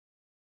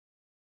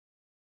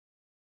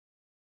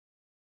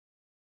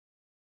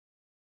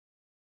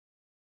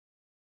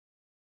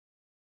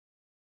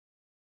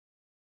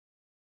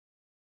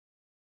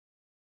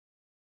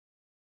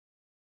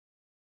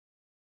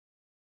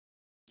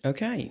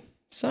Okay,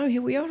 so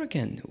here we are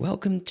again.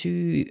 Welcome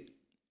to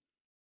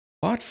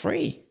part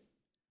 3.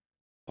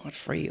 Part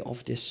 3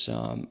 of this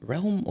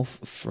Realm of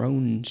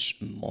Thrones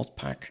mod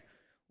pack.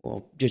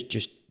 Or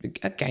just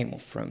a Game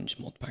of Thrones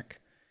mod pack.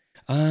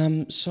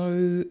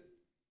 So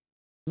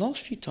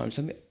last few times,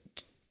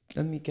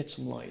 let me get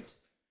some light.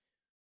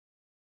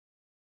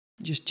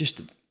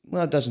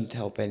 Well, it doesn't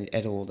help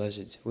at all, does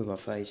it, with my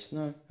face?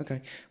 No?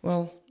 Okay.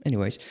 Well,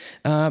 anyways.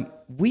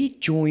 We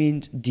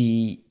joined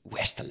the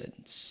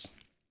Westerlands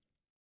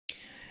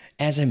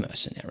as a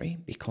mercenary,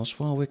 because,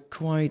 well, we're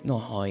quite not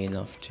high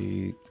enough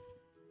to...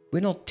 We're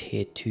not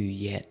tier 2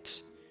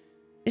 yet.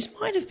 This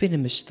might have been a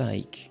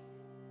mistake.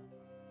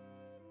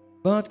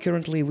 But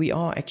currently we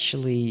are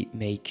actually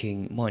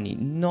making money.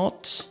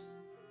 Not...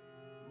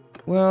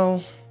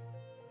 Well...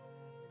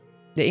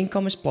 The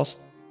income is plus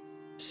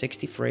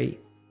 63.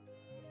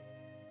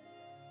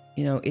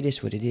 You know, it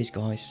is what it is,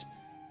 guys.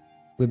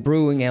 We're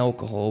brewing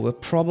alcohol. We're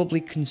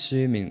probably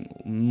consuming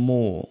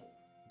more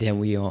than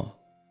we are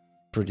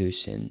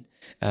producing.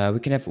 We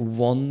can have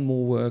one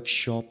more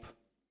workshop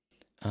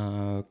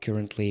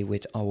currently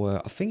with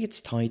our... I think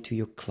it's tied to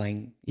your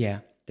claim.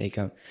 Yeah, there you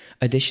go.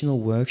 Additional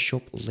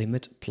workshop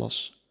limit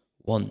plus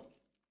 1.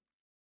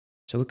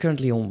 So we're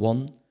currently on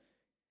 1.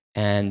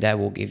 And that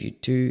will give you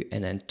 2.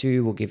 And then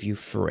 2 will give you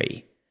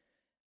 3.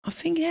 I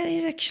think that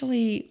is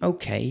actually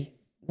okay.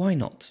 Why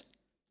not?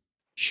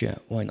 Sure,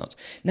 why not?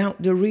 Now,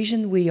 the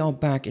reason we are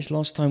back is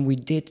last time we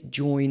did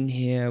join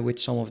here with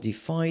some of the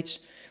fights.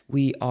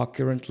 We are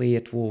currently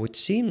at war with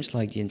seems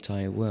like the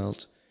entire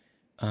world.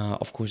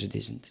 Of course it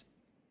isn't.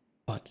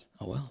 But,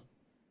 oh well.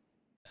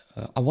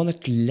 I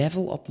wanted to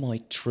level up my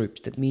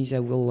troops. That means I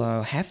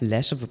will have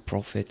less of a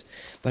profit.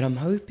 But I'm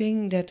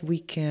hoping that we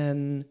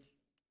can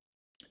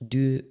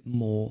do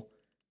more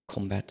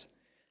combat.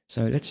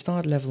 So let's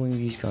start leveling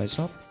these guys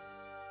up.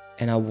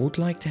 And I would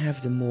like to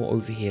have them more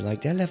over here.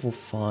 Like, they're level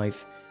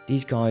 5.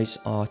 These guys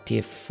are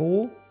tier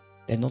 4.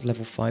 They're not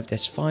level 5.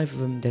 There's 5 of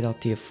them that are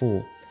tier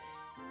 4.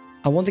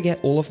 I want to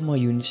get all of my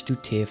units to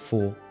tier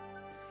 4.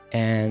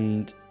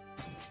 And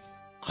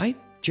I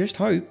just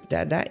hope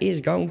that that is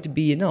going to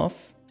be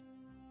enough.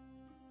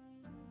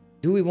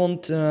 Do we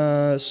want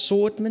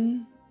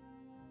swordmen?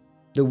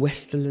 The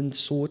Westerland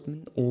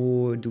swordmen?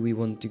 Or do we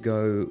want to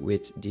go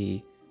with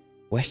the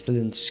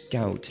Westerland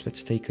scouts?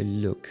 Let's take a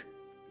look.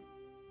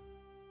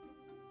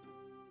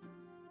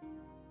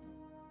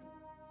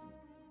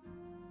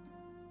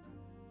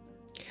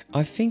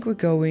 I think we're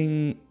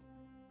going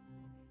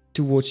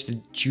towards the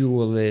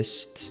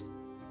duelist.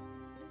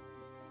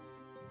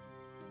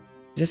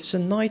 There's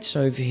some knights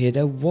over here.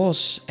 There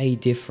was a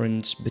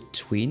difference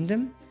between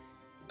them.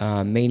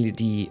 Mainly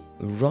the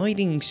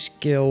riding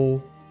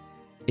skill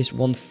is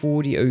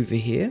 140 over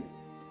here.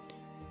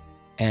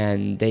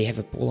 And they have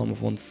a polearm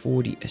of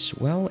 140 as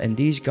well. And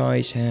these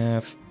guys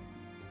have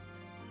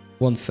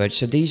 130.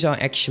 So these are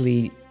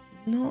actually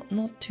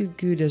not too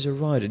good as a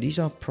rider. These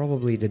are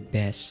probably the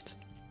best.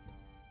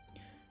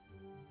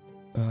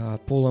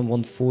 Polearm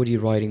 140,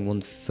 riding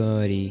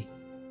 130.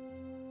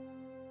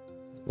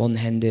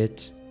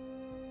 One-handed.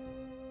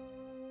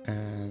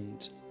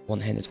 And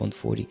one-handed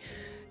 140.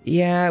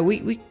 Yeah,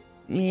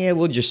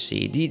 we'll just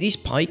see. These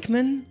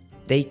pikemen,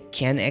 they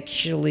can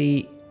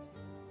actually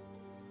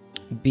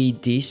be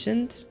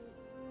decent.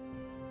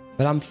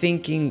 But I'm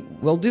thinking,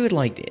 we'll do it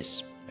like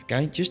this.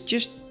 Okay,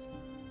 just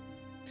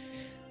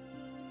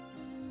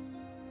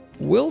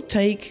we'll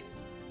take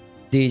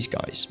these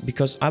guys,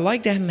 because I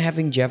like them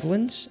having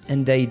javelins,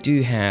 and they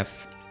do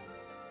have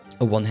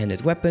a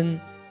one-handed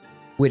weapon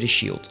with a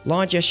shield.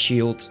 Largest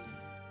shield,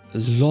 a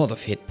lot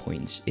of hit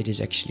points. It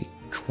is actually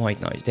quite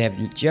nice. They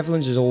have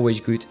javelins, is always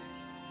good.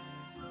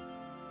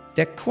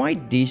 They're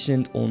quite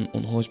decent on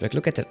horseback.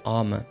 Look at that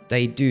armor.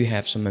 They do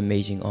have some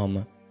amazing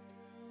armor.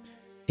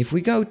 If we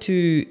go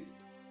to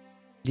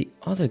the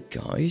other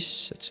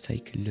guys, let's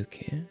take a look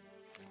here.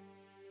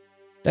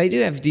 They do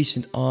have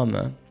decent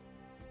armor.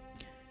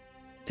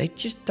 They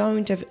just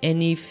don't have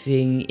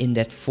anything in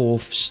that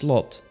 4th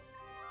slot.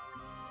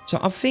 So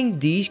I think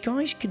these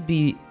guys could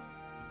be...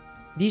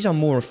 These are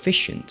more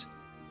efficient.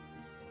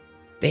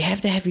 They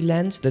have the heavy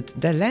lance.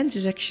 Their lance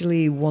is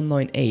actually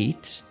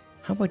 198.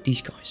 How about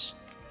these guys?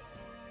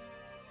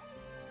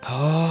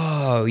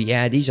 Oh,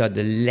 yeah, these are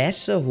the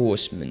lesser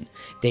horsemen.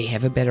 They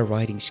have a better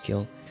riding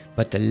skill.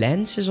 But the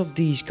lances of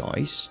these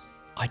guys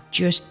are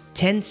just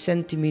 10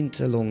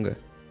 centimeters longer.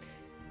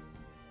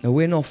 Now,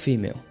 we're not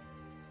female.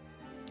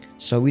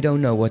 So we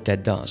don't know what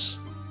that does.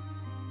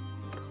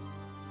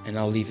 And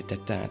I'll leave it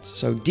at that.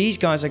 So these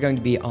guys are going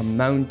to be our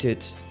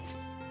mounted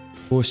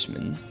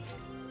horsemen.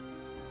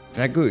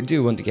 And I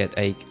do want to get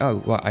a...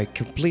 Oh, well, I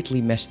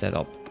completely messed that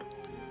up.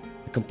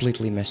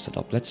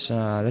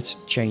 Let's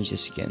change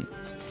this again.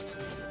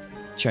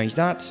 Change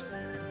that.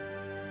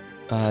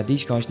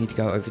 These guys need to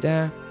go over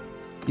there.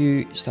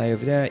 You stay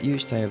over there. You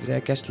stay over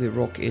there. Castle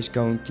Rock is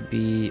going to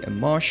be a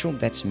marshal.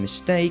 That's a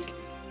mistake,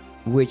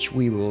 which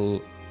we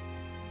will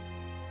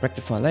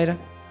rectify later.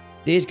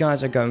 These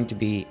guys are going to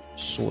be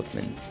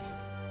swordmen.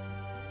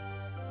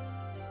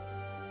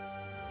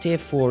 tier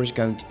 4 is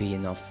going to be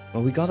enough.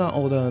 Well, we got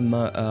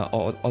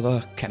our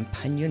other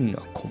companion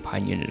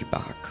is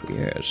back.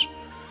 Yes.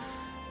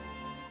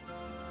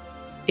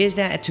 Is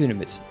there a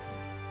tournament?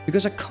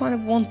 Because I kind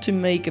of want to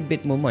make a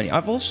bit more money.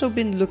 I've also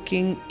been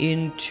looking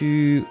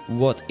into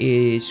what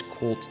is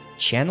called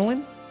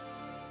channeling.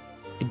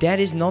 That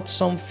is not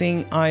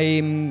something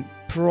I'm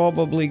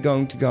probably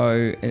going to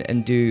go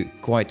and do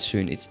quite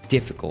soon. It's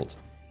difficult.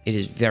 It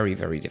is very,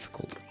 very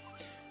difficult.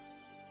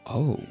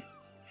 Oh.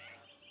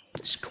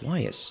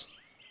 Squires.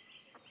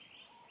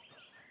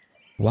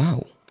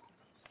 Wow.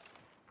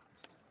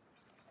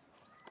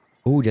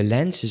 Oh, the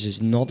lances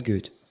is not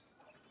good.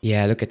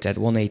 Yeah, look at that.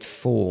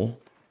 184.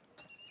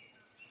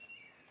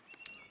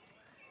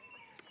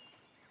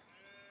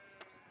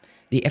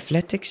 The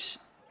athletics,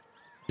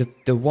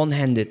 the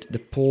one-handed, the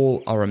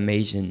pole are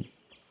amazing.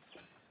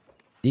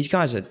 These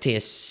guys are tier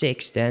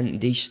 6, then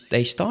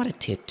they start at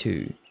tier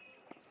 2.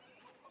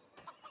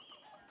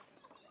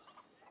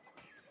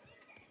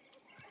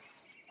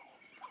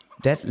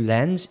 That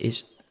lance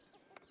is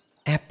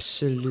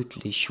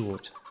absolutely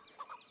short.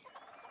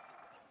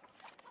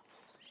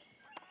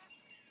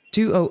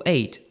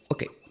 208.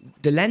 Okay,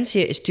 the lance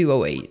here is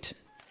 208.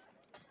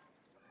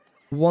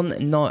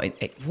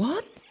 198.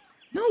 What?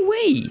 No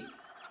way!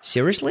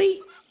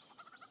 Seriously?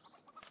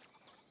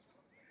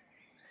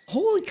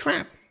 Holy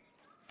crap.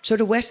 So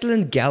the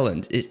Westland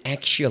Gallant is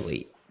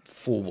actually,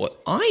 for what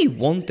I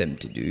want them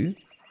to do,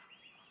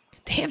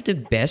 they have the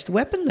best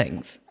weapon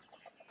length.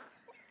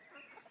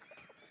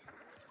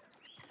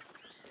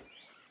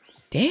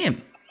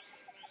 Damn.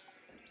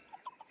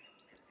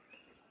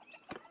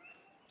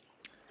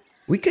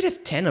 We could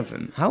have 10 of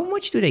them. How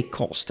much do they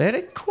cost? They're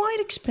quite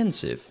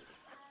expensive.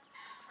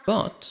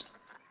 But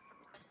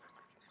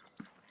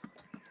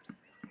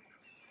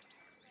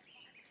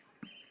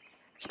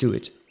let's do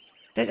it.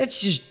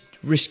 Let's just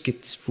risk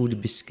it for the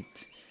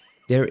biscuit.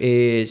 There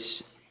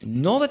is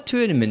not a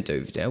tournament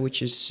over there,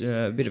 which is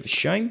a bit of a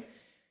shame.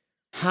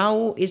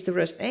 How is the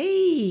rest?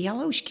 Hey,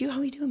 hello Skew,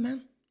 how you doing,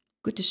 man?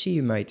 Good to see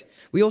you, mate.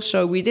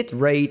 We did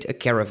raid a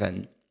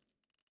caravan.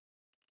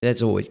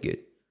 That's always good.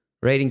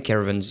 Raiding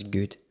caravans is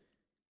good.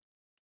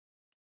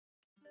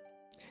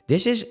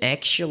 This is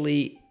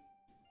actually...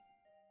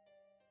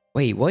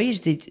 Wait, why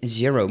is it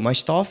 0? My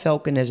Star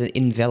Falcon has an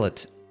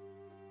invalid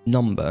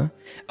number.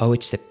 Oh,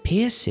 it's the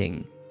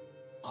piercing.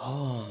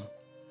 Oh.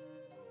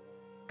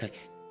 Okay.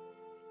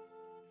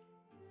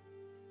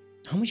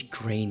 How much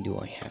grain do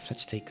I have?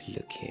 Let's take a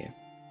look here.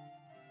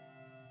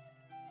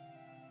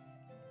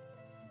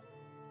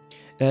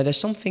 There's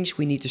some things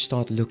we need to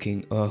start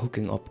hooking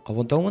up. I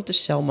don't want to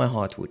sell my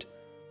hardwood,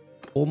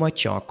 or my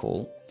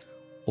charcoal,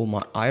 or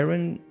my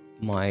iron.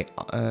 My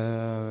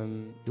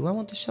do I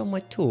want to sell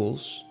my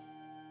tools?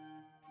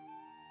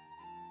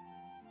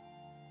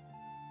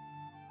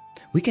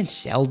 We can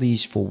sell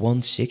these for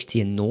 160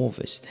 in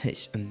Norvis. That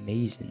is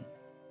amazing.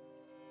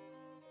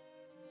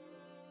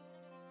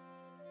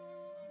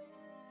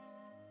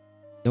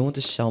 Don't want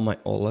to sell my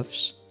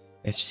olives.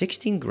 We have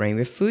 16 grain.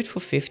 We have food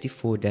for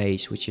 54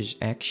 days, which is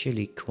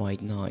actually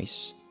quite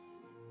nice.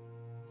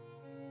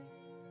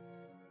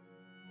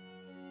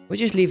 We'll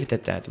just leave it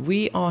at that.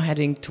 We are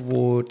heading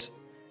toward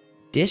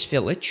this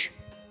village.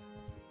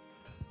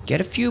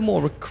 Get a few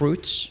more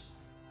recruits.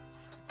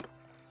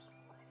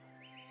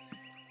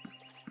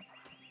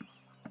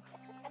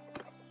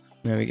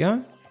 There we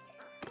go.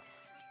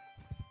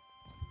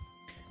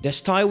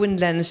 There's Tywin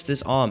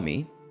Lannister's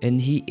army, and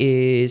he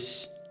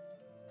is...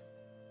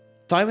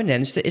 Tywin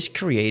Lannister is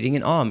creating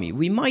an army.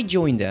 We might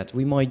join that.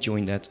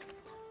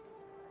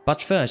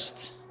 But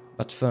first,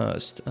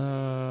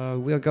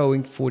 we are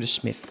going for the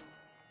smith.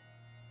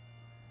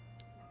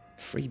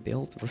 Free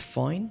build,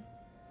 refine.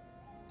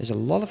 There's a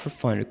lot of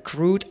refine.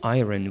 Crude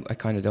iron, I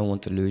kind of don't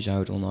want to lose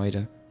out on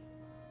either.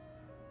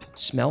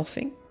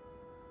 Smelting.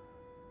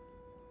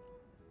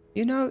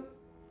 You know,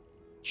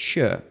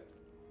 sure.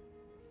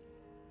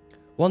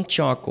 1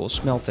 charcoal,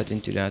 smelt that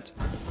into that.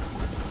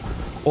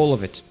 All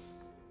of it.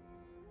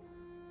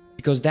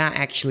 Because that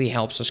actually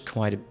helps us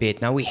quite a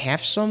bit. Now we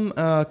have some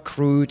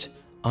crude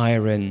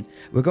iron.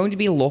 We're going to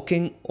be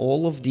locking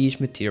all of these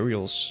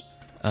materials.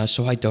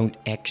 So I don't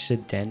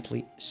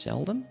accidentally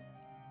sell them.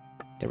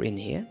 They're in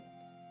here.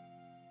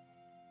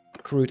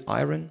 Crude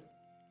iron.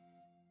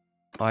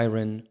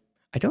 Iron.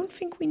 I don't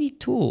think we need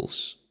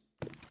tools.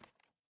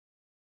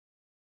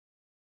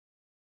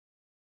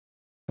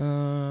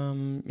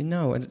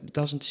 No, it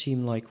doesn't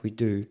seem like we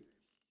do.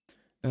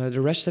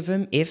 The rest of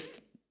them, if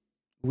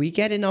we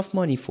get enough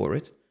money for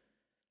it.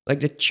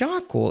 Like the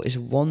charcoal is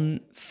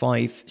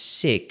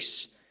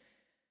 156.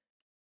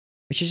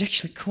 Which is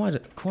actually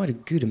quite a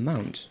good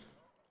amount.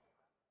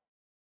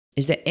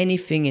 Is there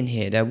anything in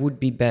here that would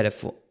be better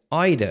for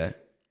either?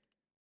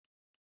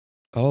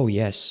 Oh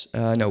yes.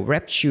 No,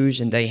 wrapped shoes,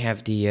 and they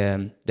have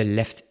the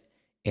left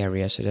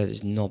area, so that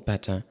is not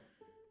better.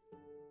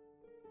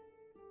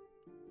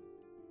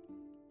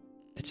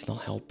 That's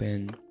not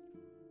helping.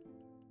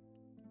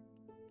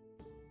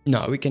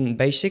 No, we can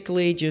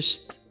basically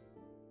just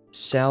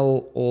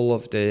sell all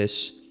of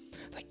this.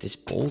 Like This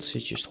bolts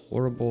is just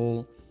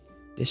horrible.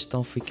 This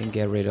stuff we can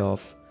get rid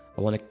of.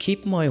 I want to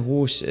keep my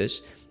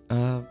horses.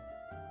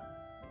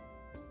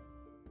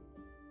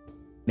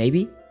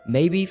 Maybe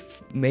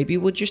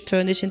we'll just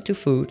turn this into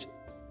food.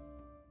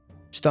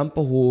 Stump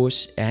a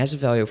horse. It has a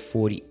value of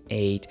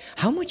 48.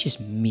 How much is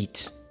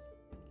meat?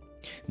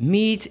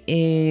 Meat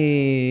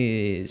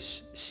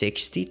is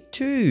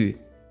 62.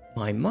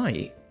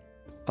 My.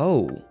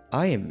 Oh,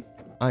 I'm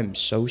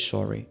so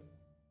sorry.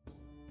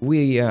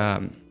 We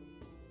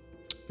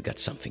got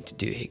something to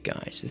do here,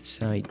 guys. It's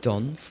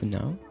done for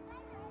now.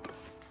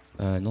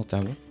 Not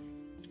that one.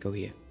 Let's go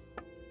here.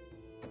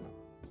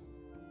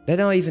 They're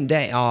not even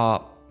they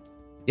are.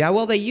 Yeah,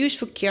 well, they're used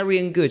for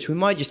carrying goods. We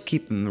might just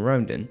keep them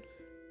around then.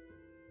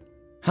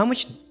 How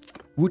much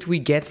would we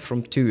get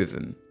from 2 of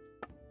them?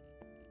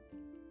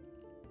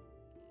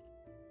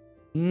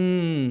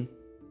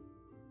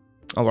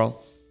 Oh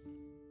well.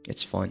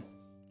 It's fine.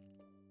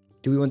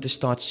 Do we want to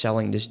start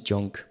selling this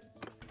junk?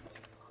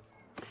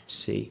 Let's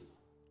see.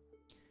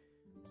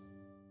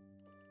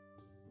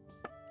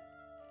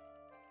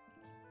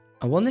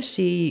 I want to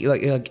see,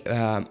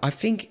 I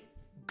think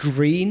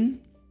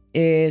green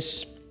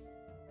is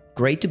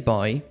great to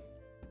buy.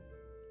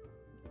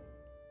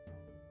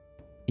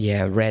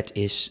 Yeah, red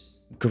is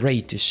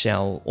great to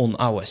sell on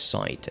our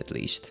side, at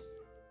least.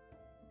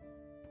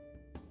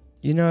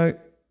 You know,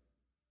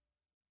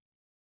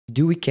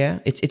 do we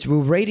care?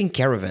 We're raiding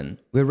caravan.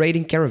 We're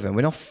raiding caravan.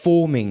 We're not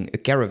forming a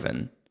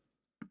caravan.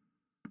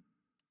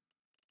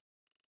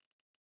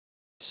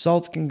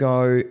 Salt can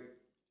go.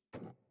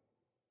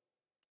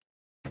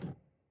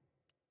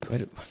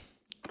 What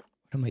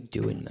am I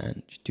doing,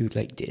 man? Just do it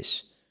like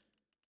this.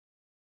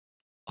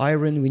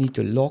 Iron, we need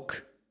to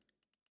lock.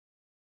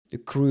 The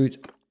crude,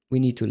 we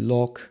need to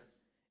lock.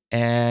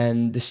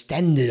 And the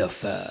standard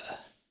offer.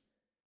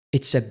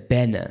 It's a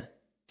banner.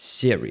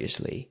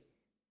 Seriously.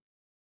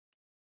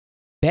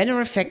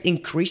 Banner effect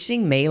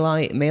increasing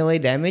melee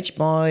damage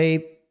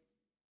by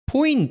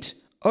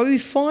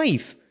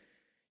 0.05.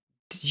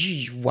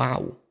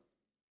 Wow.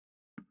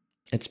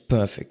 It's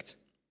perfect.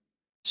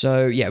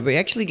 So, yeah, we're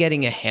actually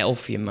getting a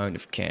healthy amount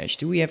of cash.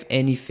 Do we have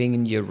anything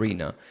in the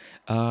arena?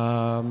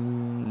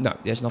 No,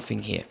 there's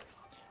nothing here.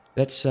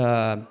 Let's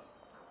not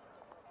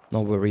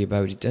worry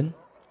about it then.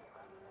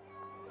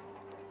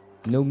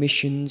 No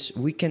missions.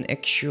 We can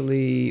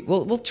actually...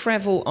 We'll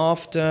travel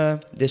after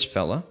this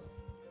fella.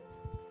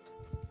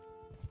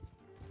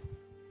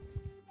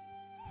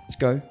 Let's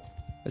go.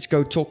 Let's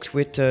go talk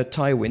with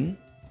Tywin.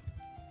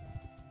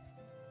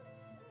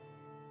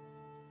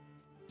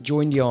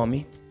 Join the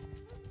army.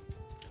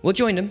 We'll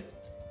join them.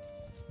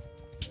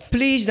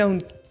 Please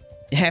don't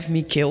have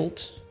me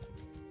killed.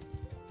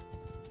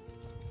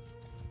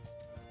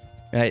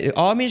 The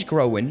army is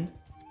growing.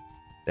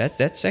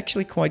 That's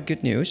actually quite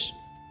good news.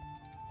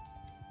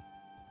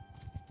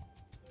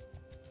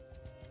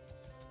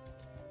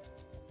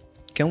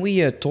 Can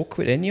we talk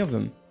with any of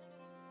them?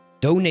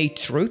 Donate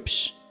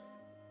troops?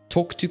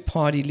 Talk to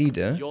party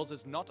leader? Yours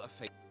is not a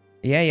fake.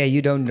 Yeah,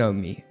 you don't know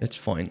me. That's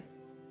fine.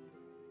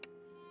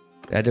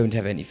 I don't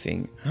have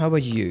anything. How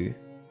about you?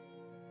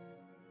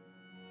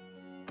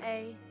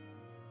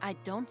 I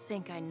don't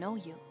think I know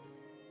you.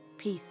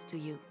 Peace to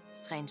you,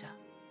 stranger.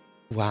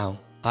 Wow.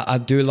 I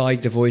do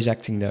like the voice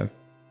acting though.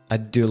 I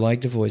do like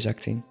the voice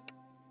acting.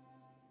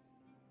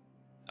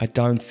 I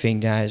don't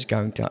think that is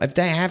going to... If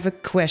they have a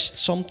quest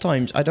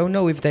sometimes, I don't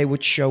know if they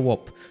would show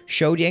up.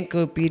 Show the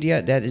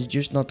encyclopedia, that is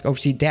just not... Oh,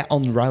 see, they're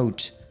en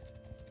route.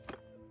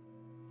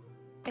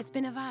 It's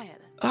been a while.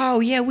 Oh,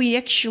 yeah, we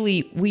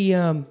actually... We,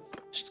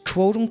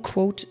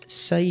 quote-unquote,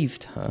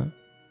 saved her.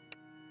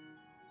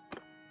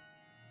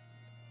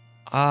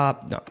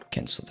 No,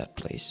 cancel that,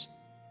 please.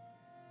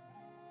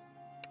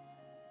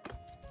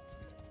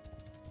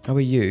 How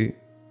are you?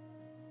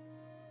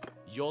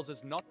 Yours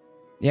is not...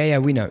 Yeah,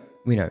 we know.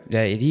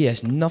 He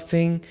has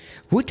nothing.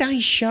 Would they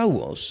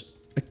show us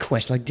a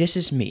quest like this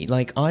is me?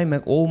 Like, I'm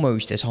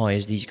almost as high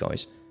as these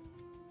guys.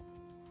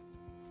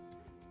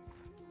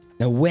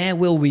 Now, where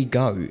will we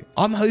go?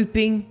 I'm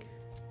hoping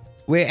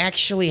we're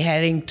actually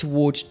heading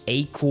towards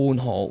Acorn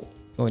Hall.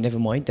 Oh, never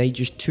mind. They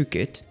just took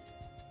it.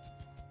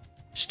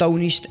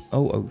 Stony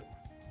oh.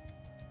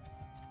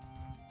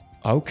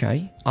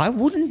 Okay. I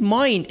wouldn't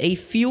mind a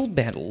field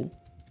battle.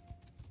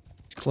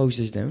 Let's close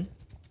this down.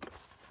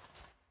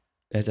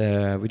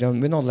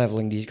 We're not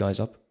leveling these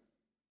guys up.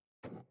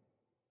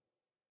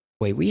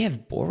 Wait, we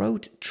have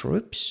borrowed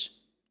troops?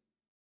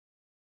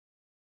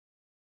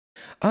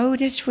 Oh,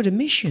 that's for the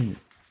mission.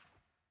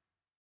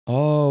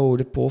 Oh,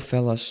 the poor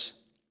fellas.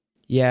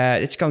 Yeah,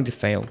 it's going to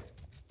fail.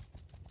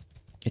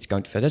 It's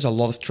going to fail. There's a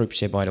lot of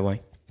troops here, by the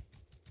way.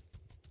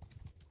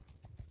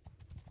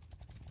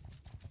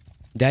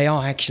 They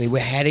are actually... We're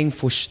heading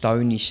for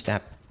Stony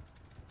Step.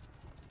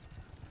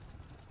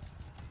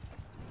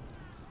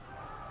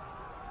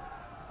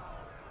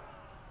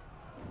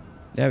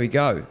 There we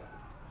go.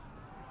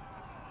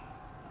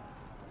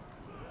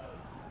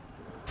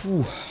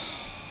 Whew.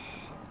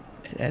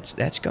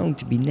 That's going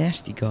to be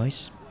nasty,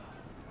 guys.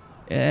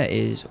 There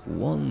is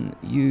one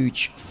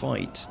huge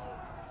fight.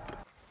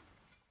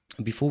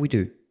 Before we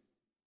do.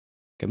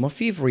 Okay, my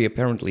thievery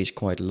apparently is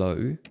quite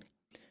low.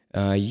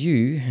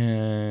 You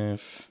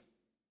have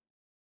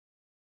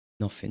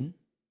nothing.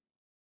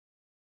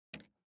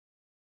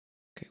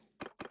 Okay.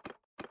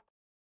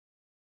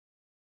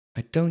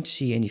 I don't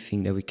see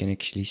anything that we can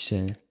actually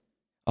say.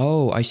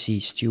 Oh, I see,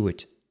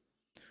 steward.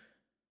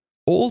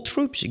 All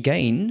troops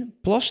gain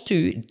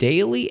 +2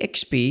 daily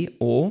XP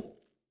or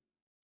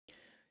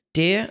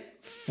tier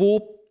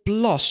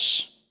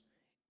 4+.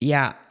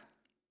 Yeah.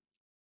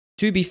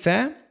 To be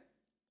fair,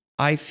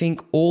 I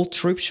think all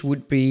troops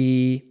would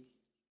be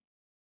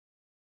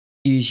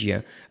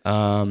easier.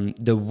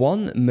 The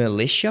 1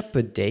 militia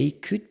per day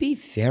could be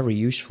very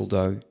useful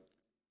though.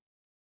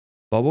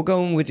 But we're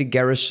going with the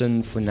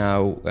garrison for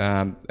now.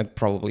 And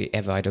probably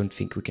ever. I don't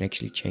think we can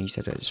actually change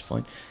that. That is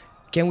fine.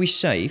 Can we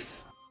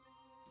save?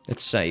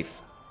 Let's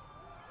save.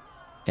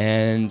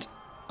 And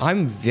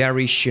I'm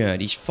very sure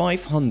these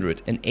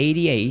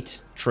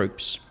 588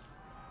 troops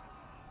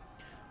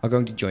are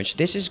going to join. So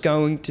this is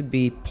going to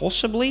be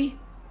possibly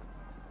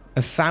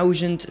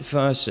 1,000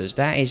 versus.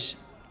 That is...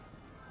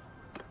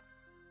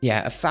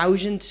 yeah,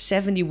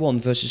 1,071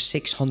 versus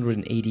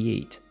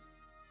 688.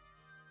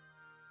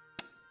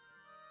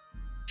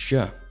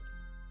 Sure.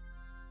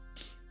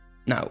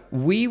 Now,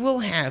 we will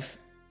have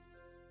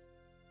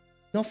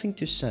nothing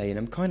to say, and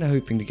I'm kind of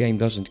hoping the game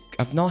doesn't...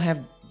 I've not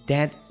had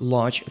that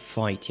large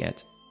fight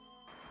yet.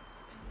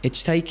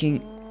 It's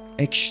taking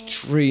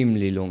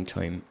extremely long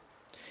time.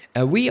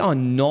 We are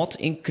not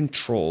in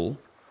control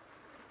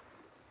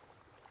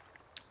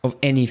of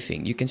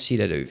anything. You can see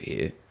that over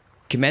here.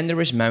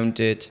 Commander is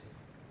mounted.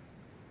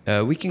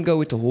 We can go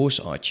with the horse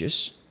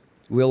archers.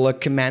 We'll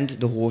command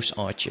the horse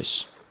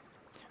archers.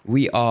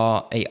 We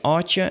are a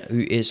archer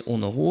who is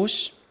on a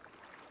horse.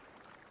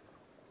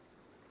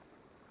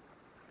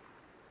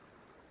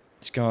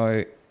 Let's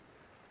go.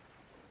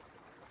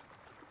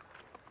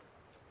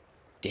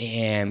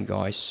 Damn,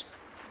 guys.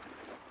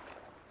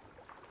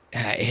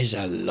 That is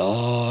a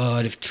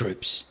lot of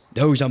troops.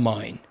 Those are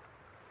mine.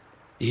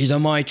 These are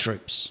my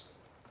troops.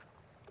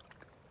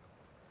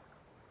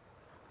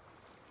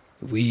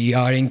 We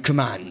are in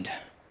command.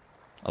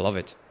 I love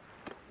it.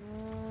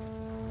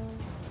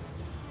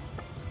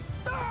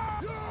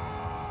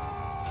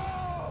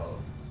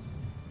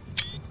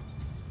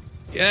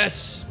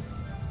 Yes!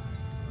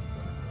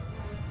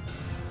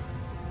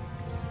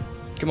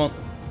 Come on.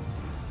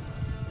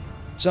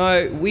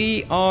 So,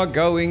 we are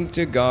going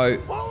to go...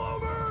 Follow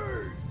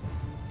me!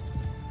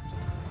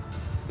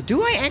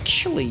 Do I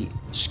actually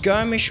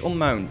skirmish or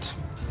mount?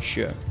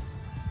 Sure.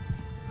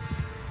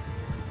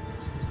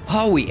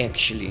 Are we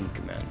actually in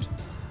command?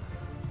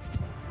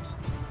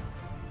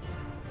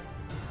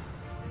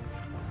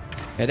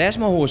 Yeah, there's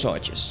my horse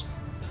archers.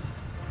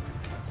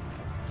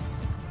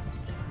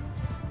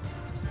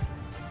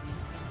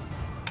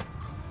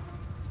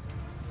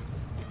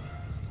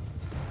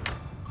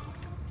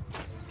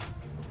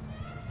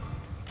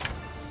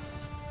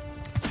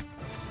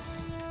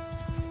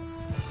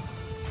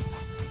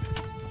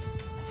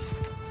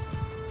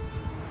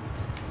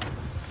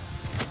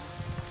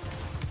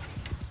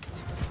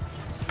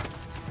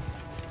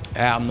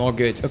 Yeah, I'm not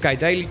good. Okay,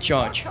 daily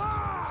charge.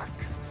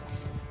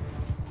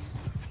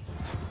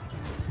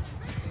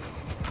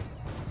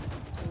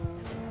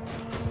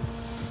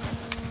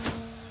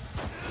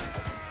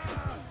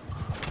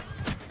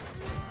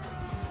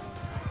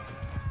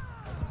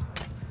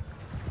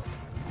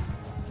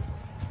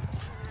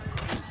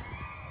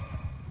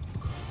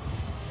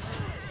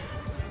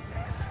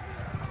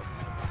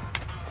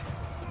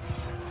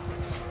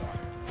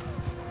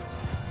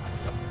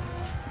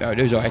 No,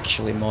 those are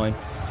actually mine.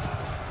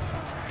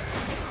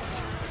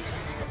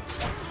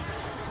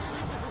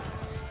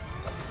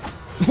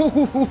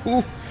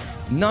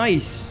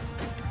 Nice.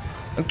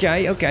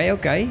 Okay, okay,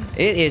 okay.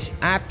 It is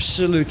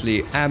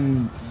absolutely a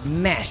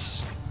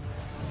mess.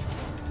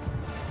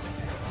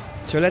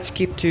 So let's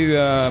keep to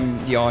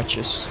the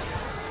archers.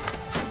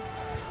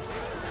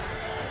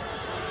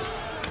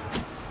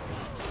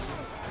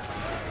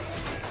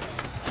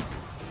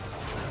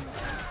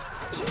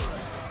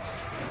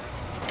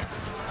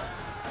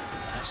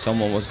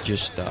 Someone was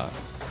just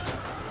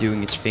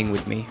doing its thing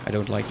with me. I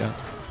don't like that.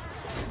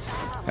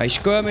 A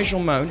skirmish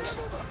on mount.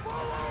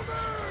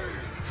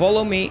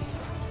 Follow me.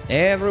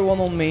 Everyone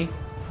on me.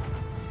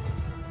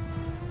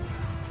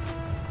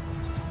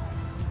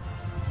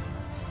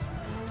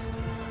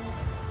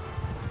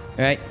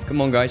 Alright, come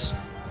on guys.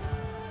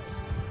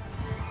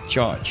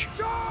 Charge.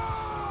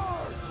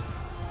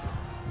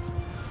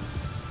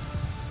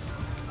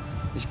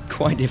 It's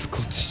quite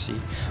difficult to see.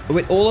 But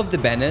with all of the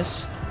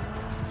banners...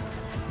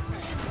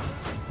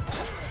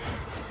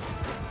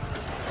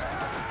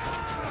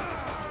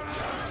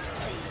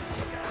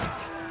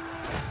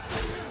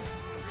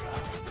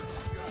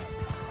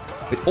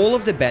 With all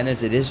of the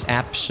banners, it is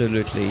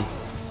absolutely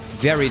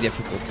very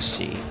difficult to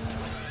see.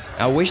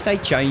 I wish they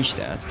changed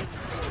that.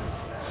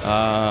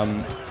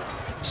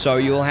 So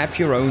you'll have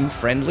your own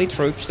friendly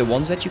troops, the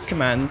ones that you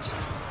command.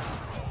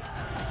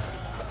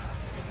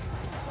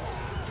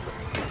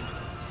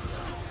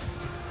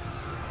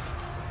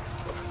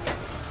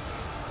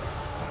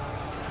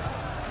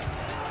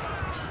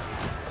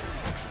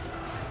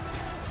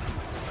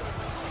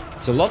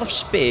 There's a lot of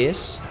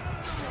spears.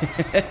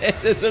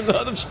 There's a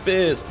lot of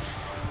spears.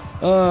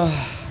 Follow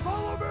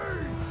me!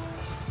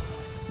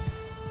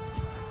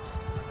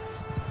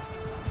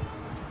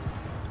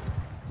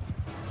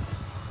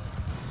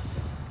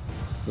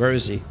 Where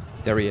is he?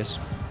 There he is.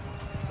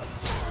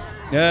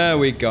 There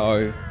we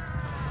go.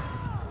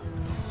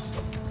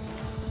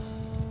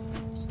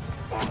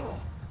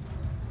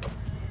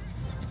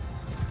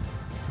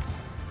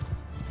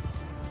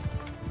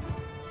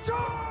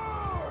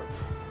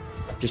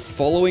 Just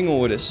following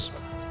orders.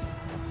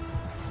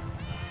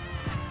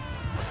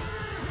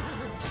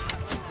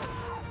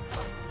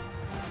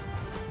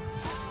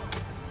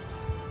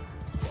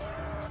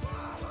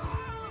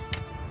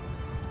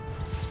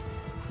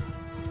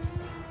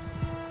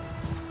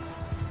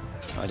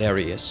 Oh, there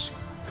he is.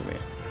 Come here.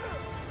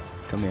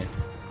 Come here.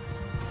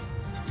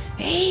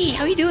 Hey,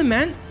 how you doing,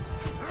 man?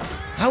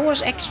 How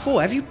was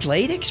X4? Have you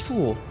played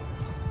X4?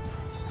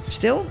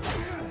 Still?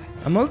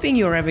 I'm hoping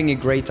you're having a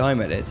great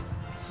time at it.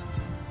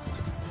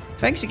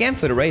 Thanks again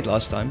for the raid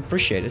last time.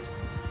 Appreciate it.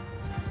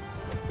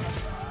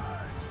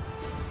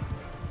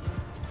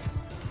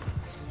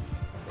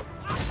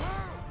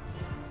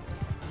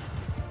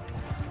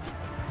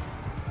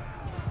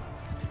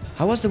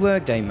 How was the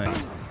work day,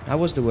 mate? How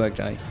was the work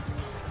day?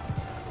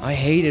 I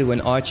hate it when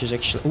archers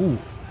actually... Ooh.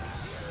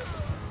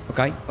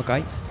 Okay,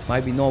 okay.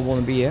 Maybe not want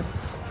to be here.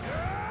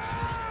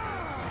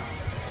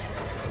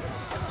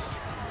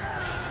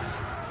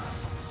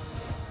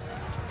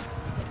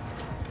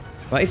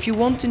 But if you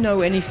want to know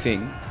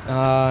anything,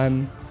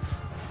 I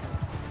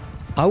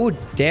would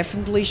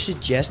definitely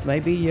suggest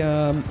maybe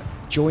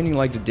joining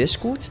like the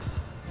Discord,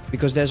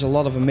 because there's a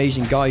lot of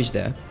amazing guys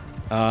there.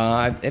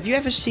 Have you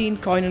ever seen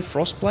Kynan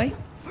Frost play?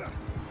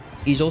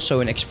 He's also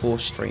an X4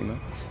 streamer.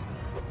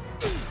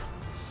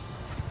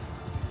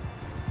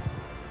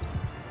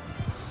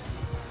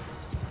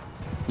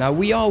 Now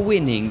we are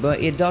winning, but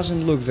it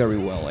doesn't look very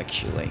well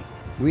actually.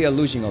 We are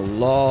losing a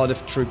lot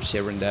of troops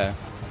here and there.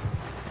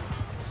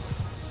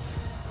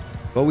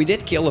 But we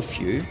did kill a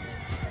few.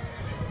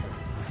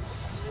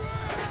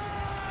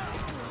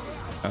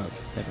 Oh,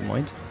 never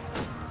mind.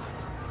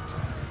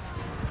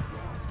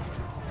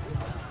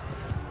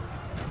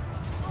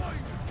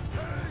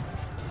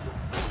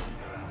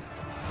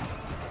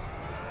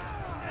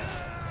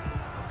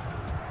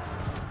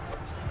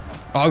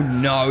 Oh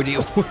no, the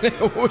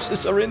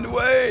horses are in the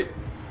way.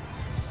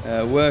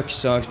 Work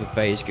sucks, but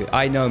pay is good.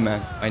 I know,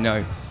 man. I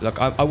know. Look,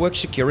 I work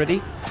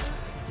security.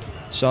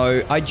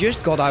 So I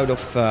just got out of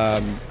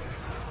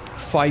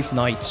 5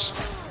 nights.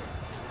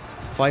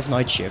 5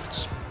 night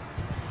shifts.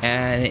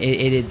 And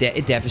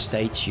it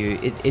devastates you.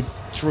 It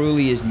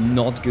truly is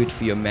not good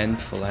for your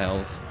mental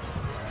health.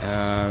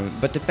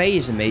 But the pay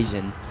is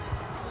amazing.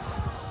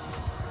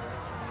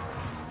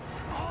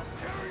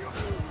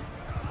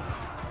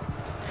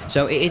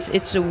 So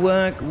it's a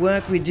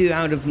work we do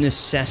out of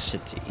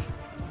necessity.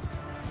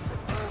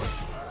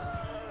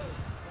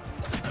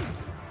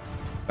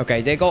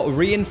 Okay, they got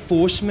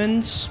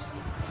reinforcements.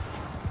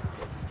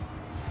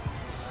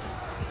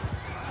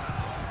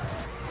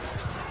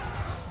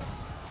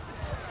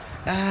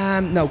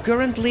 No,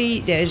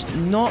 currently there's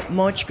not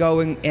much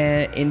going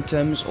in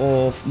terms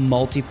of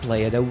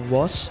multiplayer. There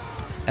was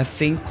a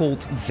thing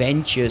called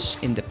Ventures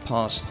in the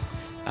past,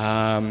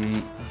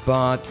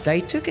 but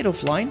they took it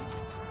offline.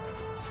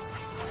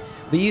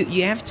 But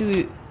you have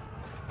to...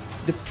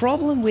 The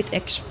problem with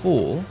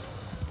X4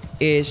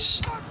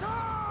 is...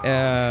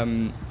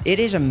 it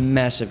is a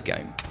massive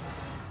game.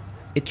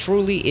 It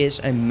truly is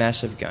a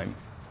massive game.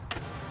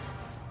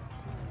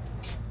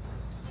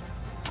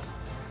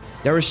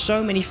 There are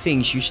so many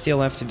things you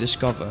still have to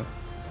discover,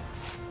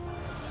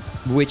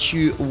 which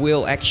you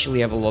will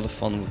actually have a lot of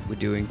fun with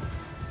doing.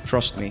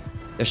 Trust me.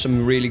 There's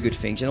some really good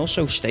things. And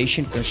also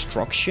station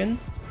construction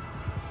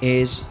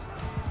is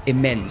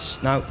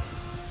immense. Now,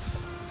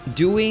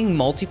 doing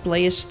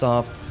multiplayer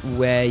stuff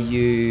where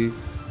you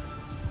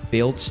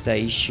build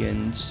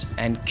stations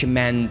and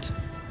command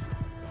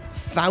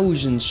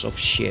thousands of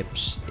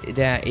ships,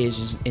 that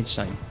is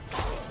insane.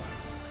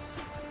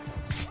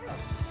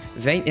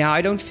 Now,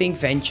 I don't think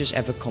Ventures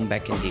ever come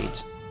back indeed.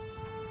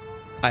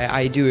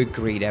 I do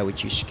agree there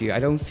with you, Skew.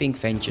 I don't think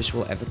Ventures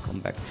will ever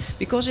come back.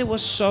 Because it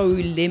was so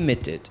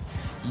limited.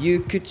 You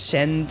could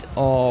send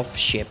off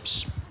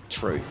ships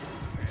through.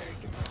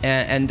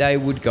 And they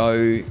would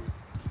go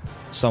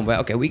somewhere.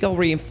 Okay, we got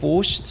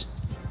reinforced.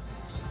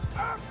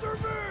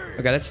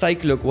 Okay, let's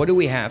take a look. What do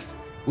we have?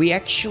 We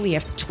actually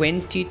have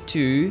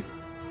 22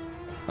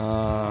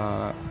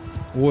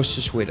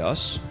 horses with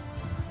us.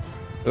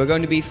 We're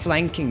going to be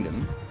flanking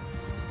them.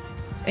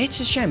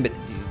 It's a shame, but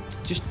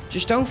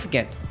just don't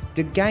forget,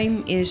 the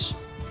game is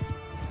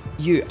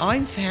you.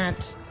 I've had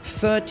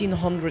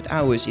 1,300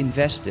 hours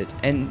invested,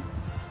 and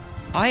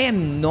I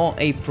am not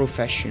a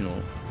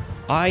professional.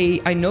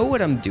 I know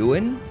what I'm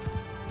doing,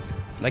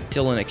 like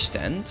till an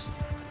extent.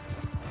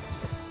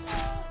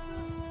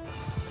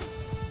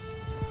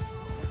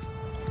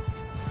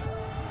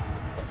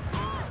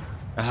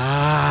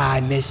 Ah,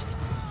 I missed.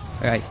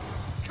 Alright,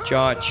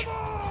 charge.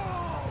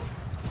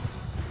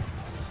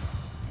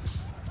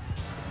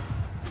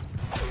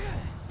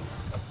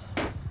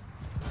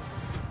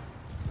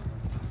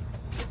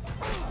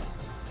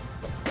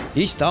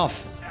 He's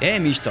tough.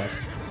 Damn, he's tough.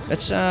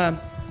 Let's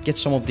get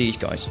some of these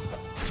guys.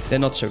 They're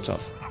not so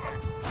tough.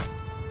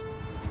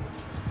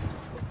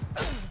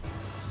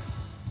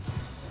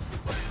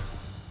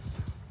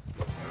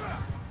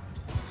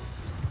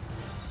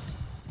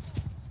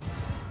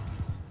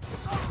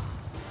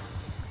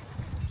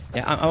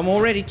 Yeah, I'm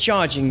already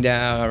charging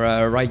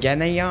their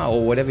Rygania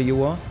or whatever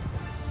you are.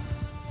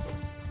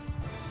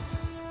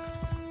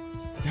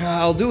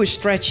 I'll do a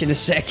stretch in a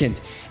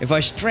second. If I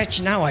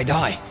stretch now, I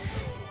die.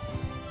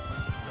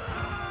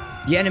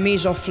 The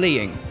enemies are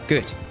fleeing.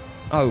 Good.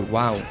 Oh,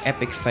 wow.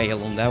 Epic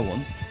fail on that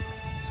one.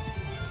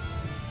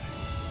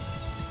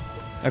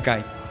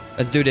 Okay.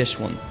 Let's do this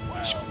one.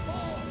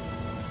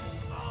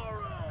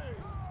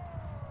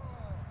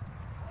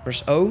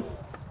 Press O.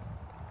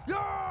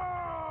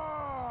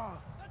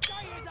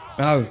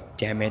 Oh,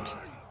 damn it.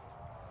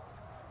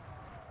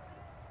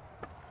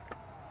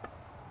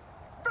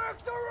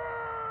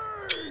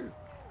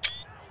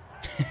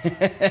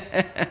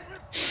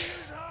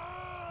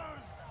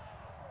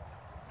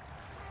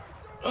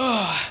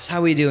 Oh, how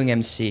are we doing,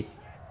 MC?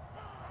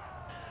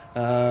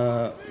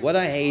 What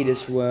I hate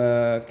is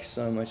work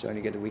so much. I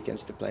only get the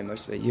weekends to play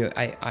most of it.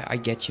 I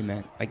get you,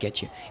 man. I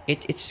get you.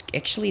 It's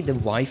actually the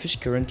wife is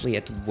currently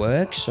at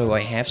work, so I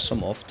have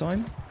some off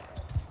time.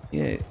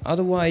 Yeah.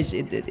 Otherwise,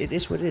 it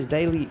is what it is.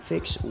 Daily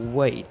fix.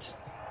 Wait.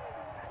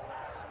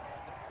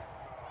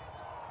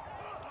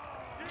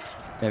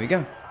 There we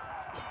go.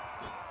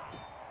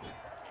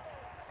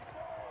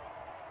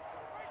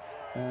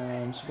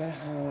 So about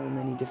how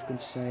many different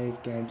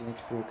save games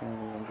next 4 can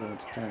I go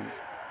at a time?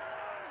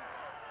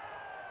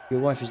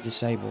 Your wife is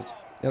disabled.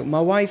 My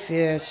wife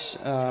is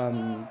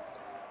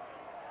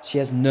she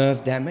has nerve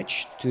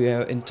damage to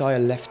her entire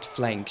left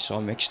flank, so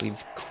I'm actually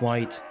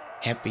quite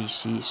happy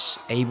she's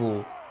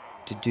able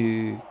to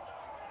do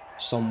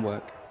some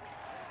work.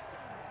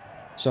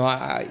 So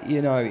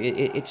you know,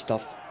 it's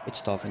tough. It's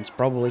tough, and it's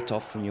probably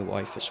tough on your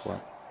wife as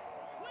well.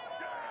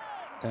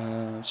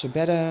 So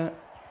better.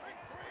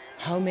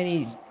 How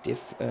many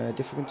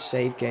different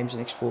save games the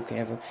next 4 can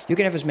you have? You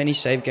can have as many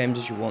save games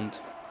as you want.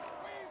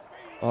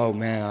 Oh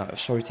man, I'm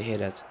sorry to hear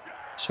that.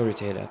 Sorry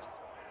to hear that.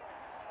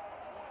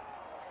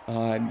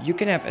 You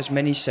can have as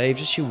many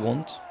saves as you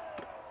want.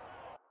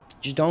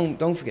 Just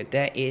don't forget,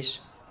 there is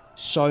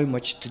so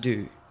much to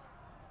do.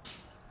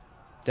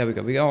 There we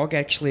go. We are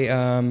actually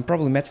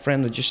probably met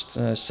friend that just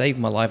saved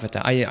my life at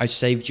that. I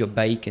saved your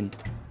bacon.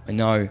 I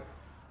know.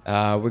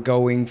 We're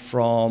going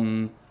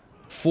from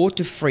 4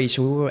 to 3,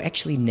 so we were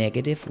actually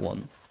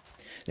 -1.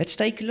 Let's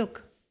take a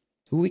look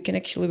who we can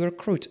actually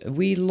recruit.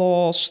 We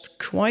lost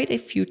quite a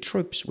few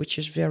troops, which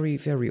is very,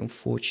 very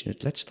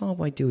unfortunate. Let's start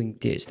by doing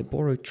this, the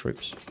borrowed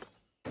troops.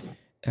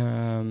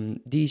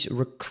 These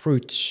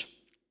recruits.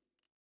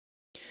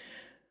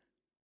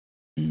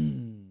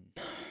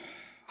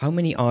 How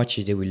many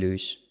archers did we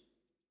lose?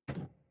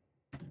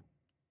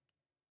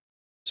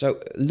 So,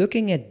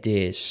 looking at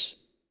this,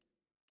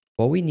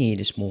 what we need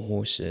is more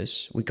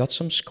horses. We got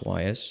some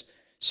squires.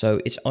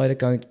 So it's either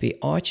going to be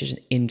archers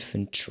and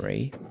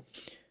infantry.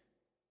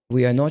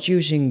 We are not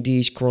using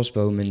these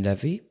crossbowmen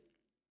levy.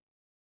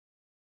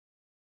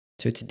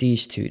 So it's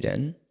these two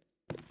then.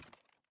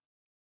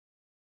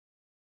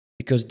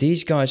 Because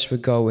these guys were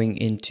going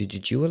into the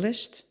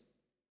duelist.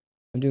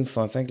 I'm doing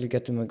fine. Thankfully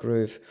get to my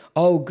groove.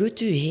 Oh, good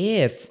to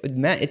hear.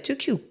 Man, it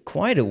took you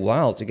quite a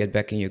while to get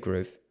back in your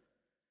groove.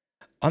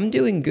 I'm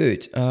doing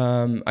good.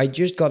 I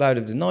just got out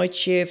of the night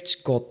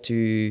shift. Got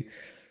to...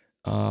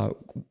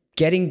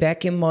 getting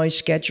back in my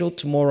schedule.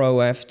 Tomorrow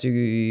I have to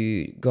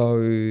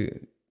go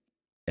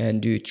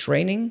and do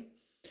training.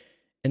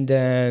 And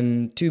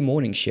then 2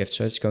 morning shifts,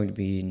 so it's going to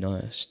be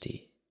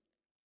nasty.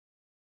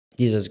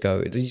 These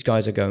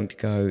guys are going to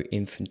go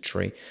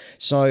infantry.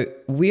 So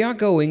we are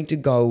going to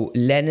go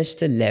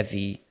Lannister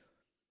levy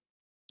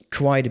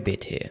quite a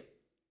bit here.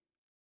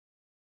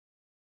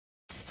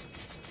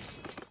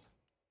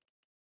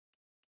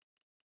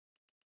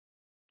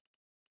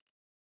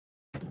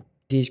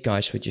 These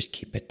guys will just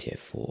keep at tier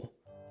 4.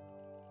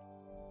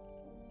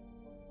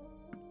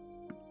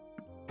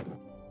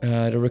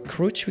 The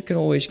recruits we can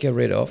always get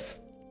rid of.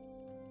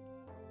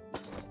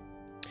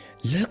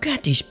 Look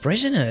at these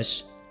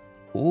prisoners.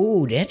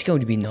 Oh, that's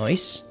going to be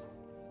nice.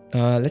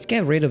 Let's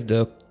get rid of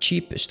the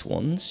cheapest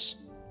ones.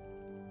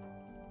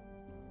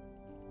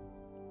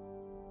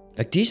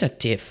 Like these are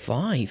tier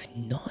 5.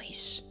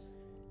 Nice.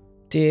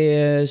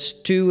 Tiers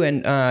 2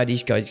 and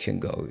these guys can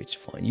go. It's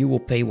fine. You will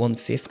pay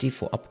 150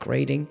 for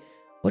upgrading.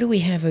 What do we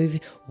have over?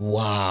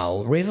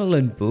 Wow,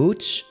 Riverland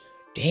boots.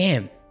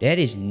 Damn, that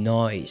is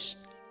nice.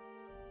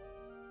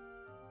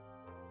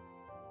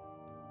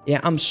 Yeah,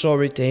 I'm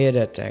sorry to hear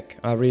that, Tech.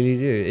 I really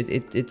do.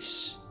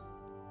 It's...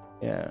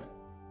 Yeah.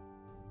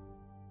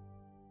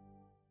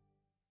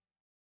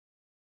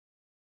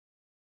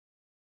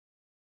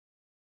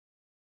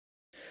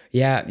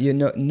 Yeah, you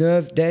know,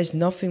 nerve. There's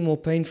nothing more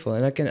painful,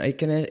 and I can,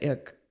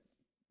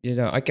 you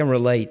know, I can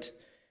relate.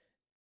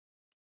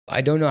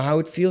 I don't know how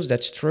it feels.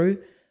 That's true,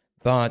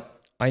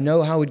 but I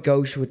know how it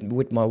goes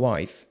with my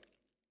wife.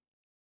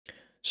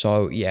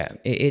 So yeah,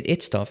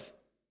 it's tough.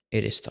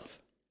 It is tough.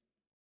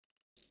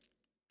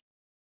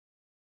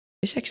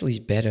 This actually is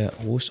better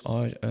horse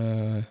art.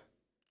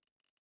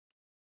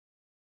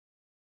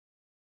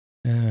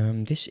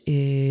 This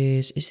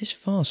is this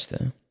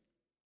faster?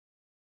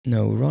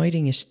 No,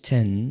 riding is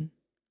 10.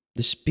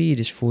 The speed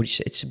is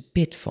 40. It's a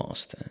bit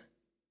faster.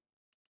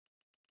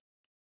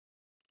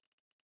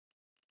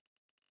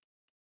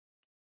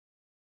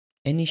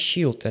 Any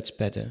shield that's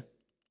better.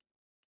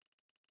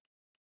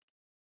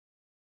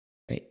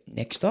 Right,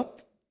 next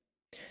up.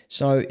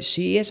 So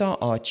she is our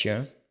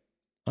archer.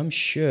 I'm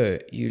sure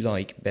you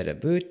like better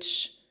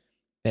boots,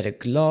 better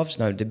gloves.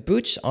 Now the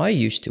boots I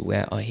used to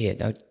wear are here.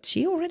 Now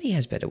she already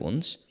has better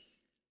ones.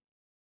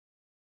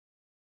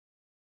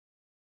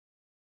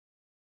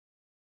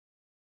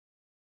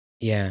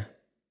 Yeah.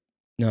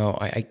 No,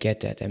 I get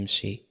that,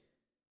 MC.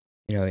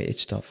 You know,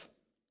 it's tough.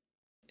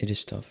 It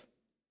is tough.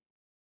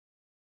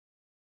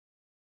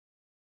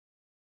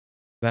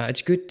 But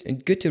it's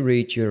good to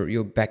reach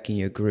you're back in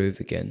your groove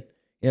again.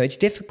 You know, it's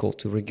difficult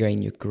to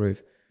regain your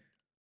groove.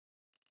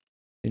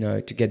 You know,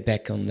 to get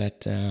back on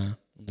that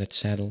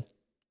saddle.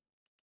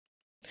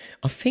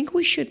 I think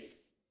we should.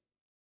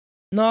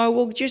 No,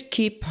 we'll just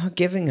keep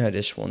giving her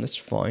this one. That's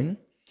fine.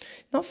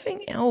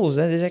 Nothing else.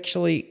 That is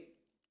actually.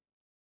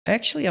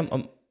 Actually,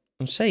 I'm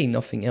saying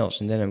nothing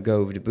else, and then I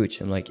go over the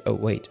boots. I'm like, oh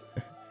wait,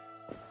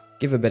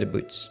 give her better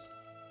boots.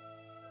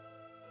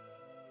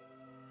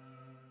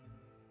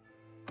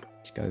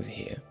 Let's go over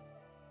here.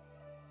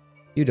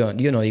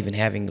 You're not even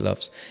having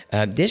gloves.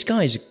 This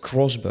guy is a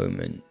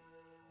crossbowman.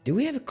 Do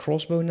we have a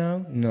crossbow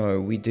now? No,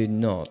 we do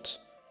not.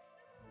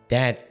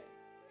 That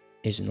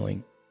is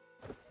annoying.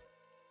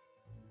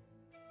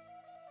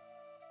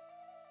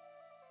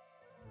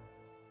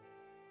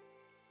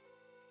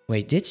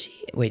 Wait, they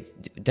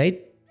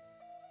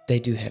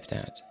do have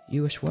that.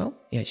 You as well?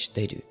 Yes,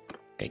 they do.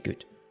 Okay,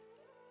 good.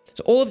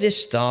 So all of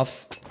this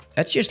stuff,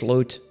 that's just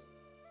loot.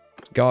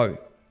 Go.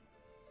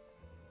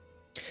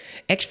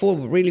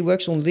 X4 really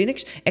works on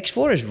Linux.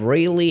 X4 is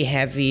really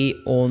heavy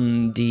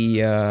on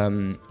the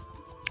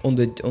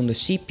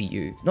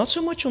CPU. Not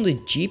so much on the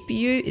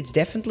GPU. It's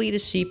definitely the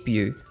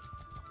CPU.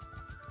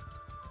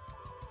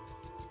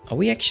 Are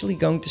we actually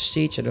going to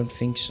siege? I don't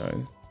think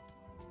so.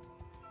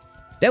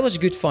 That was a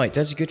good fight.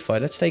 That's a good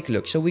fight. Let's take a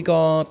look. So we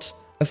got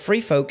a free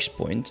focus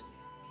point.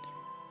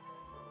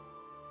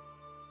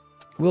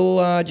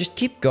 We'll just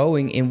keep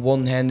going in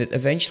one-handed.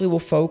 Eventually we'll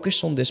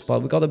focus on this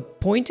part. We got a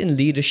point in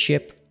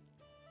leadership.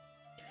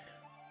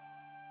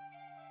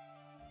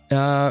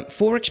 4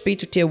 XP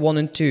to tier 1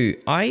 and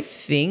 2. I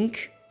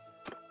think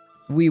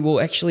we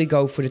will actually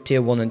go for the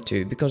tier 1 and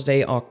 2. Because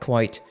they are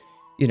quite,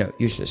 you know,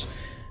 useless.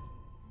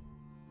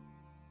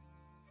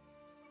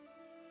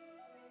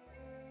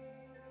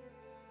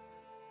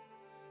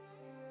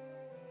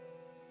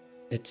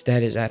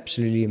 That is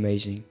absolutely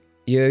amazing.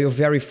 You're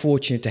very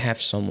fortunate to have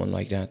someone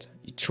like that.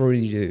 You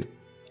truly do. You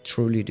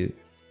truly do.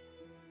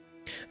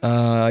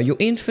 Your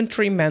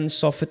infantrymen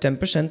suffer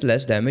 10%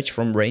 less damage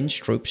from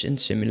ranged troops in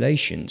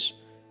simulations.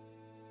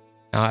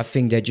 I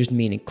think they just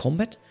mean in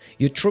combat.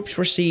 Your troops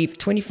receive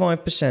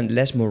 25%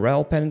 less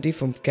morale penalty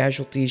from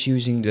casualties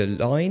using the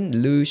line,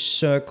 loose,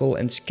 circle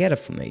and scatter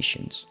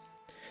formations.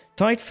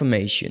 Tight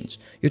formations.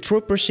 Your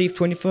troop receive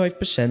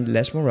 25%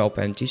 less morale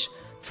penalties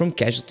from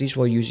casualties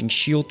while using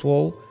shield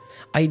wall.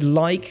 I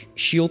like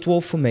shield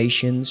wall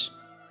formations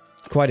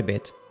quite a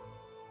bit.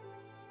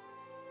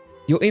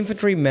 Your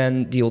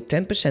infantrymen deal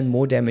 10%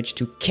 more damage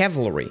to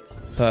cavalry.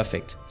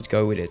 Perfect. Let's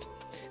go with it.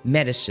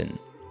 Medicine.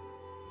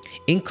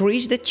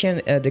 Increase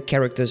the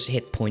character's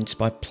hit points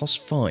by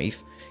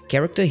 +5.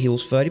 Character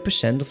heals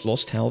 30% of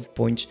lost health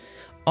points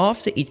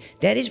after each.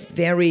 That is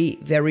very,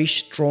 very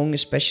strong,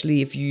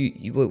 especially if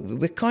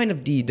we're kind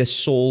of the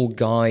sole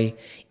guy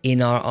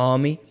in our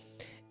army.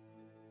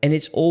 And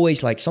it's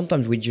always like,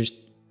 sometimes we're just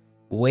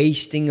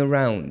wasting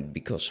around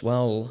because,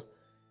 well,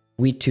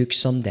 we took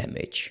some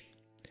damage.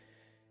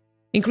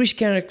 Increase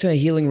character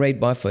healing rate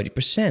by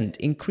 30%.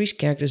 Increase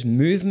character's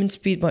movement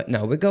speed by...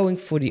 No, we're going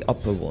for the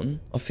upper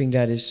one. I think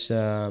that is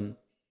the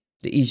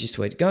easiest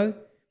way to go.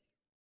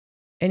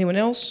 Anyone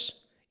else?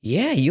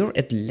 Yeah, your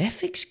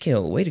athletic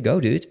skill. Way to go,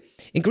 dude.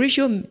 Increase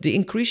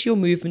your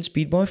movement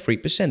speed by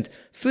 3%.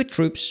 Foot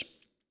troops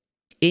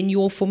in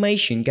your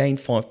formation gain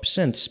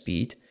 5%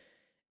 speed.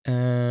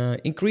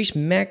 Increase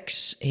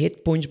max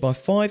hit points by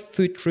 5.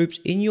 Foot troops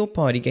in your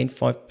party gain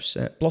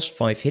 5% plus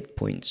 5 hit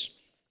points.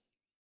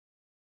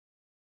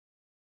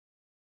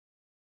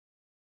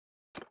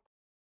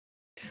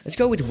 Let's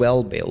go with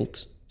well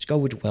built. Let's go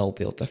with well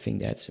built. I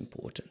think that's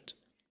important.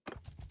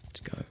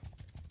 Let's go.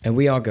 And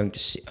we are going to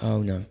see.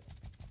 Oh no.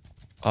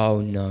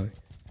 Oh no.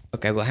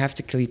 Okay, we'll have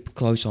to keep a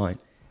close eye.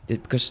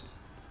 Because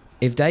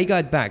if they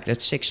got back,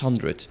 that's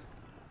 600.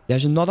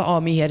 There's another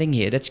army heading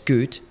here. That's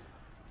good.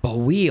 But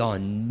we are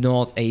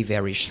not a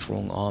very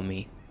strong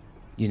army.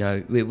 You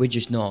know, we're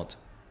just not.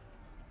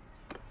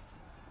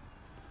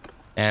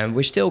 And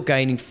we're still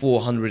gaining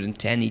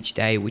 410 each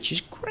day, which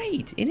is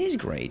great. It is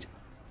great.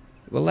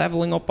 We're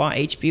leveling up our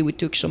HP. We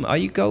took some... Are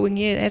you going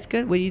here,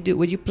 Edgar? What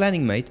are you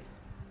planning, mate?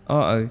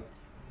 Uh-oh.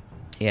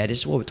 Yeah, this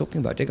is what we're talking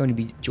about. They're going to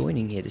be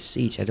joining here, the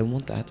siege. I don't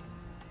want that.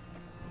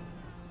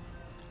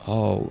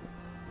 Oh.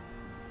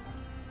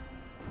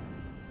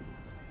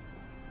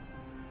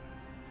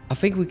 I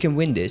think we can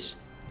win this.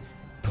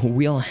 But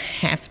we'll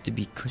have to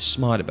be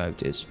smart about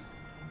this.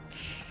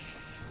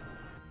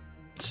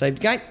 Save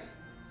the game.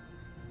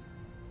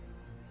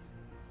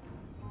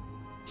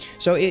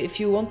 So if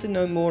you want to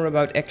know more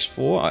about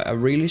X4, I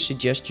really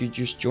suggest you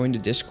just join the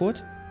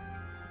Discord.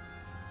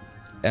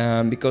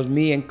 Because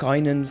me and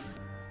Kynan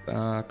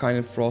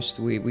Frost,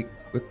 we're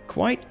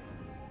quite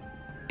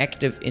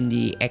active in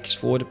the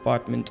X4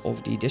 department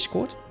of the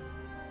Discord.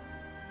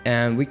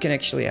 And we can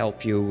actually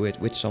help you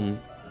with some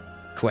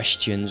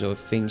questions or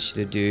things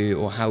to do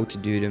or how to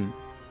do them.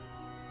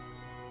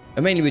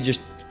 And mainly we just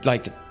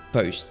like to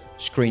post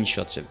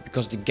screenshots of it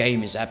because the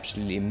game is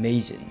absolutely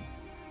amazing.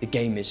 The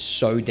game is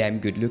so damn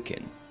good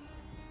looking.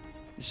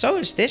 So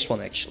is this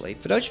one actually.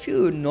 For those of you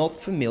who are not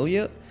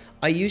familiar,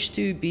 I used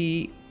to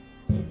be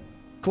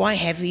quite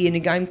heavy in a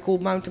game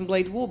called Mount &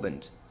 Blade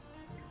Warband.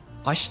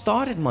 I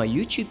started my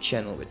YouTube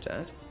channel with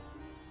that.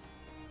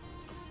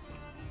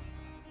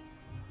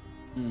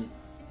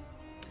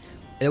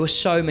 There were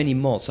so many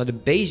mods. So the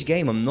base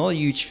game I'm not a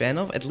huge fan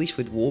of, at least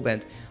with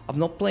Warband. I've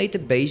not played the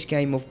base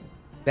game of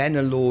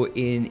Bannerlord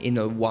in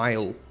a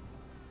while.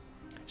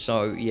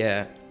 So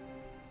yeah.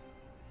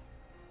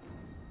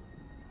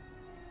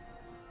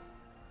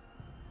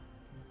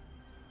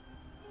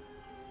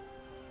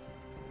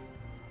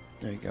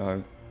 There you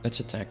go. Let's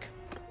attack.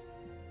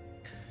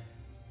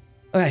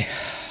 Okay.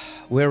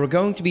 We're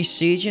going to be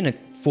sieging a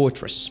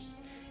fortress.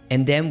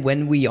 And then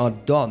when we are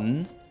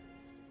done...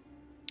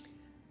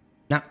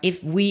 Now,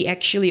 if we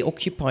actually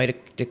occupy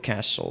the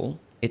castle,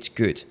 it's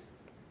good.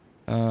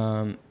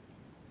 I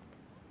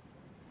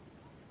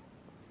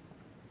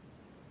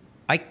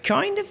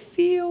kind of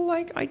feel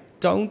like I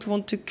don't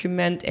want to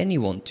command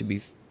anyone, to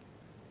be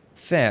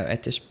fair,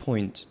 at this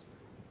point.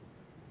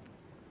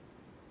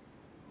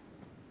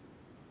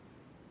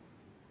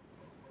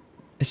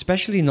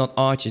 Especially not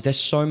archers. There's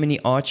so many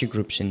archer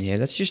groups in here.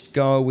 Let's just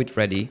go with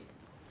ready.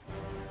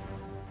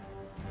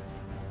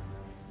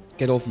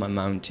 Get off my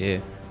mount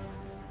here.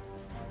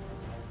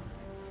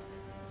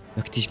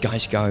 Look at these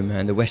guys go,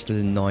 man. The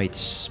Westerland Knights.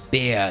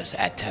 Spears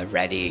at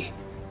ready.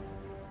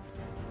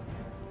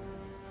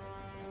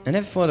 I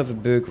never thought of a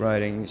book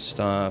riding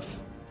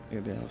staff.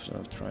 Maybe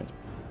I've tried.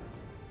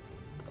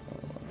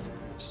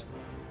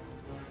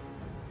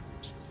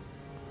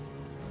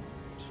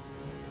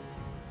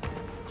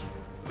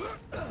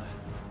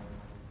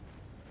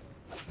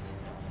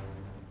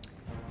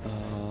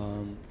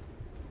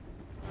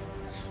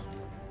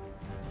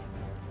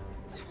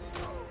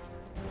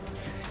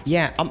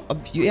 Yeah,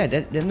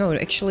 no,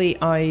 actually,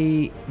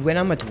 when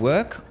I'm at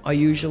work, I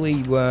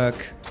usually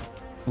work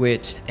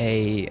with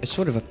a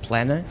sort of a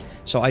planner.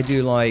 So I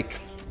do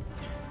like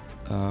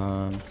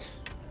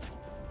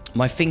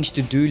my things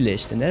to do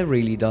list, and that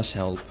really does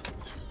help.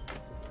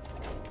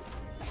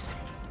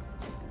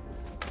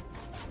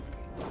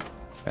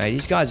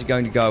 These guys are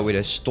going to go with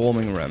a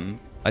storming ram.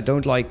 I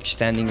don't like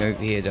standing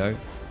over here though.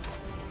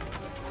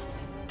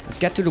 Let's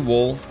get to the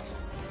wall.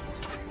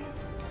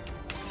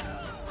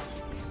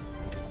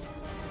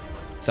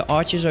 So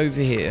archers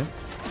over here.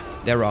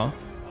 There are.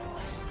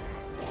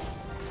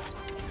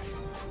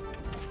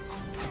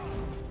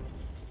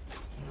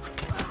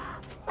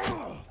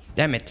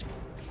 Damn it.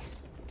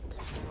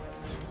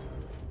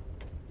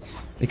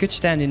 They could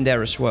stand in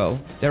there as well.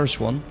 There is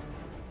one.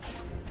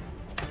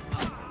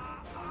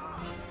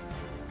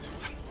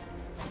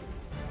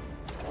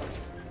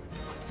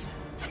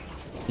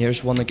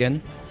 Here's one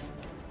again.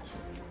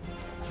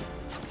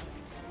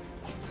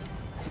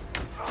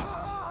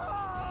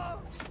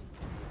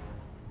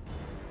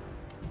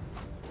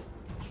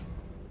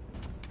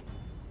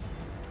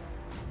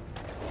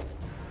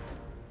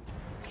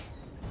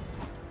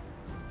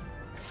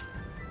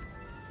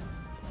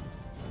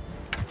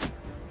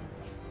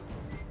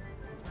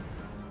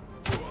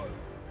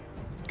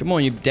 Come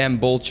on, you damn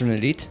Boltron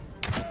elite.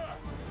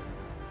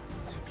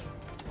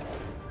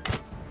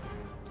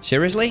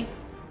 Seriously?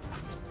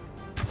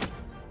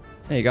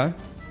 There you go.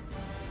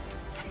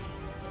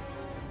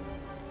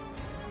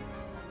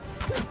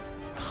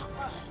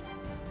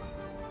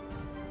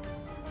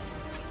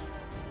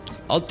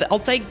 I'll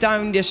take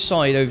down this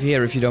side over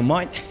here if you don't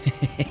mind.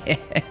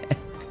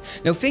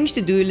 Now, things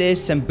to do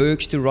lists and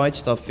books to write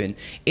stuff in.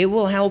 It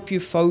will help you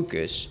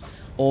focus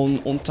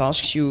on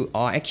tasks you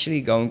are actually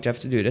going to have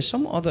to do. There's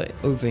some other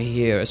over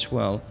here as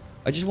well.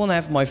 I just want to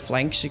have my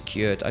flank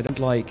secured. I don't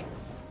like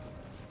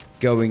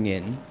going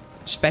in.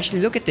 Especially,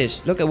 look at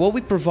this. Look at what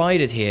we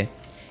provided here.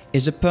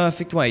 Is a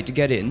perfect way to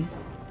get in.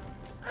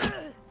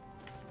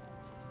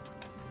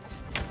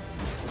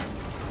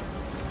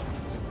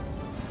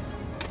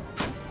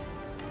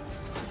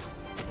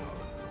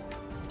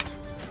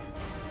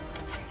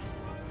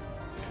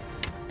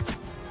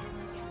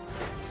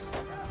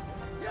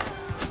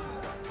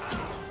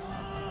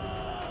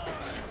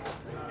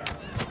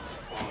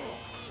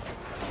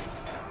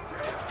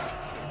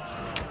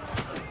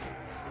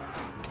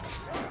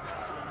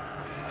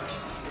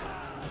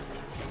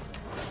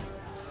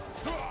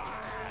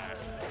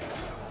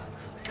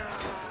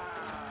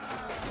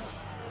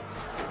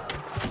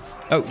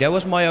 Oh, that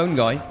was my own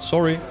guy.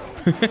 Sorry.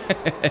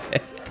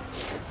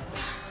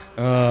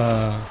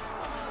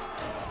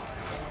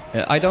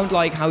 I don't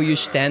like how you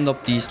stand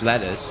up these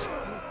ladders.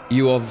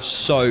 You are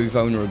so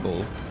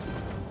vulnerable.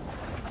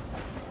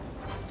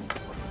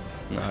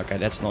 No, okay,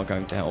 that's not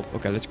going to help.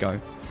 Okay, let's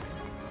go.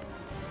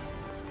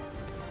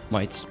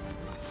 Might.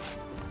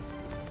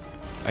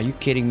 Are you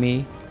kidding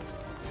me?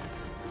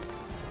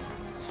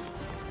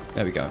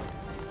 There we go.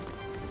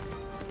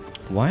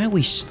 Why are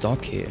we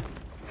stuck here?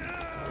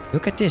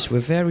 Look at this, we're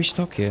very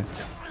stuck here.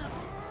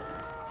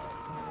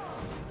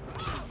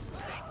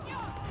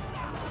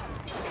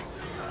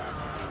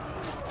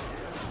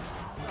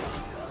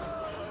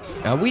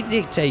 Now we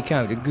did take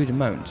out a good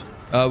amount.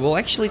 We'll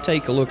actually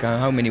take a look at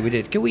how many we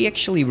did. Can we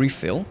actually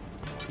refill?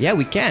 Yeah,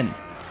 we can.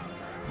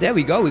 There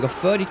we go, we got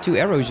 32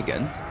 arrows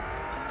again.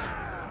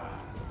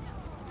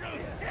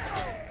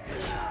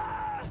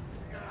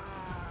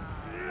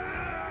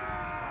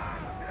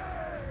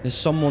 There's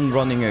someone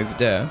running over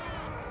there.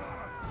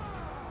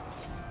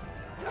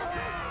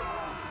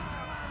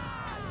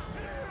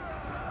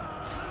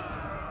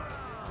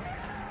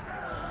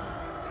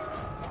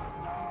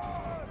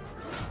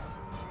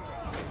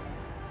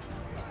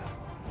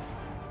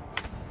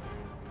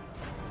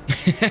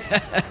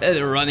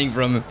 They're running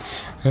from him.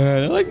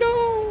 They're like,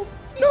 no,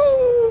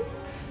 no.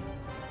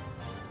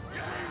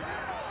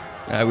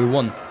 We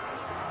won.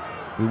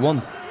 We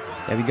won.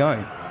 There we go.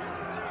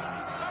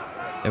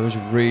 That was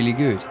really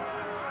good.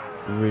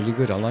 Really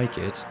good, I like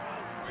it.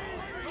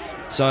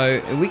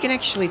 So we can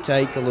actually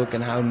take a look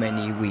at how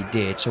many we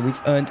did. So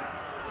we've earned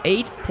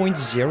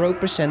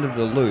 8.0% of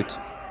the loot.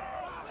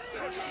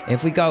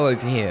 If we go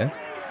over here,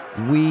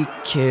 we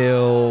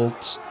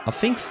killed, I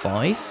think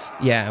 5.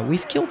 Yeah,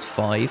 we've killed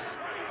 5.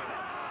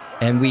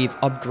 And we've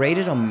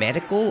upgraded our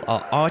medical,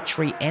 our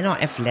archery, and our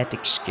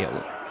athletic skill,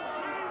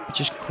 which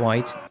is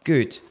quite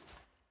good.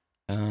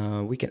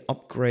 We can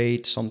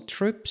upgrade some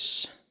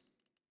troops.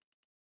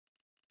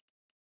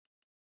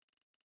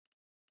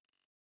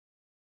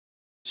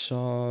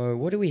 So,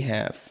 what do we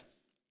have?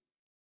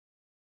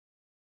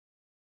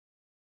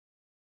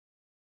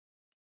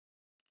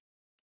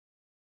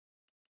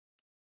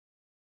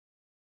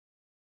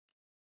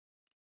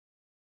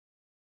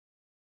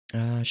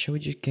 Shall we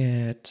just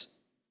get...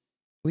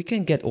 We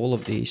can get all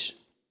of these.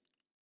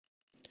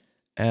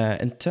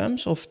 In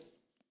terms of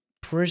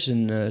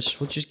prisoners,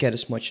 we'll just get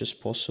as much as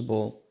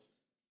possible.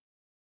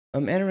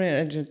 I'm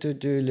entering to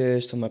do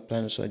list on my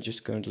plan, so I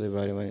just currently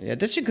right away. Yeah,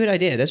 that's a good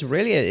idea. That's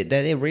really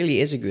it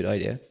really is a good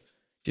idea.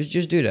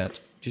 Just do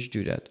that. Just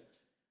do that.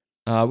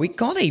 We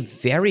got a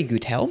very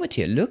good helmet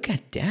here. Look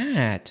at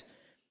that.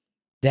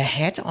 The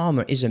head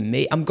armor is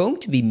amazing. I'm going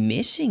to be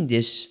missing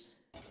this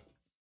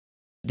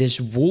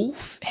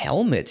wolf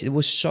helmet. It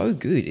was so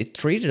good. It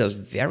treated us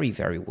very,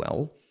 very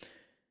well.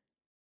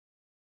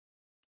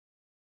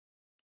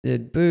 The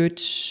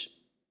boots.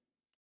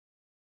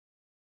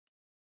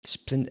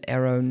 Splint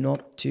arrow,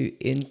 not too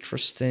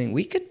interesting.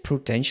 We could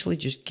potentially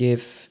just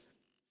give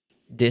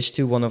this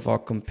to one of our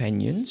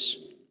companions.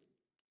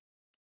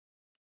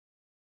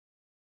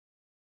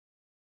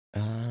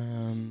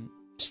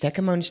 Stack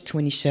amount is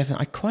 27.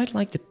 I quite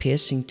like the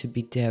piercing to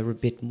be there a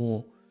bit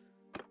more.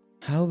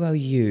 How about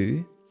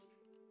you?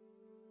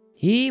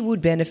 He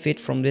would benefit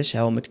from this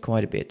helmet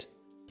quite a bit.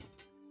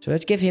 So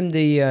let's give him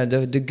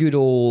the good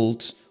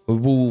old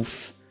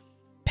wolf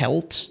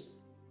pelt.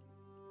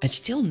 And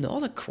still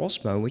not a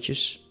crossbow, which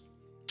is...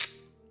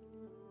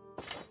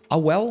 Oh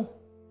well.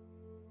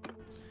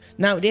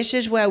 Now this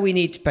is where we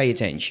need to pay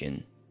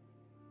attention.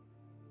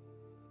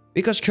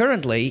 Because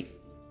currently...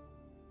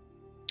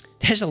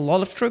 There's a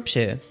lot of troops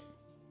here.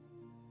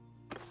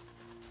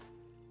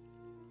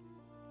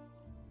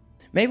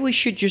 Maybe we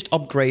should just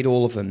upgrade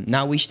all of them.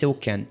 Now we still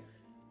can.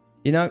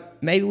 You know,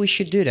 maybe we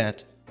should do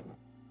that.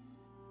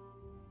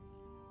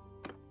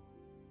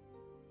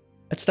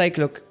 Let's take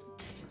a look.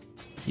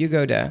 You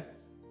go there.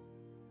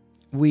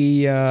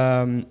 We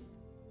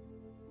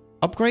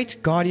upgrade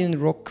Guardian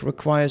Rock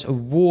requires a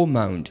war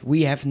mount.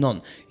 We have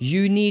none.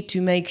 You need to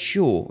make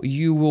sure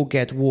you will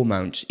get war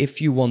mounts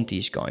if you want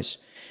these guys.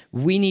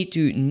 We need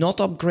to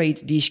not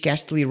upgrade these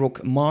Casterly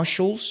Rock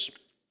Marshals,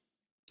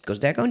 because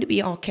they're going to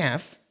be our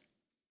cav.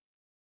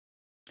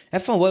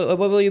 Have fun. What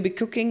will you be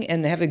cooking?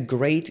 And have a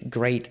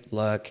great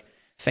lurk.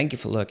 Thank you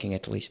for lurking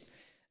at least.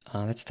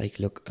 Let's take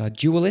a look.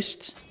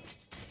 Duelist.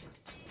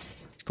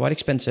 It's quite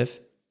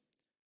expensive.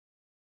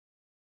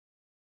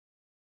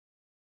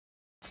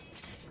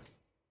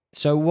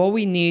 So what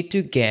we need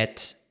to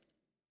get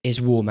is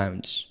war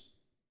mounts.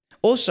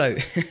 Also,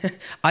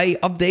 I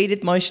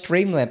updated my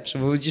Streamlabs.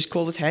 We'll just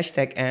call it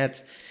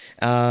 #ad.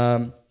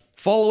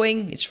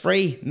 Following, it's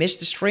free. Miss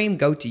the stream,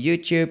 go to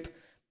YouTube.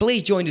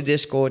 Please join the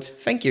Discord.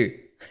 Thank you.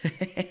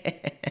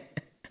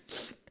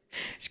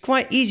 It's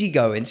quite easy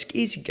going. It's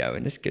easy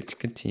going. Let's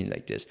continue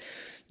like this.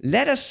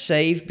 Let us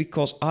save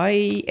because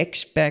I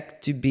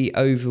expect to be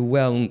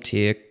overwhelmed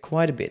here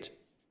quite a bit.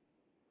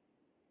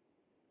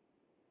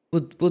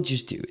 We'll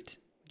just do it.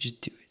 Just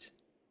do it.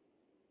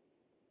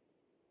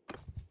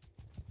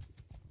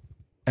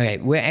 Okay,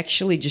 we're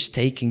actually just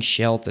taking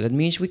shelter. That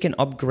means we can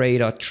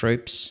upgrade our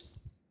troops.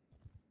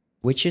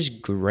 Which is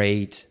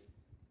great.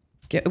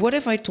 Okay, what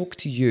if I talk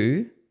to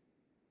you?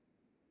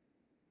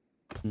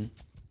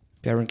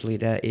 Apparently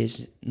that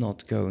is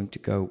not going to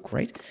go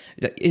great.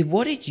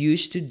 What it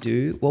used to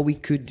do, what we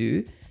could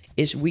do,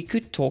 is we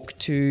could talk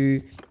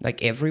to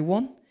like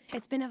everyone.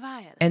 It's been a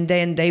while. And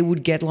then they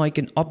would get like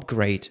an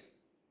upgrade.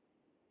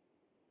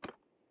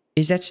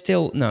 Is that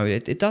still... No,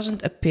 it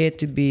doesn't appear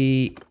to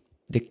be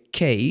the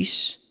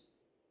case.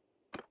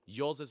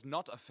 Yours is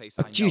not a face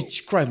Oh, I know.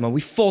 Jesus Christ, man.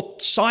 We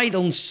fought side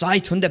on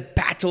side on the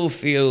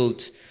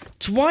battlefield.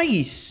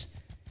 Twice.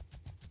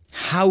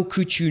 How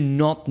could you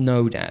not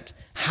know that?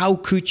 How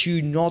could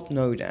you not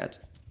know that?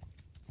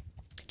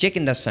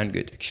 Chicken does sound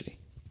good, actually.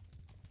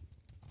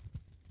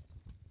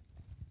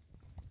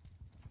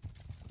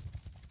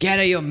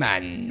 Gather your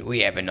man. We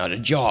have another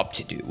job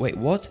to do. Wait,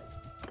 what?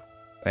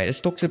 Wait,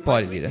 let's talk to the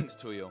party leader. Greetings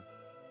to you.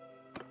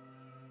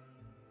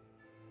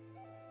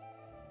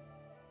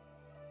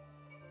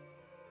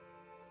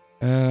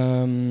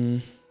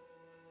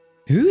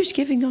 Who is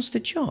giving us the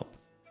job?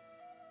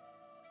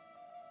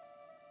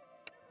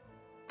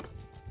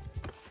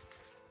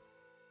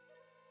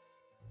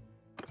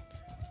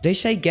 They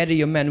say gather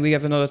your men, we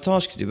have another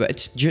task to do, but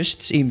it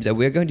just seems that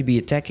we're going to be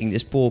attacking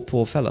this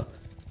poor fella.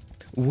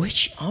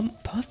 Which I'm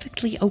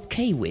perfectly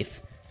okay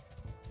with.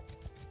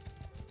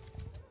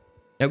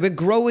 Now we're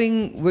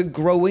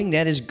growing,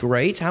 that is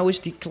great. How is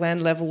the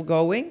clan level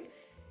going?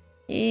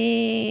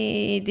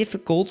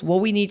 Difficult.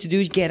 What we need to do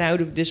is get out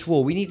of this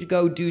war. We need to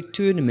go do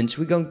tournaments.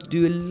 We're going to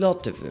do a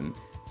lot of them.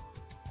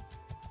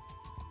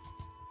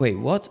 Wait,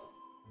 what?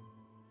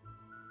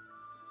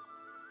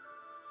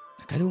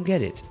 I don't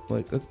get it.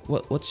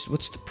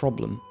 What's the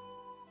problem?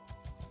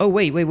 Oh,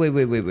 wait.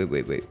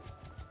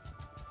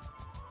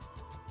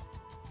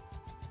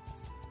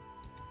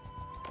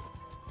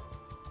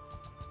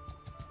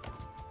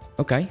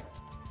 Okay,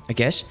 I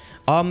guess.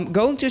 I'm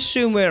going to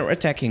assume we're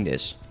attacking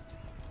this.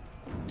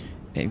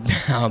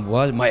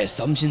 Well, my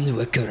assumptions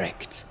were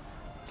correct.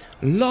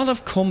 Lot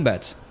of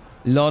combat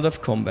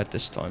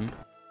this time.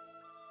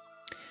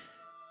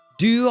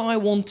 Do I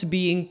want to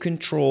be in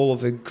control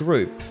of a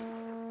group?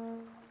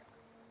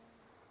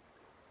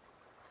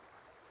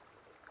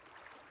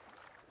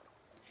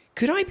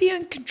 Could I be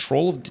in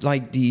control of,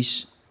 like,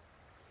 these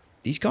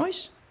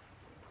guys?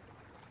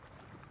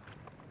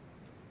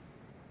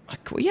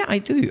 Yeah, I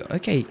do.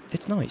 Okay,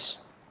 that's nice.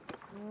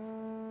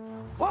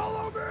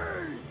 Follow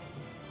me!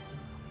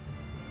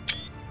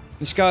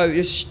 Let's go.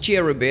 Let's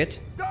cheer a bit.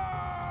 Go!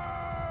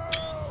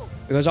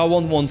 Because I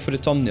want one for the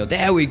thumbnail.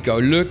 There we go.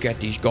 Look at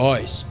these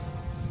guys.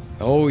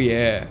 Oh,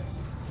 yeah.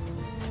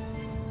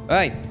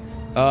 Hey.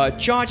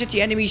 Charge at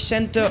the enemy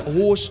center.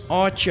 Horse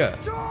archer.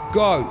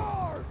 Go.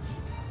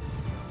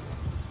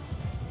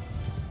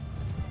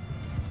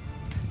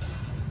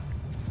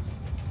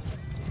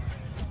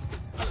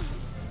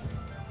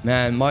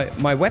 Man,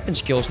 my weapon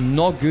skill's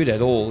not good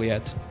at all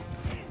yet.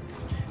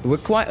 We're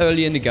quite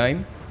early in the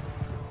game.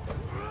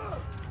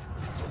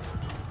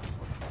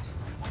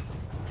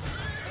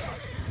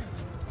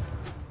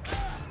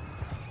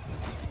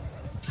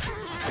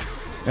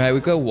 Alright,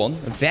 we go one.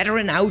 A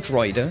veteran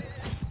outrider.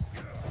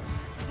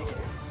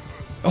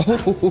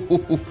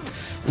 Oh,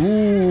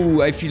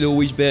 ooh, I feel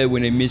always bad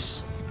when I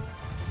miss.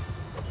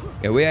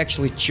 Yeah, we're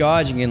actually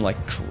charging in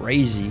like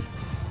crazy.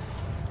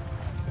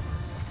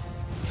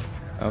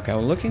 Okay,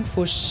 I'm looking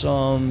for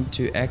some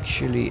to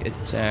actually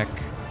attack.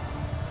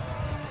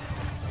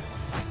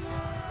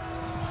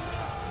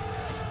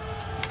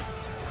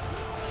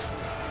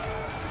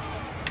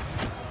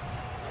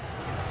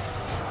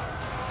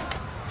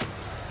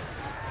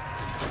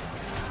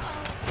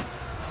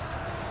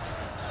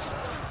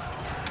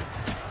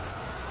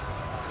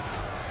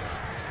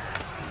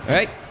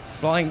 Alright,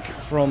 flank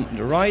from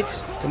the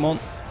right. Come on.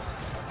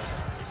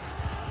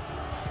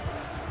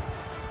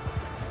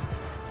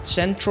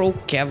 Central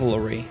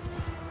Cavalry.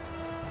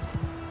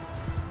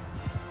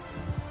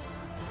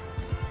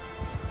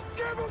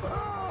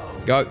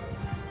 Go.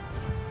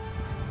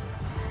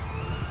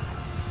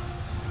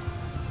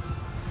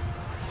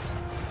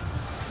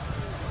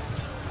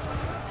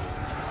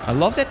 I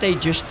love that they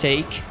just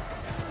take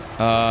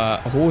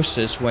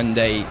horses when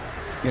they,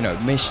 you know,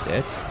 missed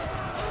it.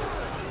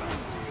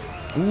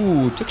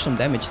 Ooh, took some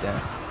damage there.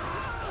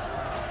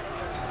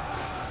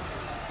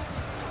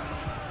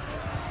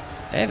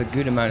 They have a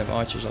good amount of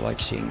archers. I like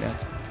seeing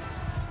that.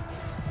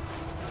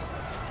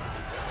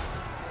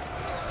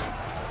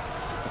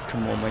 Oh,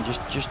 come on, man!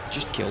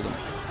 Just kill them.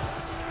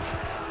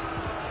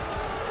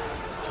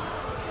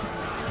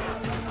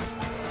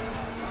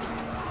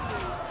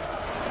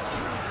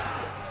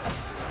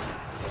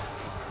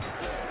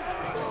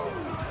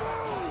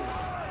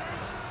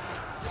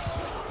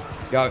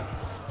 Go.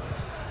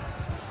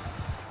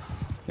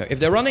 Now, if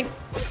they're running,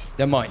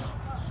 they're mine.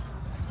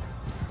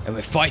 And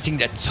we're fighting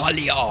the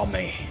Tully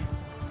army.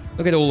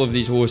 Look at all of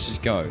these horses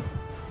go.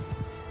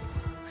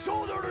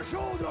 Shoulder to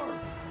shoulder!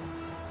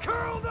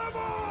 Kill them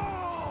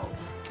all!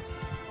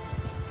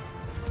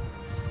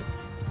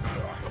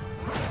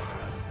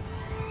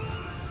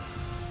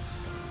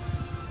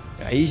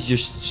 He's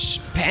just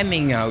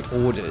spamming out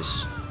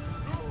orders.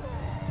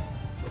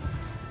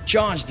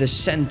 Charge the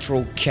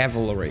central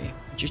cavalry.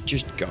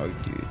 Just go,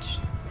 dudes.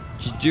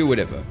 Just do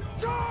whatever.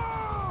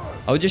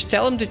 I'll just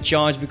tell them to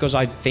charge because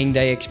I think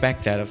they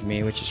expect that of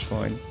me, which is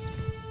fine.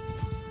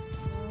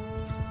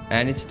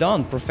 And it's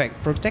done.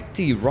 Protect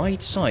the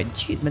right side.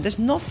 Gee, man, there's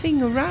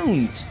nothing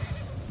around.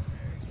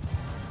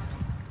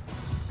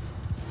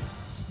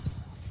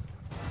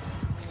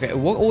 Okay,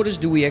 what orders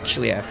do we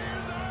actually have?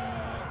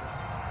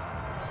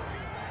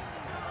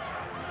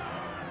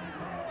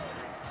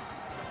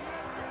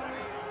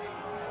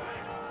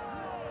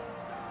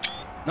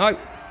 No!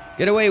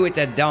 Get away with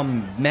that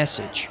dumb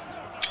message.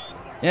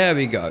 There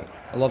we go.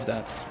 I love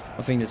that.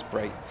 I think that's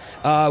great.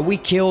 We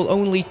killed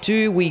only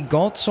 2. We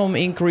got some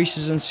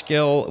increases in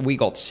skill. We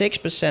got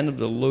 6% of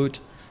the loot.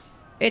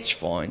 It's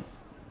fine.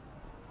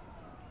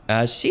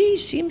 C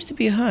seems to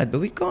be hurt,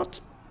 but we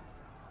got...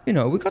 You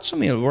know, we got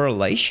some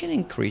relation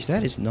increase.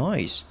 That is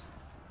nice.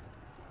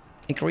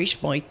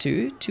 Increased by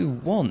 2 to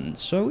 1.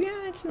 So,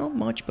 yeah, it's not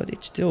much, but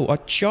it's still... Our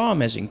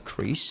charm has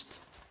increased.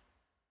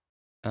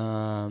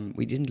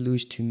 We didn't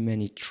lose too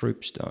many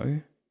troops,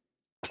 though.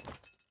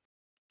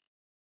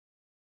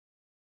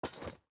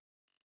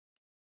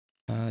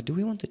 Do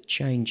we want to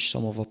change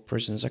some of our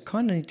prisoners? I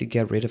kind of need to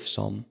get rid of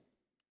some.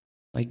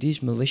 Like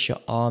these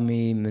militia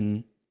army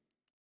men.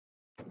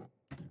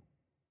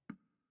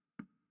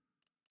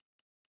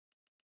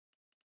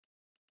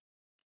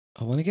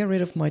 I want to get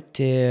rid of my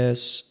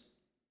tiers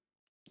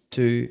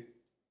 2.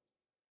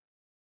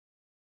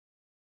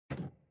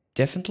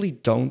 Definitely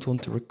don't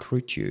want to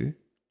recruit you.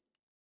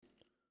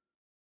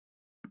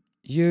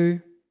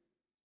 You.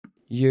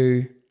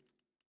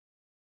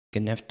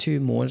 Can have 2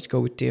 more. Let's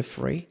go with tier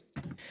 3.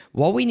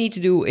 What we need to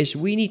do is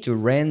we need to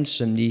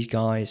ransom these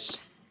guys.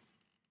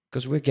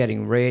 Because we're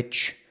getting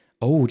rich.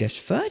 Oh, there's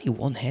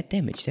 31 head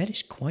damage. That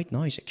is quite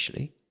nice,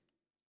 actually.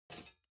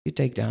 You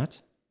take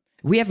that.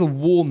 We have a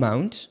war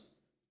mount,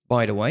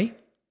 by the way.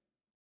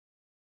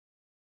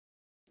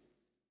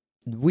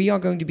 We are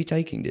going to be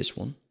taking this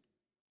one.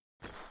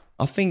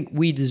 I think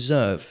we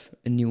deserve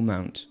a new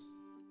mount.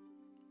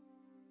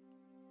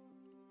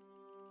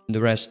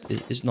 The rest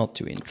is not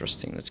too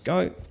interesting. Let's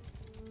go.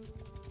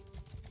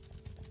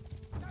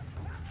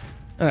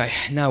 Alright,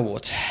 now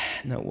what?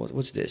 Now what?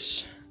 What's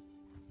this?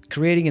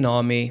 Creating an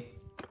army.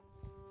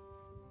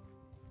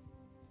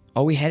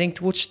 Are we heading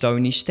towards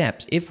Stony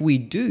Steps? If we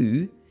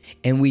do,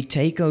 and we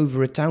take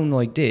over a town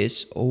like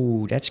this,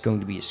 oh, that's going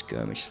to be a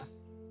skirmish.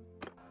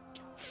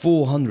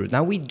 400.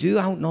 Now we do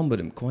outnumber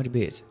them quite a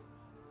bit,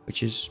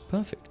 which is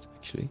perfect,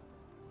 actually.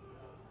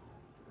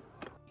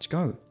 Let's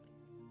go.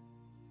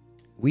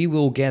 We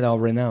will get our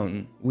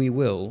renown. We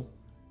will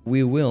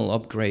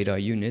upgrade our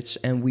units,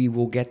 and we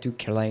will get to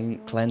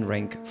clan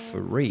rank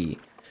 3.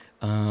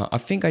 I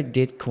think I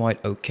did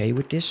quite okay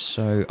with this,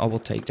 so I will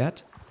take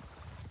that.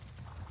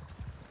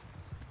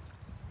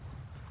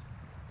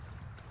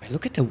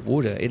 Look at the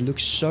water, it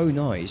looks so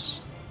nice.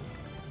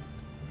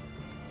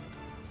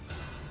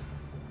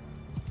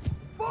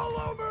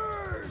 Follow me!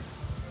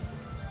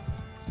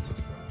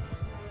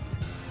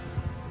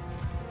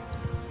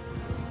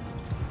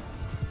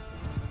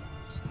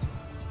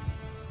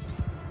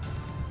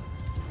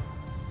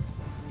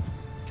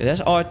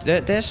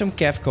 Okay, there's some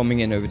cav coming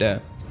in over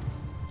there.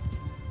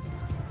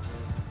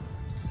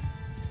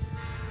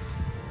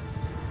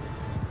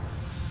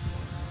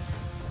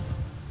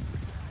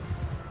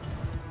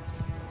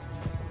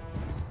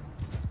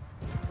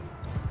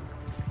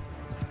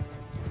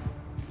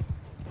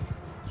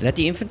 Let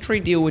the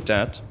infantry deal with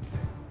that.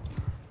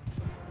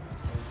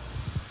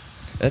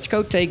 Let's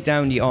go take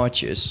down the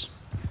archers.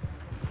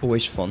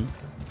 Always fun.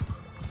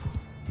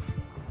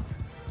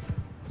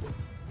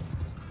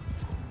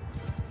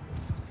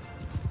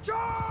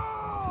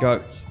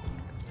 Go.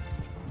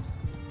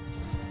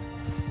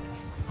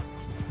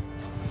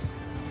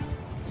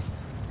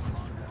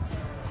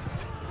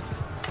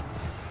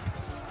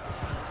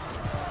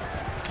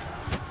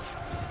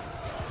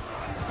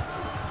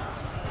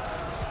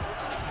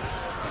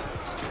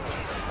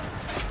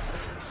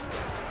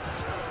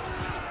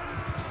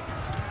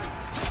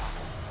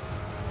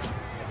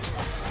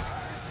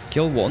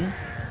 Kill one.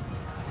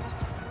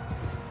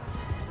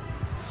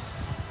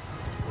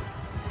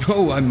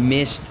 Oh, I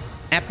missed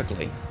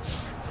epically.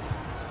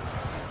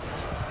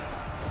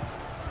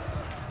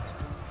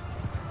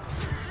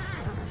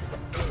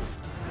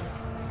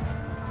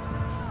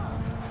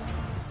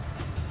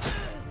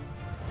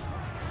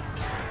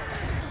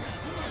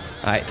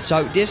 Alright,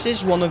 so this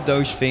is one of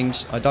those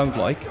things I don't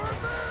like.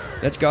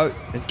 Let's go.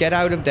 Let's get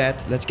out of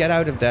that. Let's get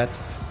out of that.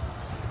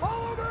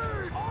 Follow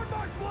me! On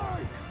my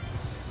flank!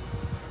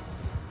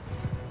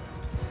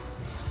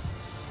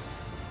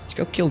 Let's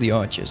go kill the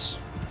archers.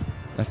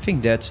 I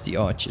think that's the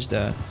archers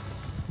there.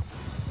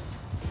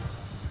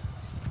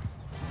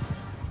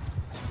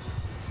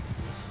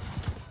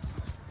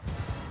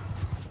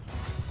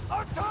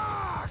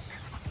 Attack!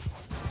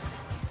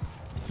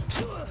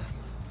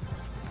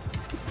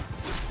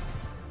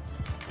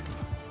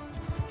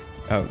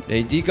 Oh,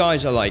 these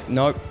guys are like,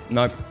 no,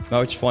 no,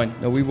 no, it's fine.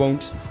 No, we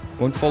won't.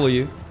 Won't follow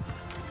you.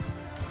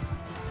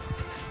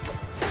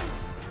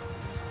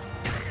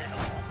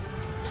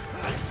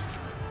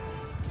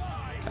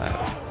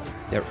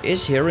 There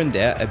is here and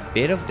there a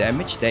bit of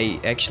damage. They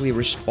actually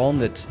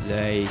responded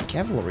the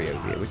cavalry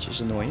over here, which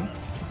is annoying.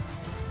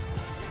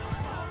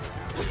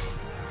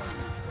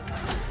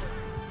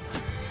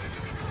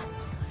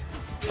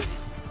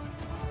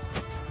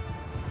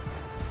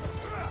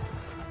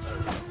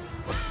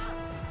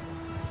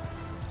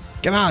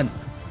 Come on!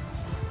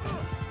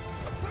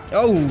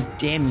 Oh,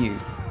 damn you.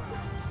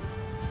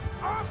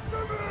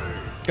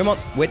 Come on,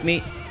 with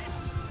me.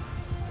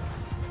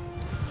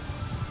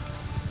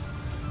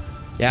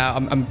 Yeah,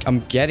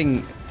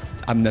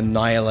 I'm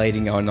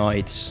annihilating our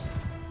knights.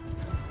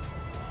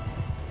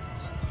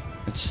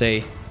 Let's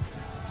see.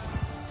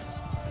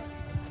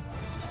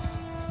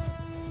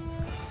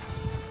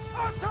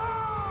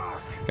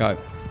 Go.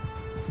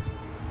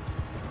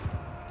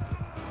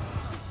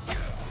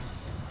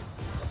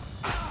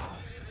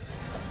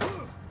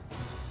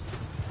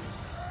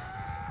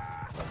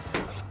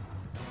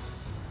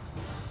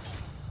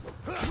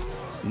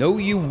 No,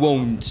 you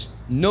won't.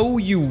 No,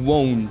 you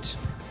won't.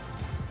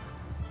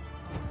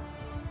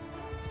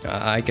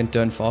 I can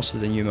turn faster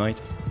than you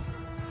might.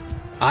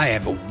 I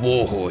have a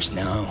warhorse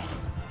now.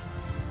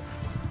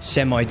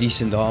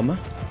 Semi-decent armor.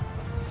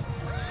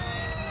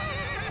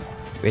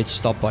 It's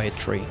stopped by a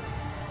tree.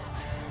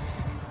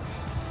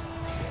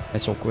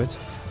 That's awkward.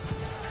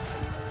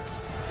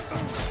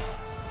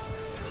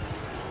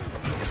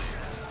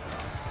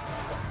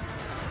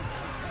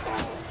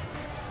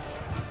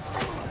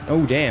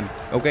 Oh, damn.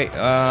 Okay,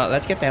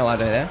 let's get the hell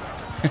out of there.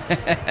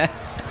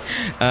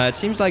 It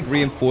seems like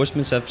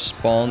reinforcements have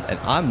spawned and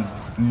I'm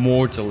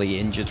mortally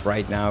injured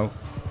right now.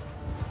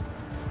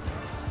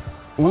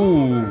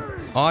 Ooh,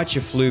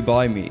 Archer flew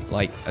by me.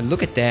 Like,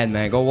 look at that,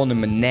 man. Go on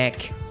in my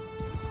neck.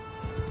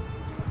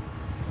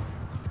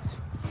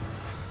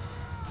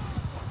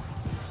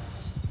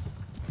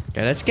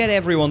 Okay, let's get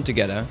everyone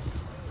together.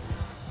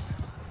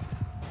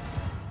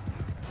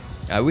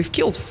 We've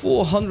killed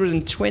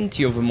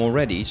 420 of them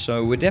already,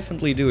 so we're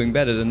definitely doing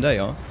better than they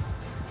are.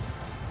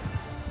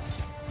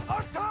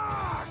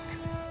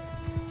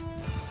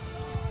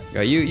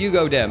 Yeah, you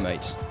go there,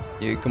 mate.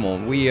 You come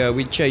on.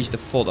 We chase the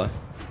fodder.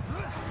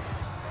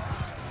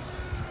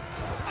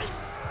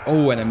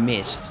 Oh, and I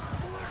missed.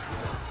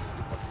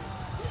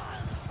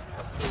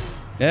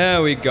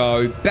 There we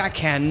go.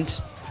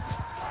 Backhand.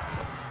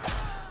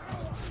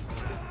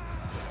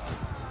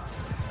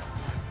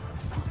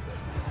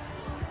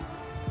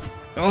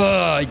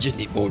 Oh, I just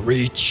need more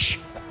reach.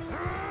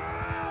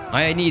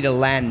 I need a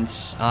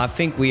lance. I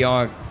think we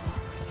are.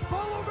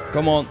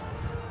 Come on.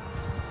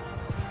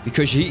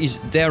 Because he is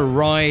there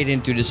right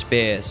into the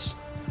spears.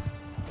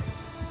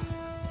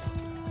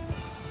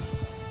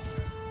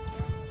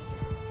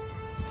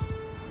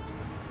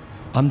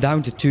 I'm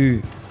down to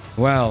 2.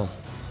 Well,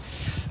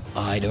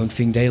 I don't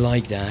think they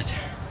like that.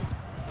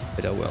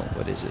 But oh well,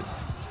 what is it?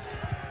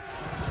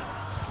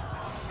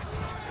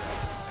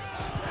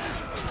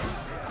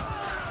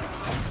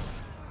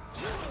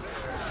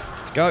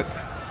 Let's go.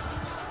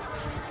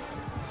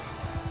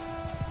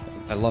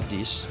 I love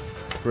these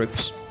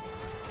groups.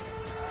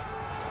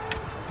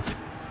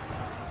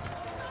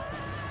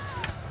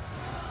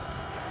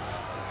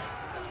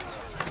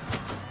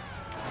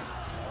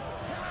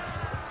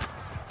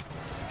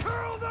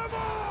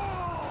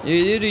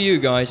 You do you,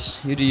 guys.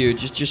 You do you.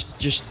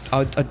 Just.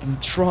 I'm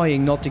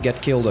trying not to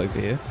get killed over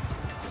here.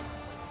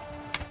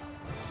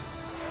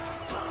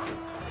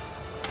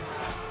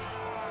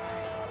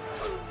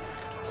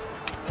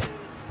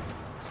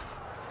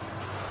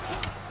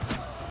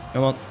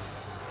 Come on.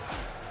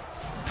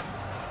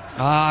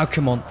 Ah,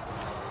 come on.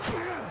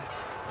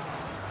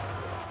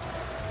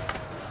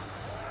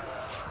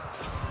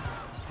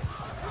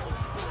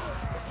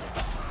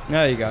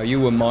 There you go.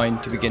 You were mine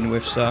to begin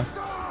with, sir.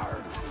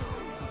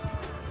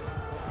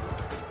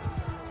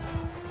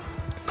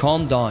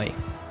 Can't die.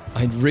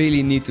 I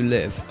really need to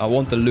live. I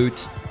want the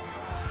loot.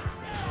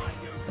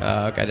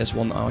 Okay, there's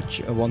one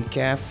arch, one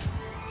calf.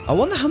 I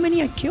wonder how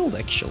many I killed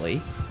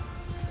actually.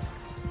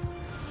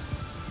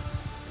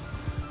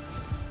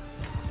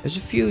 There's a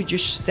few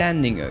just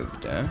standing over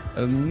there.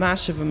 A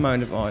massive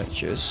amount of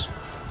archers.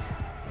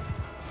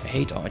 I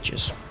hate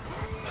archers.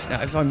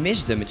 Now, if I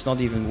miss them, it's not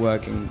even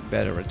working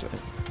better at it.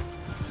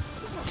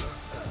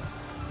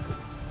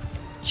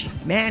 Gee,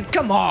 man,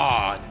 come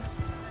on!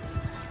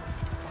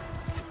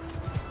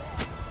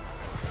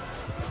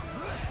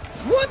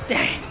 What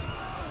the?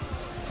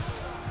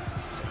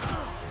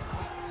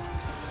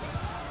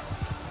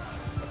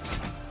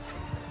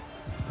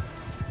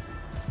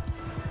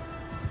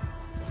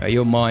 Oh,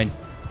 you're mine.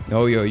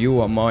 Oh, you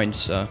are mine,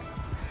 sir.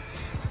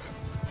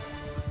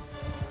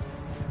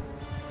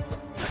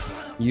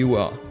 You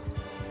are.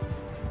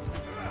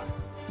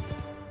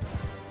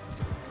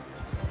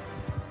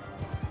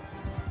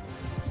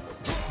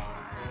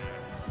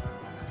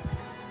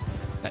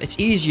 It's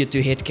easier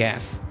to hit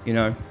calf, you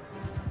know.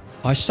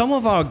 Are some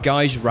of our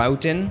guys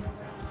routing?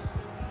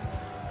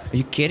 Are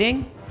you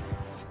kidding?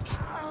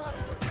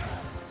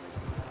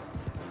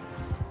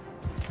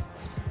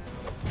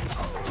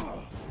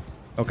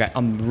 Okay,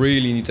 I'm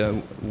really need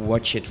to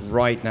watch it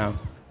right now.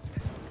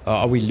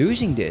 Are we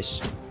losing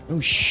this? Oh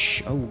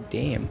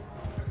damn.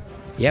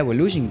 Yeah, we're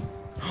losing.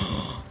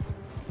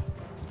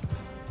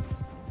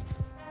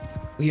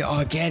 We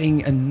are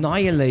getting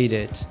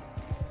annihilated.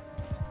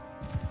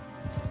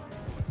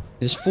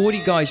 There's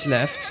 40 guys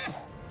left.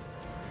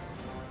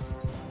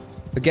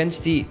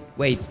 Against the...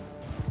 Wait.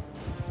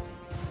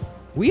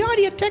 We are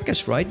the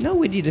attackers, right? No,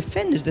 we're the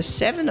defenders. There's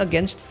 7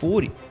 against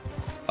 40.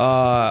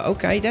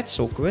 Okay, that's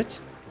awkward.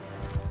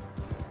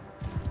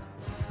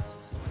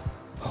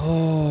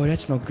 Oh,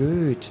 that's not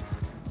good.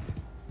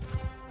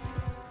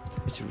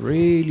 It's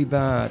really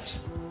bad.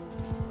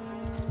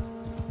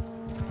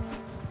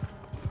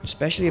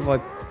 Especially if I...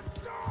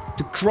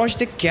 To crush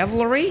the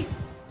cavalry?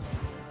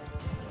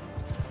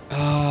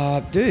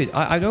 Dude,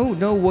 I don't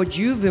know what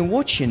you've been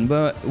watching,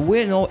 but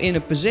we're not in a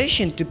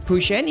position to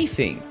push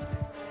anything.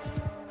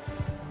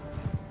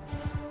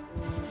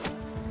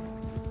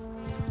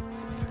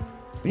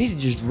 We need to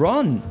just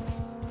run.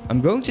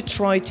 I'm going to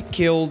try to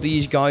kill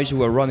these guys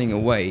who are running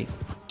away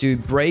to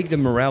break the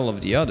morale of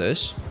the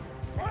others.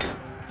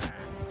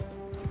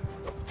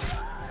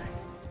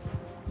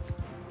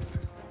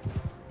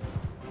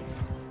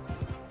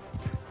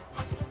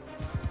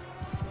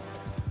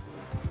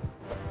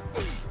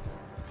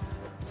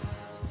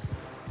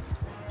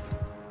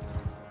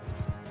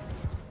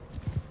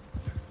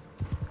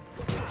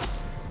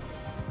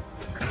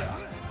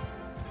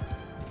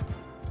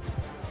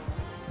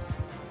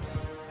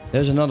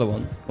 There's another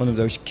one of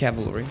those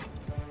cavalry.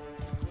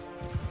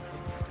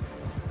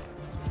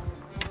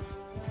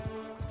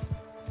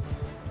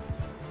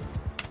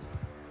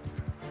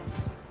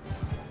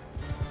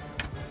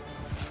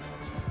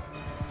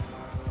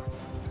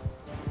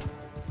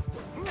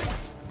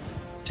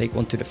 Take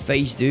one to the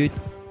face, dude.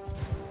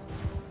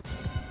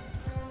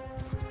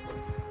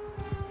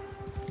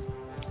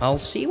 I'll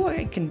see what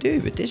I can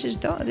do, but this is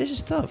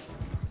tough.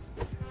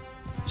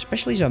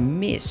 Especially as I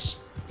miss.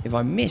 If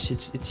I miss,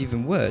 it's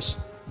even worse.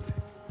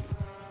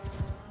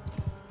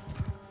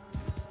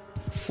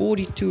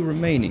 42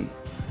 remaining.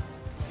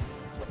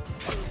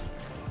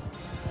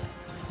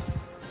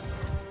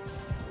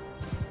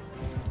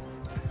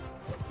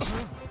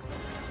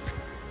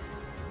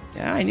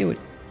 Yeah, I knew it.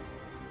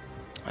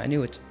 I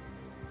knew it.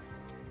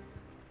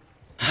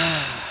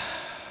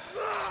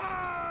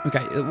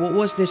 Okay, what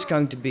was this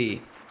going to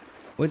be?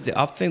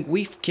 I think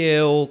we've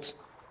killed...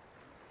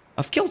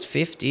 I've killed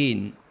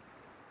 15.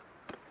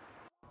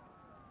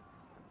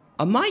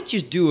 I might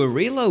just do a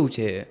reload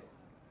here.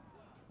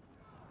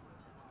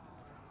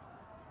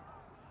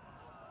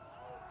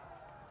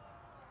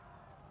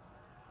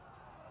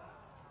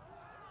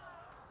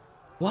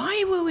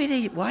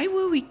 Why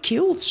were we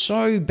killed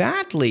so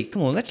badly?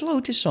 Come on, let's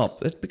load this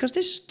up. Because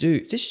this is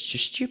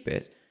just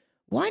stupid.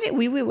 Why did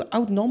we were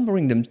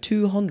outnumbering them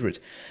 200?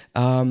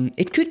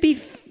 It could be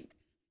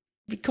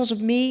because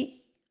of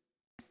me.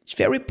 It's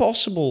very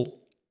possible.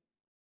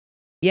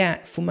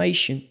 Yeah,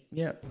 formation.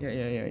 Yeah.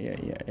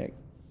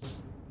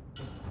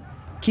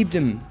 Keep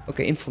them.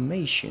 Okay,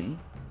 information.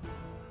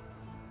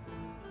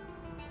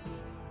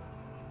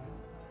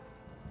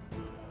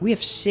 We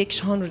have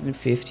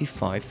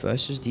 655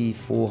 versus the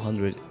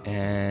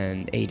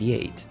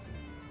 488.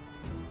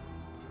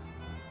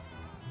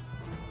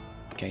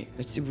 Okay,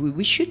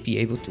 we should be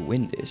able to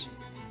win this.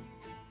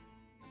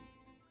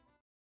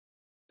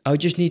 I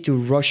just need to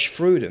rush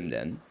through them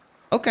then.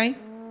 Okay,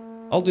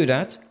 I'll do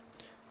that.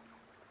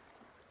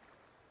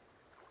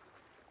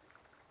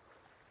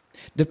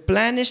 The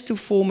plan is to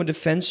form a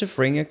defensive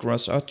ring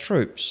across our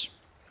troops.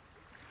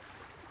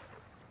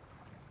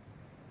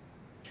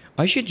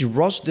 I should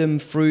rush them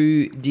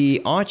through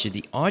the archers.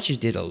 The archers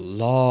did a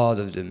lot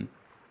of them.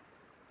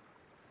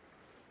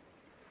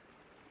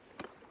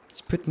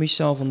 Let's put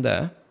myself on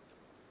there.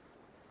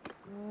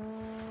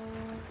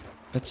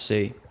 Let's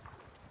see.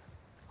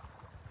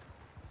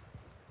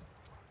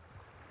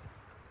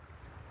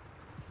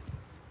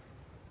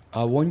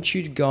 I want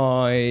you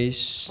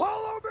guys...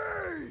 Follow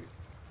me!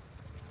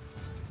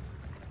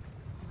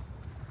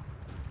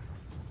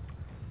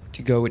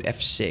 To go with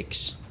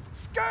F6.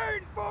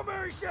 Skein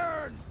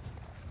formation!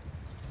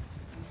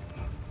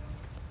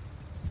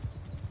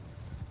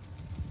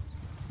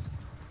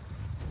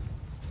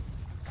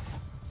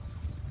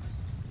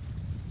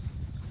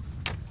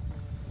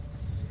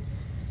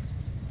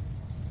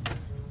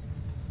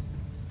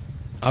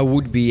 I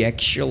would be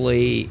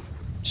actually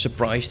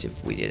surprised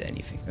if we did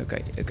anything.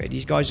 Okay,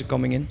 these guys are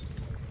coming in.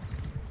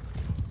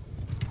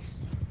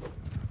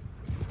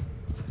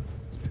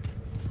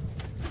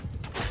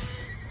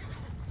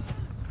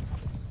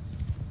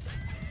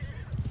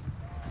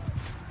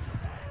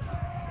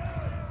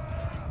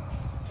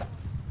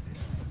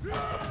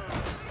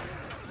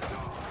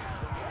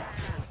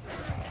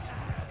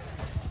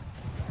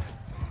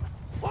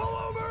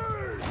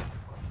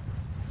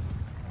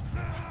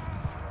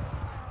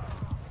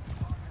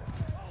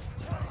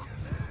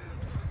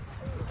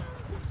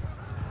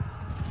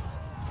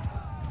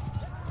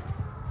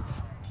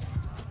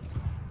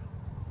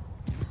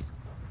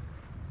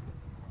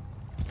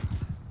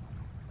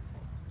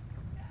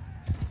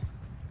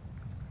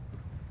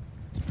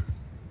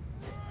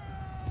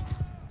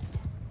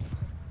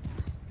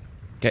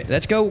 Okay,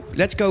 let's go.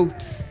 Let's go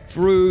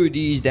through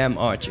these damn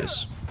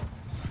arches.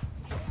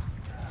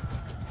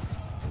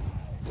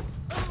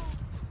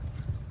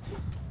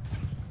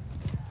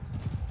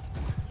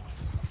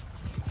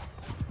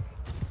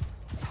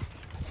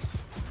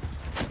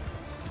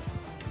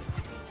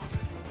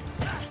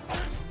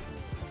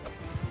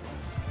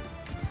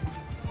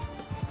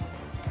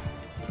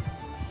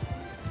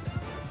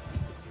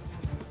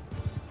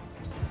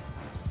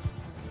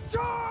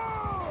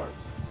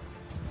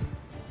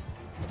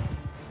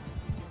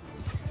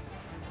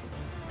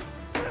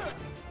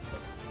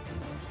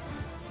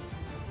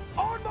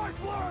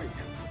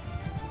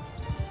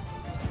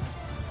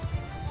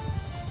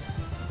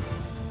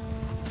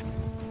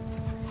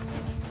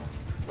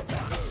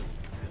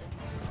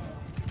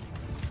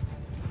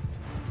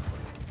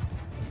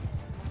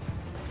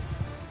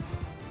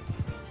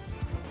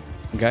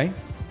 Okay.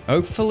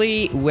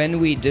 Hopefully, when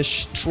we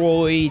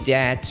destroy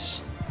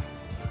that,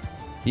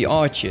 the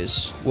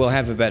archers will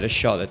have a better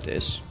shot at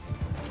this.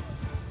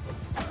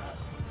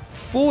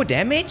 4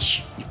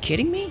 damage? You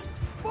kidding me?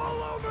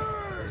 Follow me!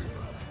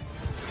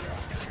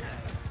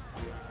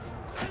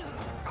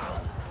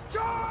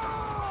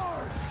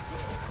 Charge!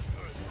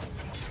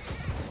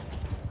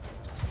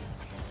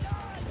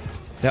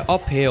 They're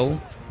uphill.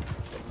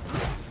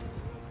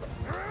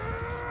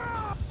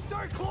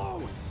 Stay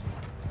close!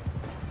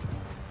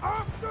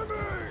 After me!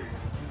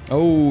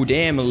 Oh,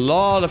 damn. A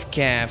lot of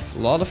calf. A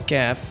lot of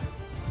calf.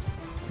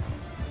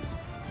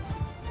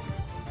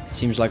 It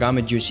seems like I'm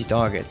a juicy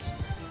target.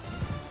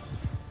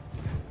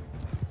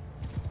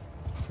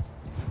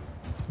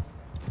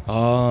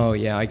 Oh,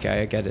 yeah,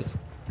 okay, I get it.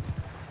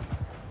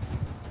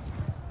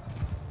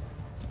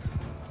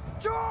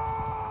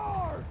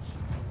 Charge!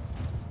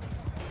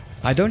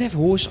 I don't have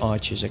horse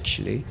archers,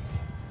 actually.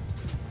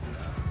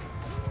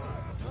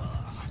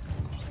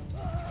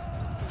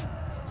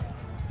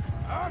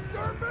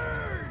 After me!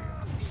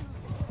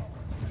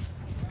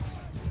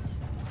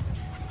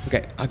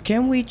 Okay,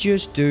 can we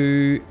just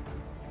do...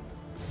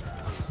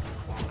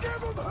 Give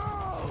him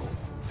hell!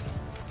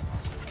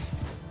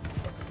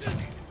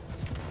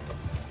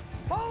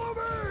 Follow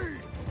me!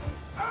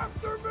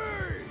 After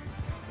me!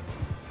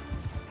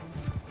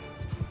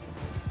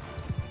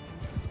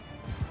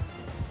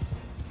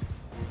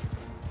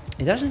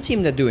 It doesn't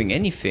seem they're doing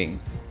anything.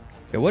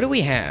 Okay, what do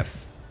we have?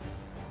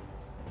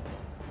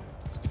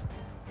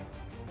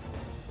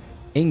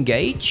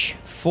 Engage,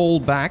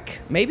 fall back.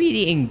 Maybe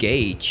the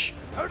engage.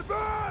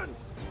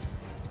 Advance!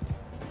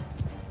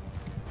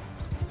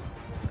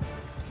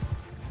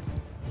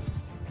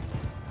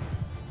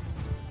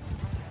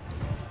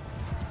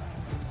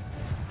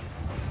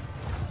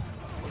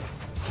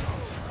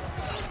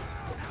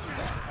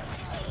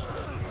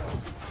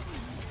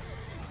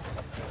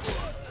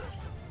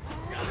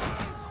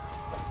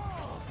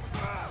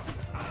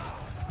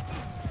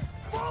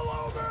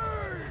 Follow me!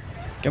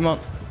 Come on.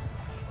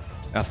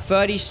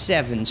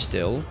 37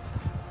 still.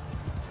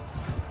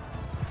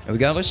 And we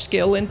got a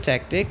skill in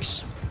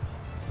tactics.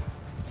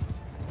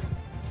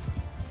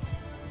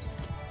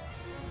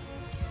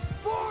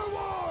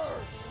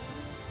 Forward!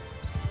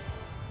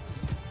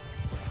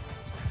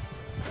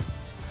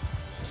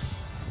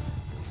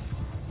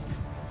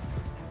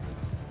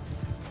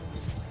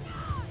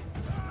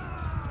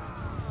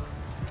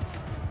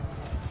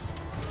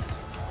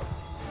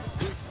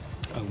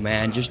 Oh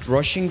man, just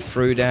rushing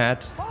through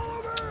that.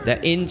 Follow me!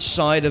 They're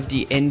inside of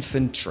the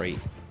infantry.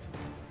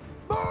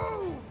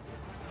 Move!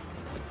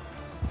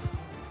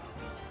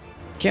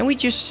 Can we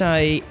just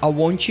say, I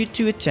want you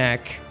to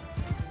attack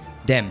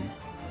them?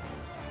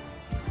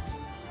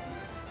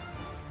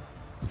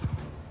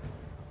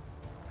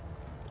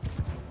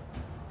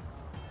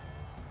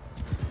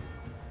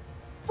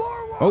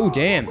 Forward! Oh,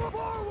 damn.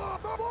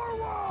 Forward!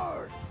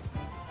 Forward!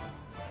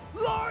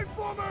 Line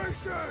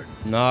formation!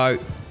 No,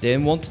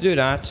 didn't want to do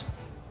that.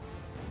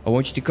 I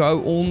want you to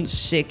go on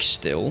 6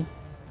 still.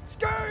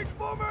 Skate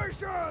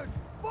formation!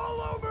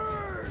 Follow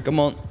me! Come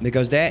on,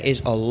 because there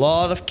is a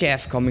lot of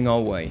cav coming our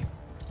way.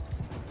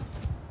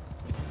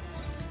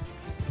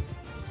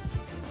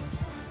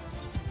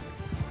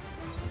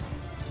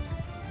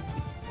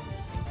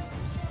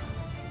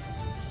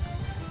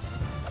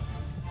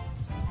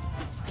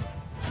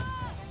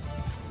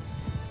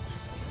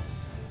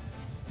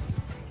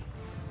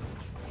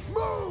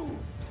 Move!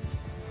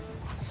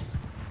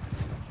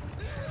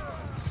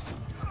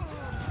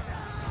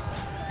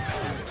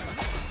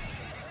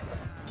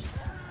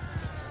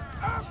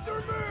 After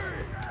me!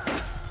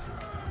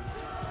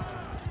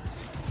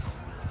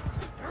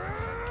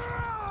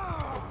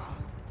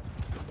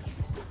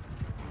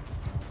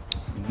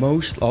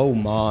 Most... Oh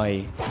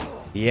my.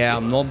 Yeah,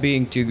 I'm not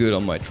being too good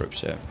on my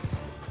troops here.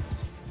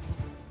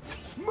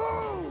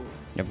 Move!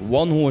 You have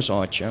 1 horse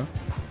archer.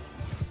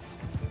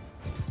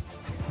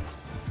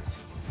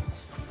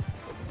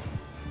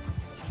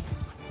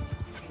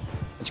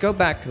 Let's go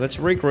back. Let's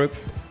regroup.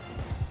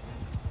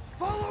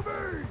 Follow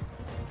me!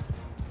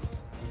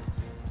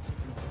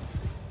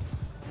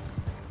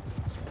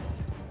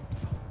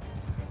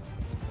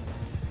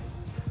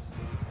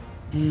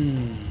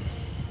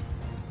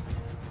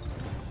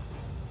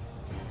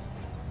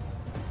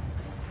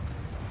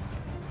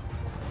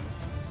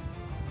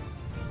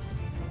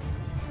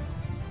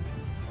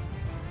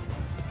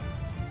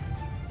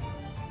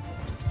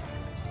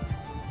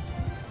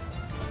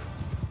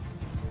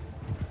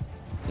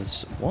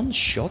 It's one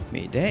shot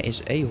me. There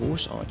is a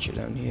horse archer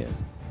down here.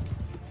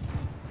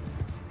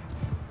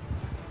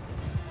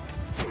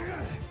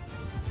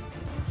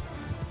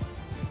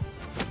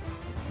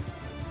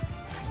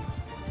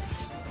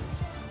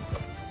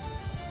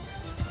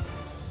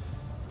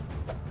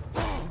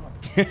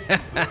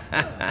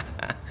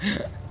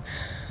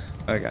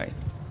 Okay.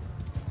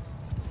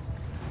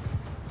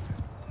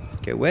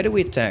 Okay, where do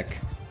we attack?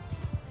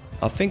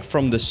 I think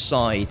from the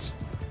side.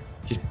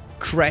 Just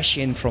crash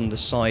in from the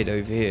side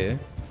over here.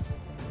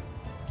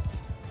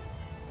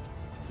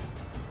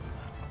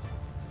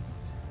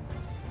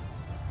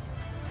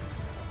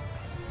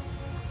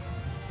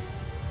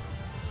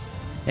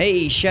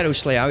 Hey, Shadow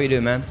Slayer, how you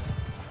doing, man?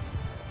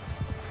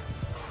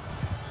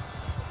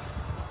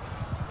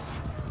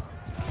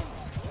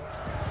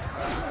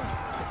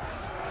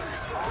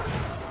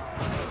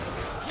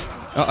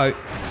 Uh-oh.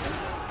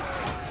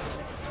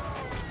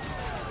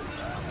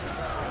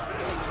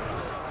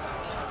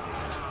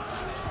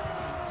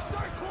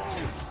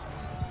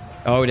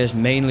 Oh, there's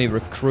mainly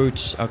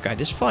recruits. Okay,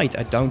 this fight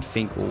I don't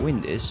think will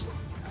win this.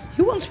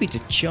 He wants me to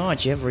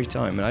charge every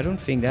time, and I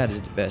don't think that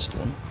is the best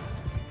one.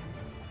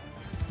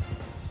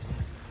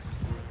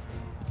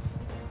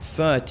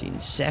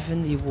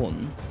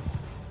 1371.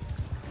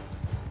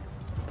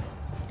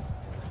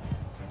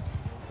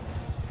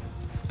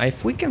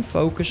 If we can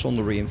focus on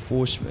the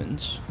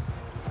reinforcements.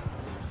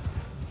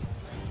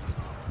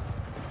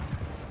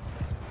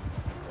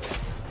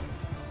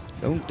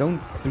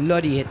 Don't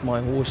bloody hit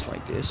my horse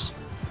like this.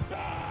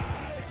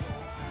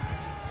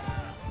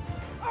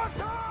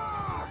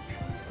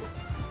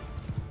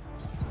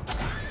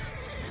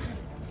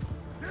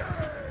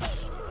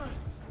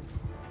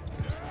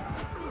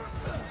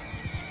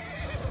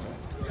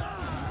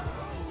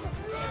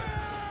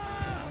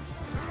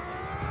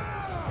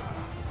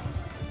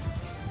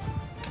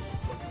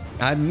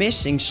 I'm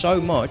missing so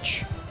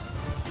much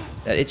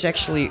that it's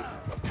actually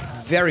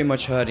very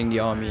much hurting the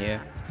army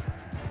here.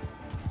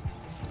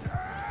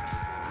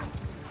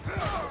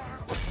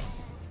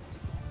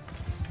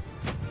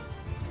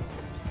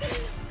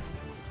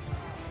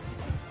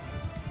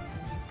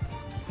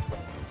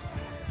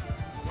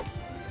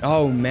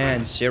 Oh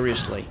man,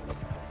 seriously.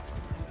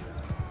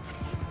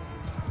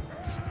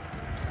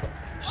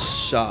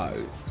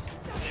 So.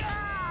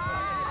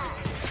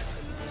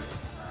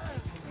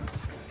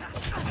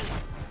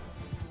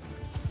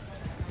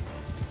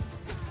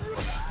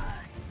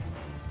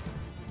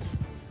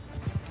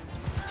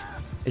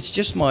 It's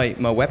just my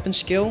weapon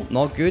skill,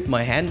 not good.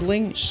 My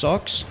handling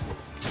sucks.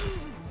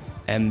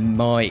 And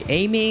my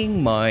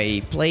aiming,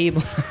 my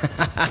playable...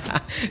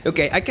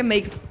 Okay, I can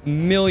make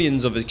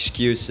millions of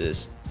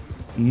excuses.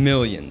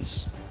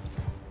 Millions.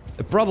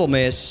 The problem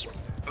is,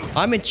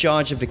 I'm in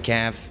charge of the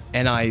cav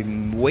and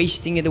I'm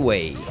wasting it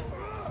away.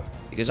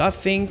 Because I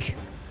think...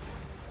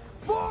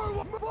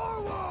 Forward!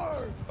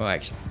 Forward! Oh,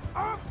 actually.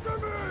 After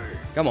me!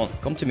 Come on,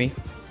 come to me.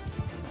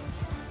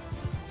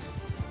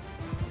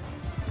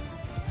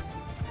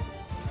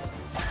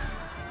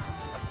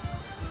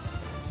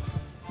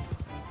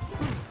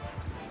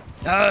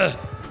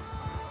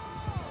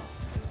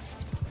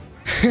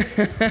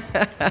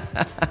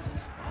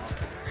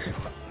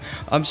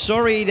 I'm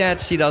sorry that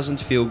she doesn't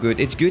feel good.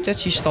 It's good that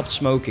she stopped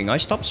smoking. I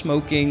stopped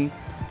smoking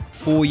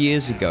 4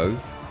 years ago.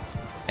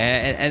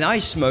 And I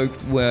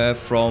smoked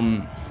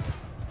from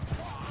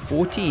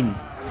 14.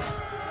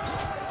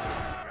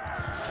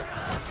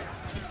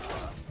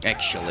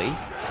 Actually.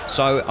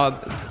 So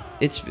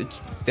it's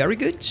very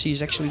good.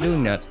 She's actually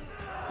doing that.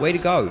 Way to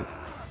go.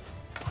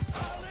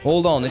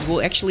 Hold on, it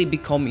will actually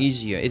become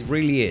easier. It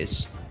really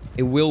is.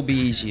 It will be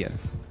easier.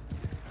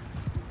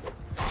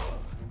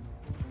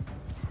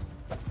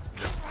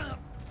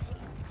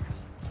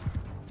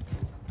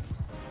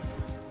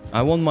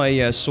 I want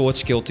my sword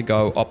skill to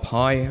go up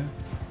higher.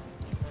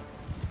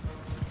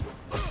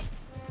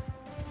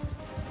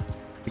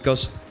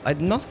 Because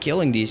I'm not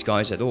killing these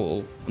guys at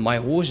all. My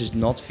horse is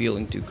not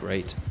feeling too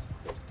great.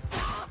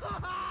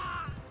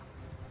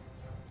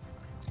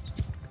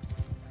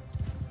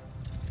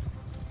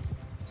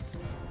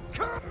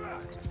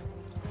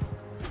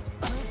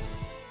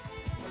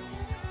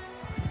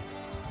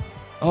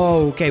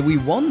 Oh, okay, we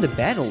won the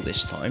battle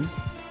this time.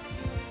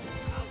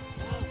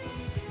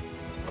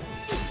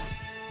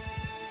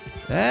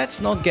 Let's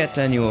not get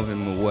any of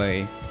them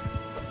away.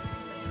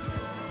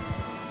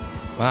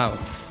 Wow.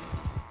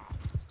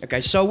 Okay,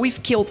 so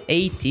we've killed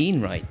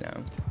 18 right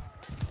now.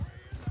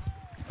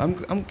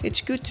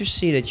 It's good to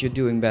see that you're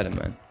doing better,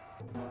 man.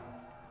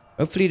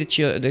 Hopefully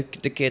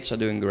the kids are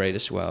doing great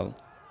as well.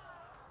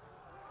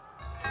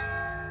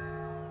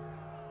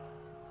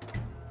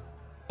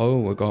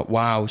 Oh my god,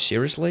 wow,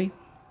 seriously?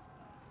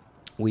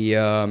 We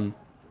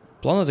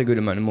planted a good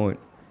amount of more.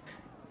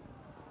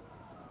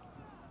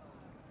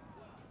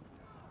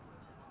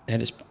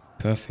 That is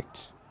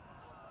perfect.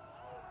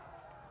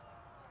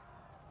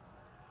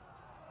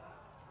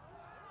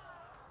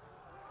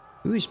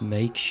 Who is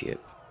makeship?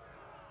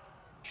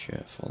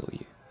 Sure, follow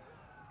you.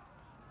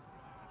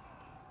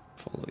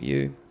 Follow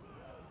you.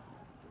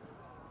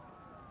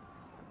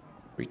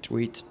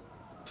 Retweet.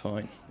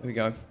 Fine. There we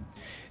go.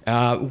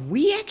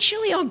 We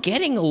actually are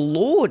getting a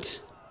lord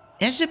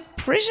as a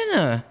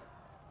prisoner.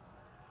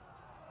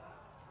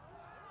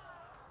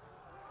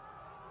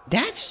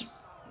 That's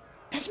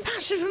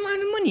massive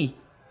amount of money.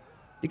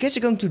 The kids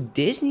are going to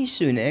Disney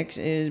soon. X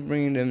is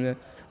bringing them the...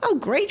 Oh,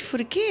 great for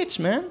the kids,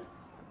 man.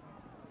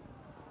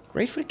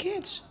 Great for the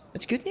kids.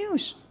 That's good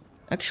news.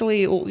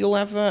 Actually, you'll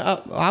have...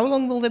 how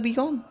long will they be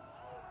gone?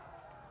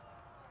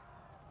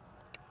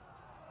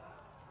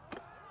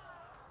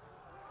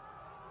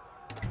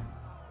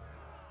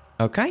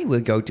 Okay, we'll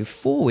go to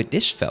 4 with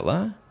this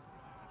fella.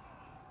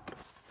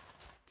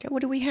 Okay,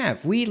 what do we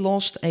have? We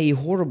lost a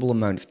horrible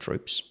amount of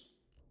troops.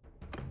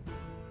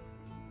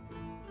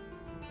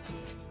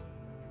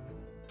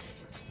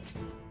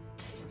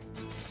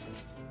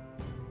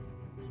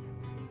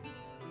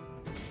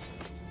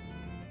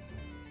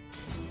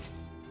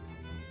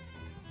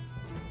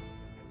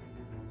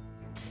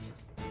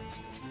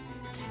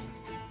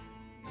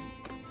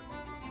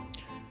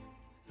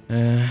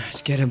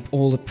 Let's get up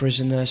all the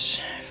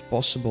prisoners, if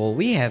possible.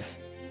 We have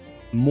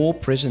more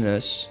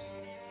prisoners.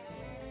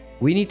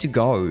 We need to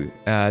go,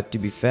 to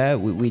be fair,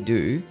 we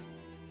do.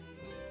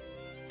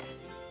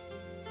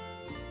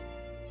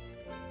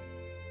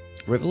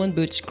 Riverland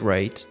boots,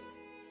 great.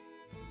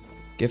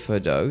 Give her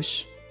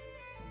those.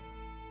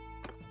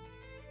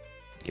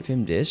 Give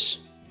him this.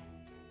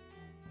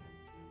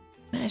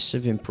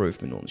 Massive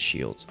improvement on the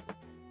shield.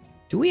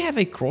 Do we have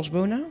a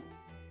crossbow now?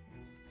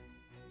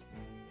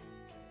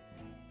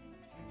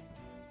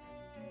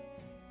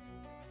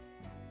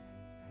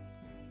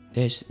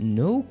 There's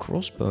no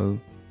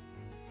crossbow.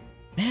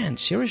 Man,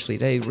 seriously,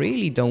 they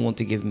really don't want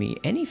to give me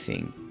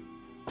anything.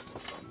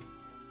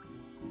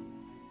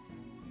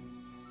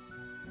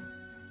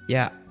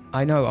 Yeah,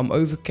 I know, I'm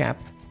over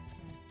cap.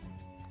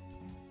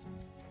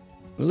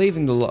 We're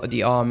leaving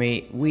the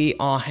army. We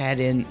are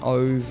heading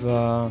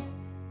over...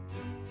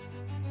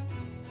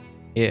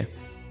 here.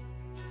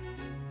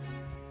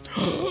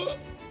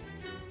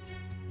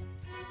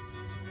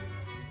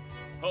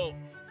 Halt!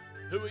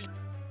 Who are you?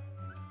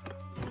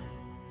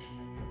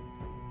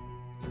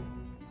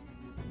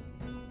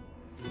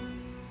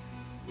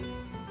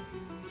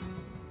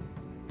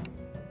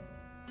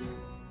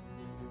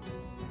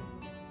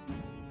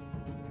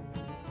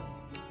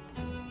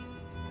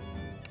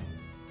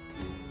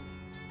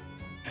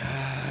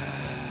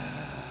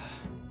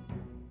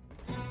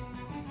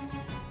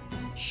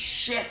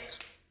 Shit!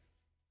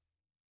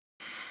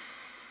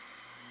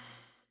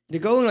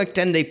 They're going like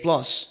 10-day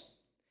plus.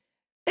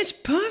 It's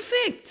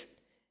perfect!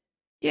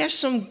 You have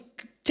some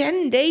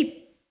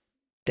 10-day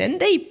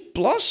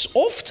plus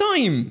off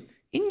time!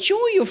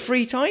 Enjoy your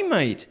free time,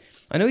 mate!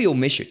 I know you'll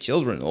miss your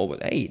children and all,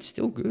 but hey, it's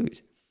still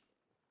good.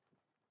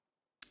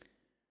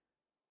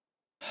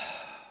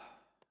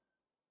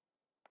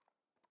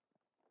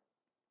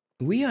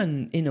 We are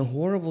in a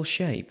horrible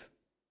shape.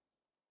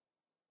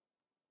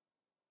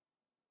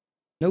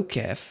 No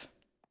Kev.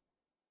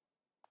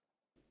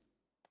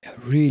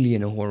 Really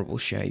in a horrible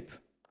shape.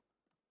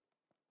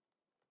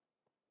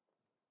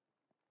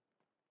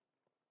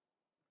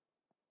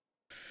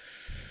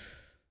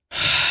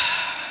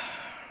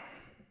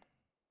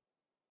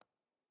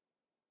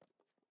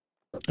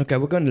 Okay,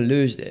 we're going to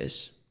lose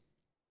this.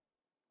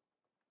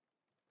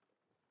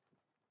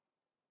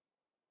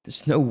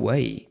 There's no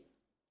way.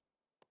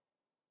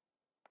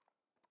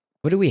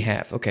 What do we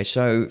have? Okay,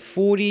 so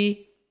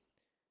 40...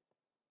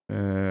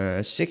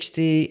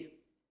 60,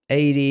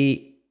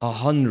 80,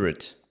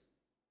 100.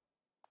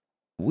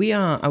 We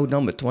are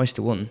outnumbered twice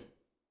to 1.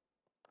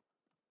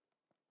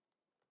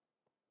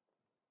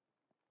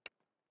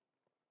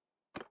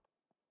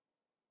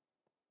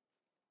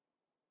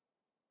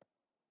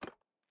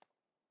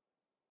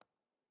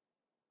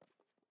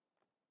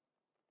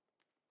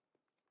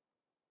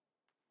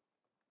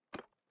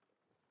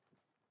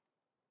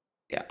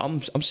 Yeah,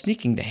 I'm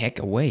sneaking the heck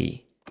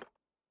away.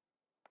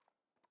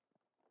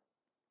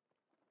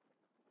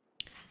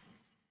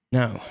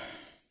 Now,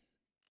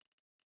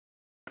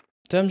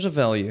 in terms of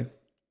value,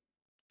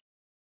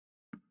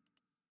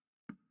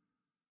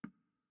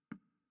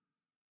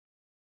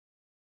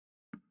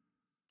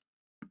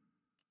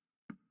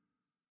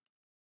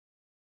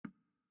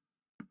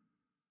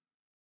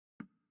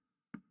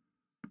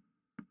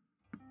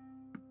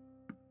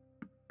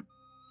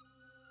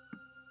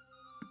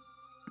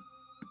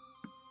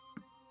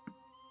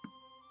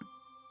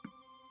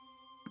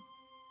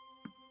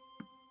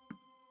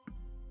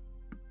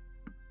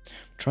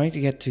 trying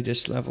to get to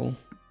this level.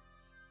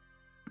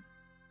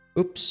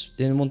 Oops,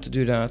 didn't want to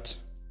do that.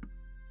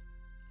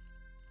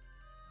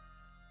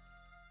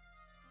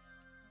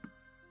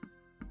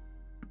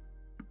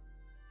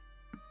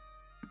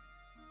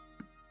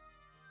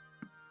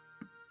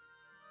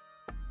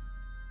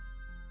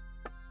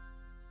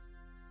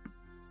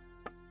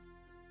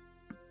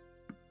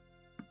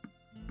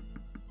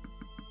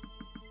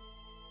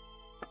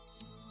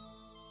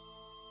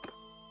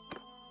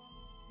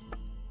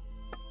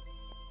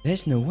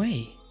 There's no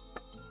way.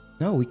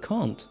 No, we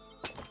can't.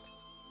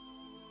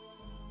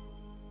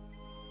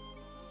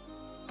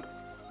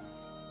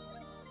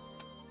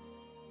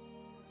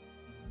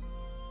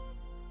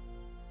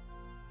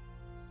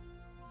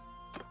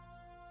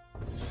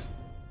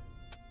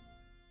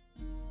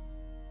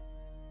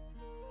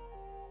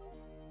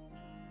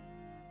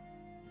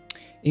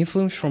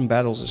 Influence from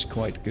battles is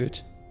quite good.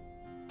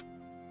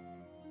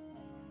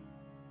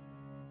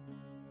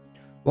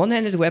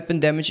 One-handed weapon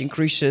damage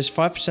increases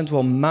 5%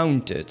 while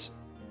mounted.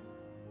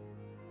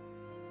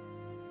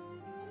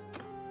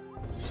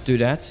 Let's do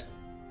that.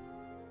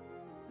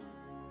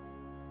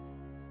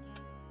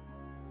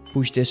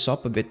 Push this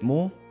up a bit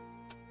more.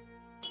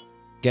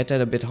 Get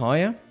that a bit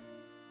higher.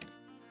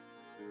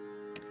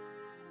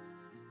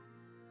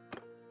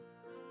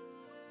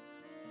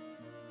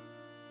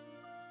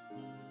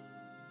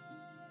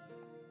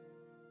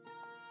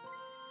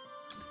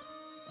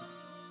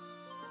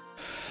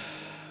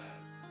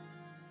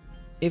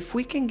 If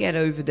we can get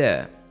over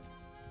there.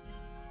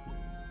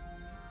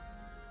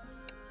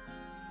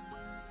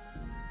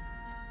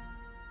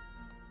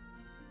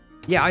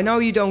 Yeah, I know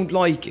you don't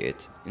like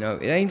it. You know,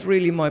 it ain't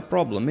really my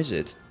problem, is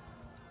it?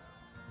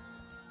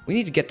 We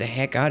need to get the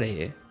heck out of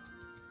here.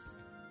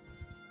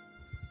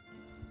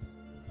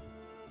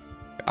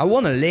 I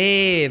want to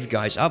live,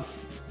 guys.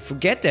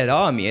 Forget that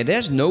army.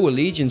 There's no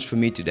allegiance for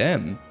me to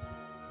them.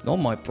 Not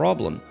my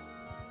problem.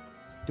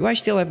 Do I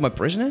still have my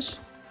prisoners?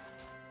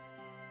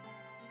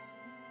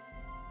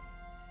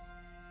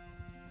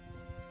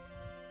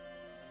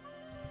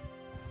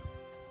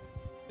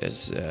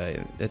 There's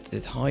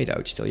that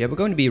hideout still. Yeah, we're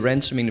going to be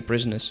ransoming the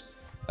prisoners.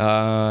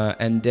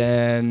 And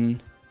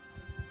then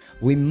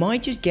we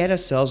might just get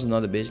ourselves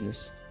another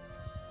business.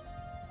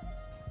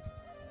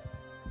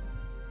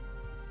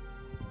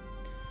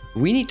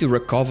 We need to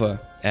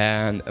recover.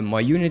 And my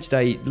units,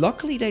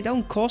 luckily they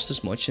don't cost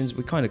as much since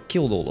we kind of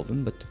killed all of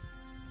them. But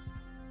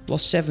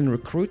plus 7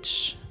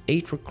 recruits,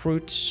 8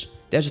 recruits.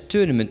 There's a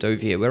tournament over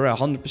here. We're at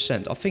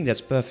 100%. I think that's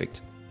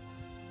perfect.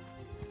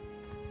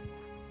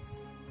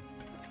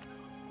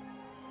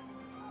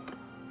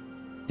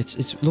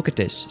 It's look at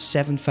this,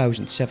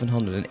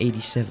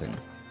 7,787.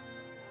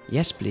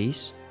 Yes,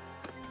 please.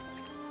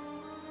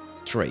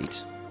 Trade.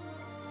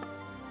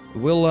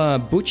 We'll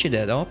butcher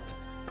that up.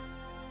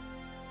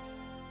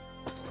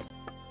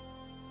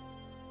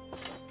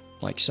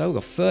 Like so,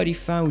 got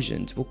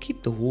 30,000. We'll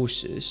keep the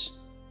horses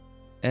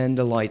and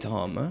the light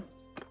armor.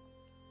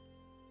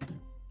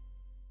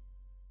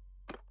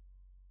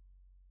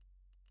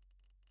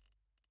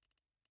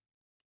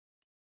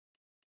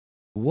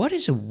 What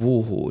is a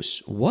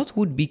warhorse? What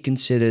would be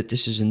considered?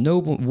 This is a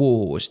noble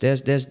warhorse.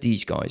 There's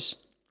these guys.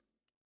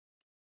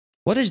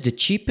 What is the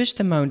cheapest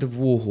amount of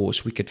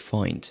warhorse we could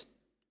find?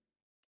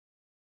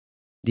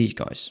 These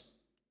guys.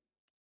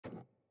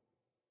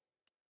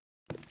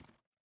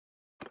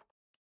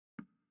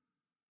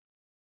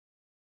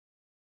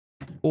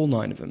 All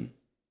 9 of them.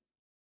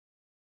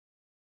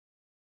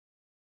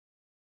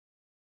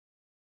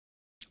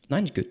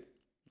 9's good.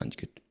 9's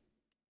good.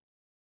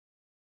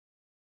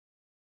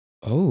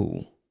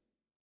 Oh.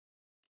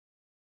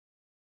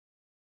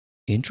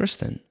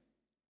 Interesting.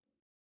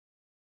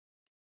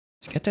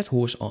 Let's get that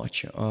horse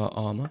archer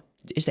armor.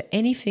 Is there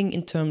anything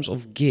in terms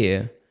of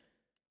gear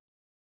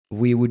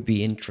we would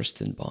be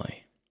interested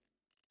by?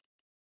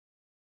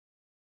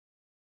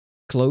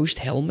 Closed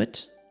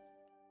helmet?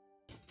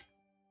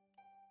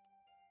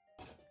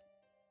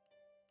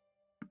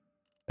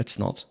 It's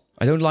not.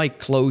 I don't like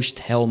closed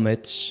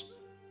helmets.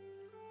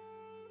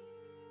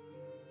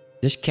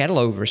 This cattle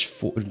over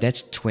is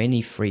that's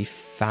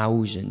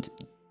 23,000.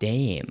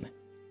 Damn.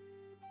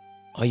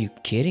 Are you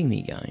kidding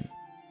me, game?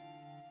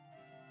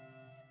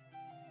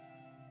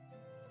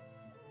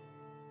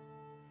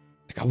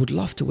 Like, I would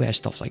love to wear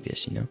stuff like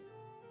this, you know?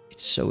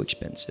 It's so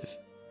expensive.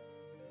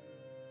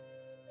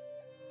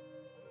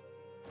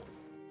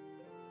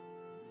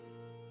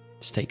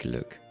 Let's take a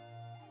look.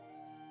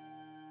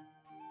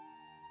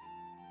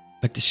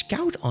 Like the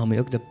scout armor,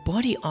 look, the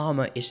body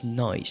armor is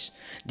nice.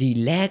 The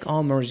leg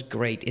armor is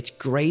great. It's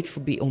great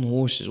for being on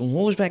horses. On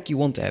horseback, you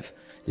want to have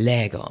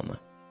leg armor.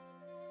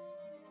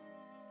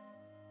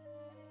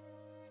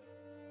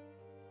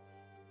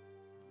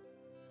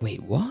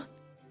 Wait, what?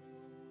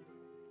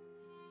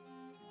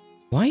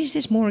 Why is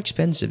this more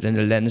expensive than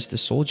the Lannister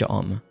soldier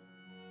armor?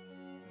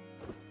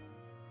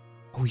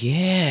 Oh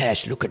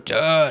yes, look at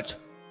that.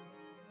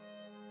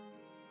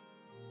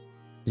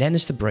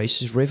 Lannister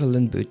braces,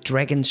 Riverland boot,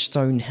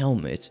 Dragonstone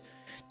helmet.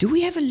 Do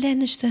we have a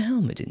Lannister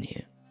helmet in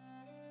here?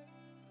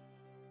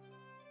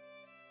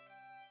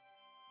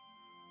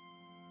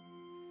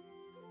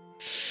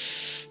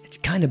 It's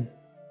kind of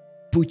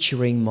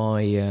butchering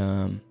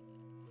my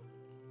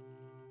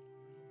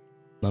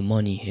my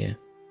money here.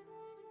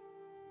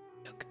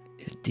 Look,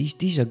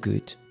 these are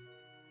good.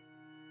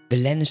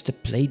 The Lannister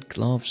plate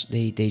gloves,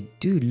 they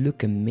do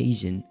look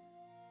amazing.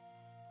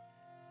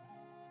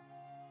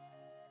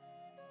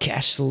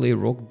 Castle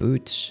rock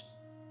boots.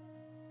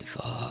 The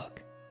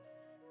fuck.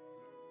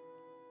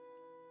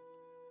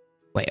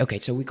 Wait, okay,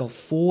 so we got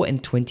 4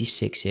 and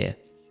 26 here.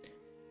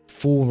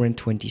 4 and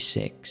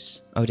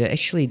 26. Oh,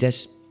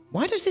 there's...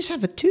 Why does this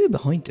have a 2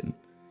 behind them?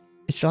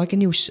 It's like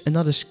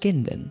another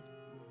skin then.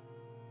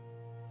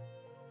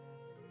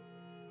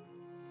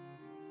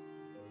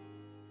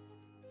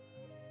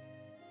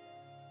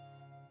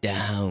 The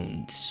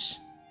Hound's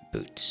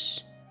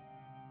boots.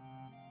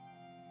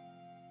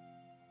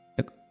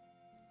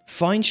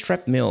 Fine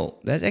strap mill.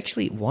 That's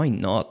actually, why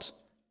not?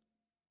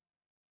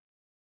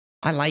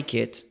 I like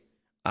it.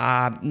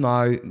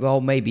 No,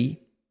 well,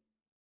 maybe.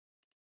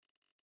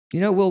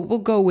 You know, we'll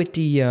go with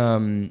the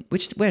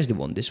where's the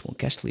one? This one,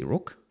 Castle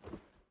Rock.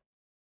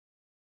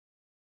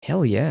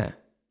 Hell yeah.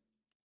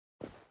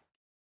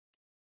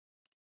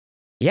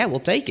 Yeah,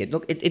 we'll take it.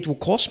 Look, it will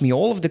cost me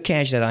all of the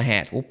cash that I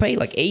had. We'll pay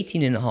like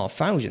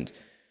 18,500.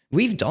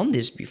 We've done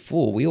this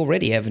before. We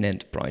already have an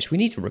enterprise. We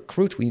need to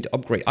recruit. We need to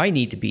upgrade. I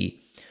need to be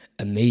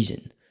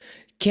amazing.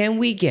 Can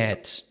we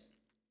get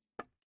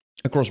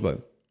a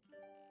crossbow?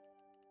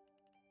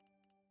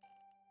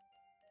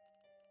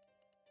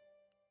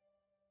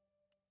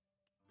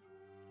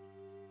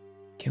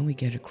 Can we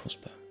get a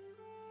crossbow?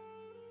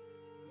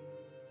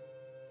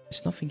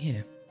 There's nothing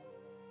here.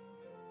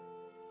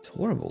 It's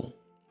horrible.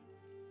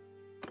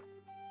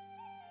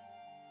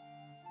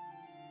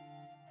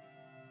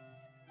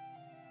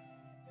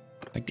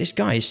 Like, this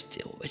guy is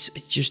still, it's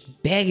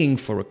just begging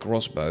for a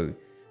crossbow.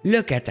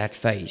 Look at that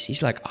face.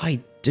 He's like, I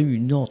do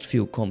not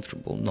feel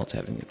comfortable not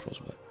having a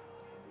crossbow.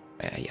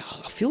 Yeah,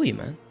 I feel you,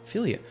 man. I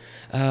feel you.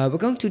 We're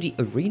going to the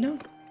arena.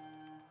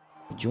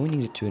 We're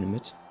joining the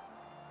tournament.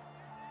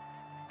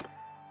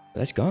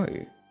 Let's go.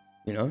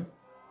 You know?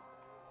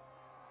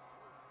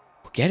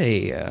 We'll get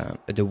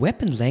the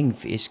weapon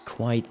length is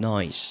quite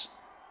nice.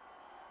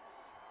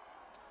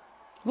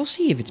 We'll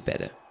see if it's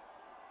better.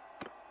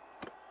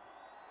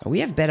 Oh, we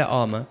have better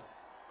armor.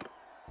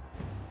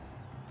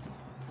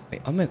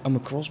 Wait, I'm a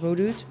crossbow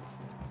dude?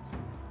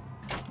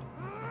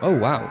 Oh,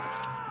 wow.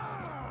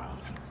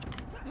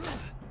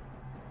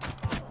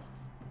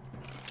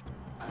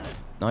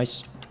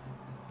 Nice.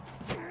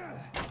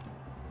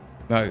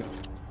 No.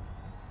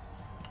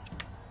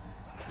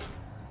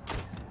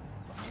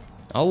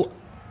 Oh.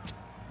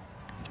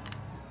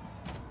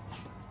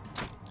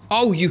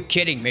 Oh, you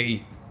kidding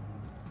me?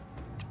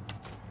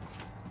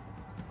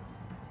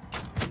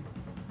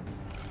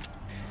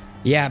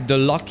 Yeah, the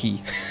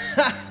lucky.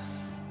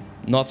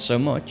 Not so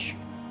much.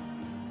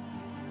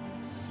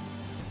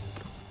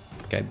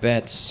 Okay,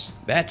 bets.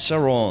 Bets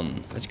are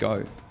on. Let's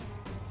go.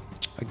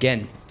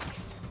 Again.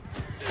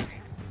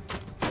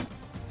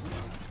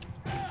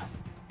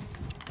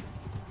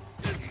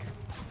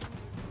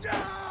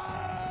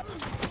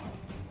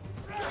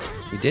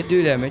 We did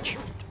do damage.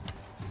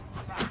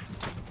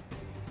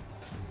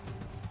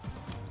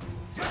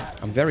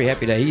 I'm very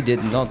happy that he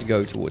did not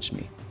go towards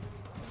me.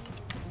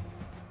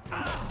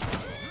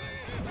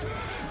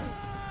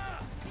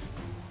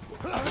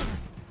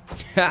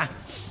 Ha!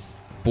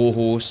 Poor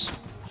horse.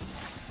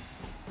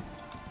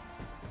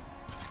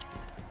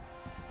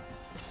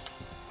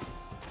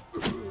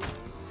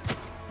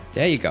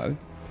 There you go.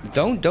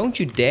 Don't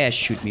you dare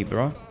shoot me,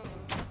 bro.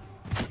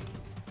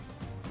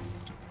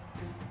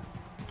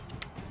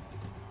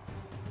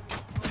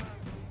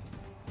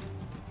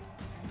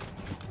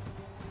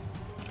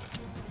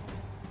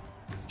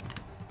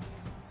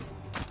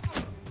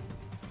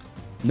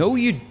 No,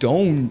 you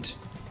don't.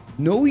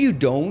 No, you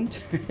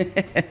don't.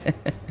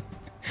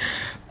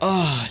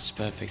 Oh, it's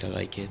perfect. I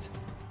like it.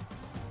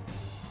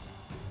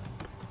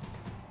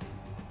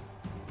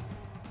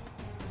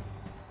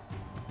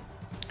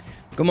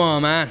 Come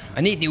on, man.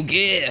 I need new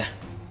gear.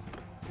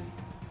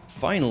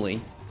 Finally.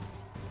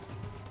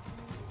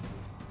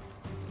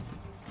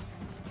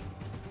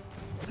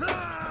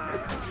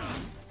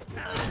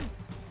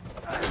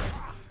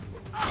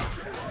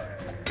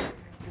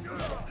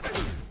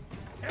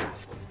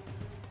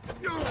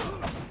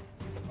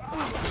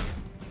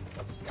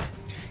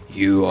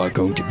 You are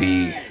going to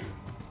be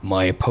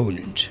my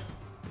opponent.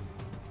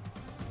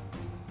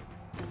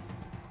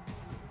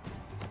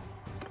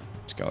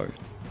 Let's go.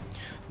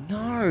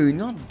 No,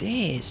 not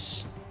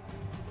this.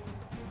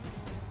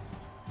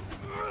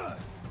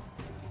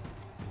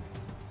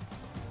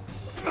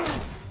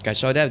 Okay,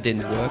 so that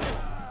didn't work.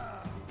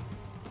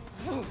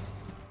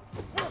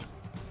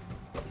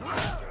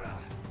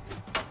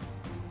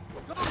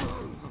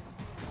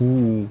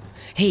 Ooh.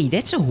 Hey,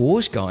 that's a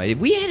horse guy.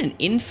 We had an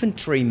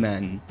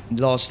infantryman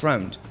last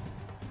round.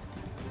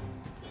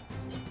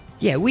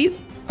 Yeah,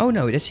 oh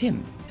no, that's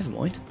him. Never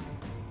mind.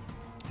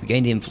 We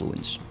gained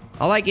influence.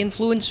 I like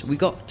influence. We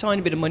got a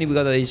tiny bit of money. We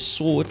got a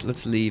sword.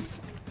 Let's leave.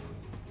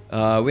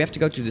 We have to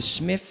go to the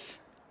smith.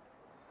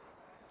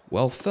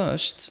 Well,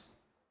 first...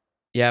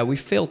 Yeah, we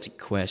failed the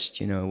quest,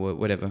 you know,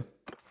 whatever.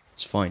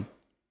 It's fine.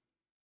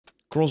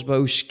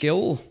 Crossbow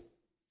skill.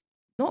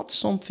 Not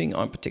something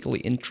I'm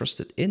particularly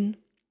interested in.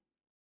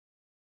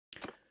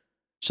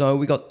 So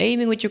we got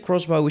aiming with your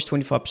crossbow is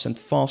 25%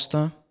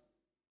 faster.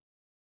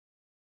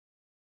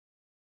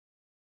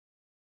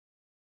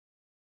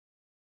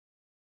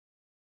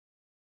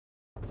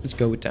 Let's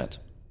go with that.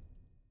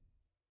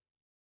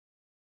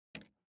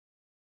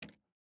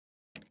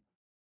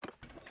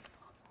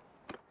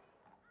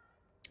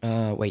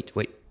 Wait.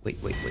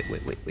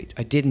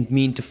 I didn't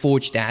mean to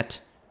forge that.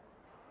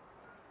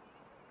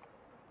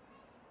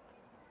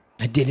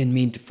 I didn't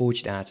mean to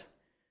forge that.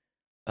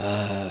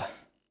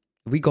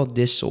 We got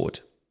this sword.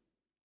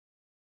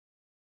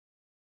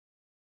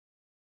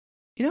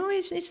 You know,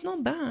 it's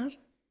not bad.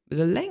 But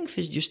the length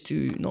is just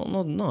too... not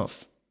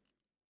enough.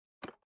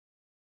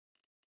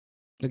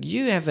 Look,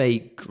 you have a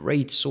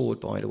great sword,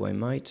 by the way,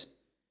 mate.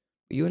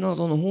 You're not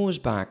on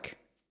horseback.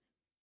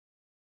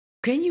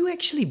 Can you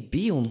actually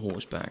be on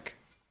horseback?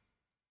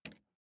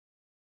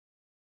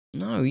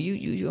 No,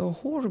 you're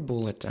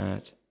horrible at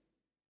that.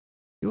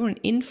 You're an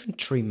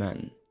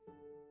infantryman.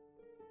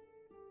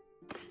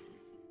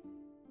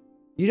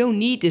 You don't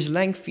need this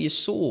length for your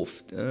sword.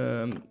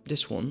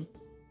 This one.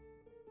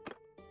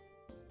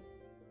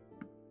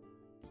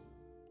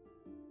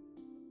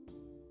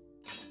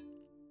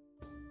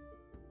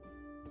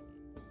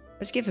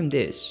 Let's give him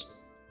this.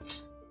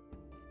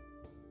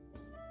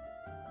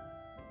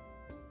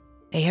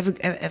 Hey,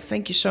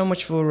 thank you so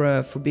much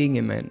for being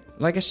here, man.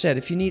 Like I said,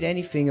 if you need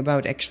anything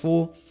about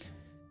X4,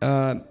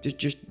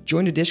 just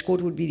join the Discord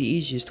would be the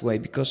easiest way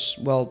because,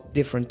 well,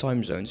 different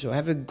time zones. So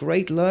have a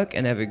great luck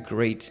and have a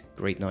great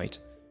night.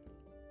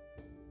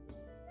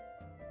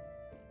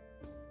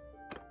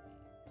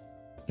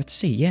 Let's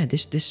see. Yeah,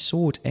 this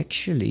sword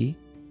actually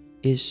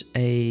is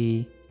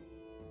an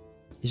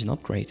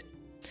upgrade.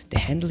 The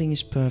handling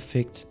is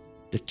perfect.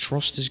 The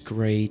thrust is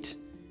great.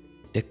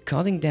 The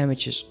cutting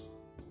damage is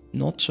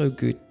not so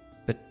good,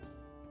 but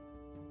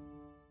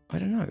I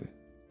don't know.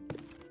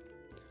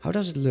 How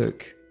does it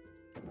look?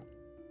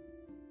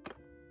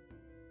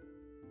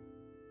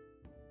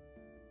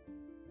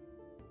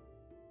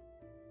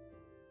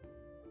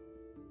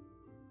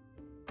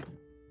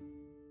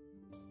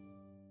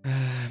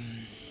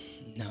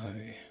 No.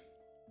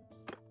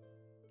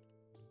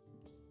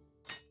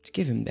 Let's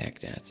give him back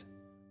that.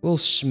 We'll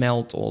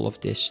smelt all of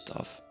this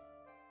stuff.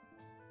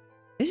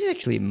 This is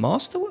actually a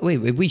master. Wait,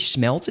 we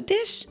smelted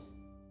this?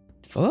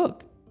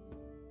 Fuck.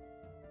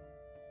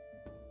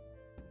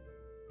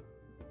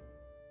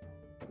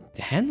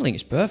 The handling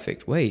is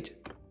perfect. Wait.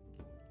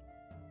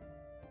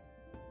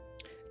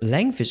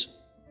 Length is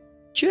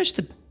just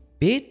a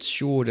bit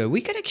shorter. We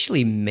could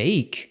actually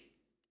make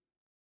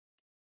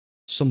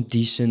some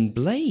decent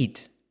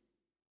blade.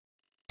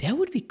 That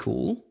would be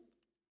cool.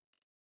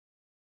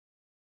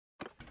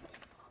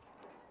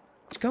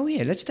 Let's go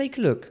here. Let's take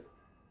a look.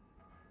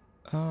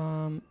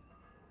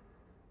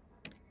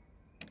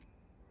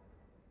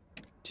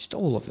 Just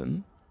all of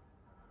them.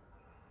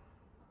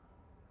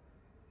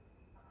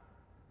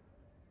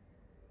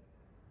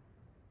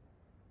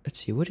 Let's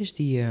see. What is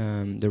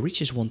the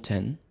reach is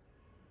 110.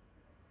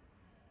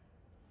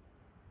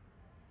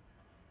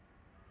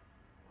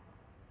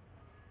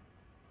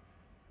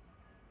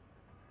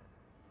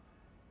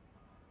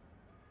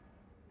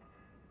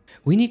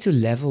 We need to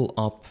level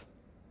up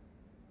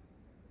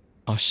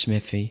our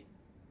smithy.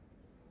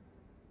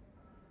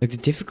 Like the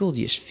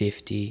difficulty is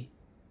 50.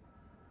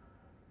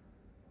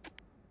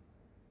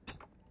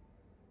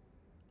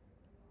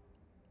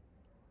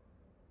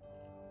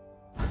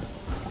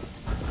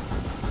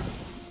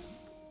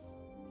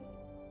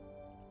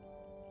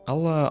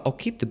 I'll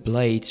keep the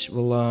blades.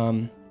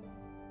 We'll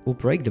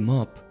break them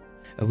up.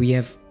 We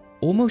have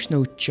almost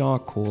no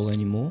charcoal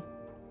anymore.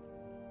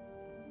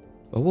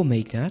 Well, we'll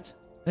make that.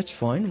 That's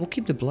fine. We'll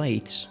keep the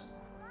blades.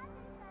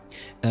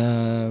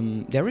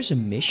 There is a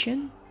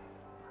mission.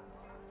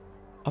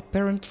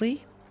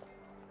 Apparently.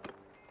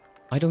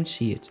 I don't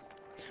see it.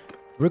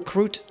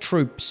 Recruit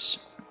troops.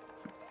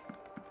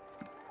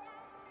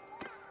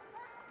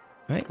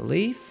 Right,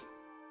 leave.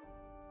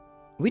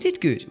 We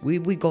did good.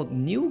 We got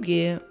new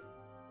gear.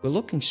 We're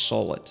looking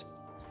solid.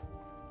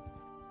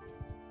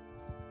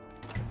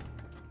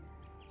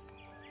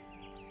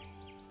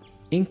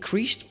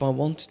 Increased by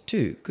 1 to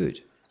 2.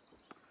 Good.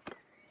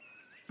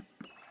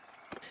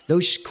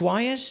 Those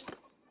squires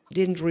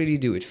didn't really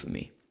do it for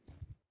me.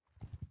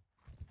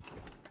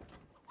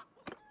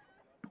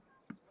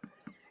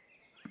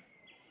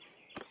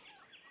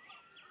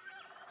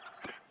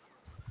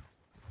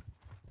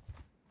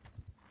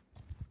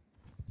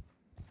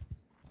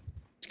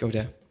 Let's go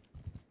there.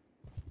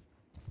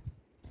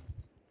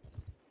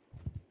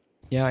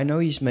 Yeah, I know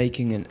he's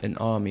making an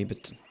army,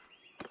 but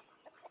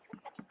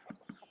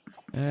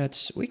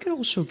we could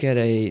also get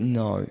a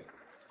no.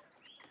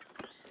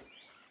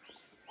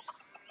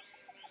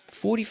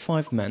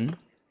 45 men.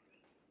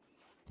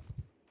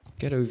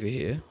 Get over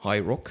here, High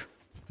Rock.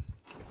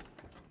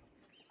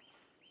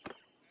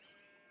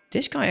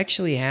 This guy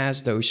actually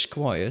has those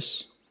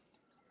squires.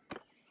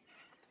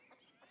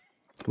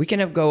 We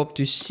can go up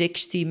to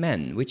 60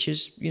 men, which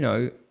is, you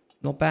know,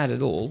 not bad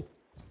at all.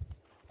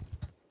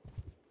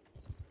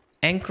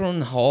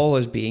 Ankron Hall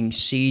is being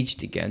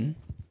sieged again.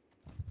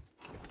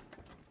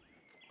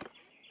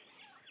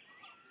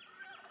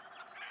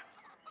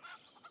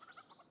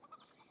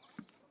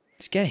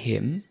 Let's get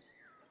him.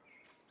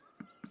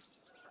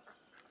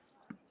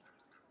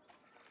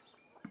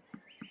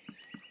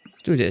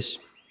 Let's do this.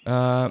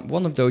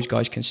 One of those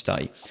guys can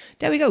stay.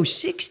 There we go,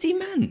 60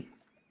 men.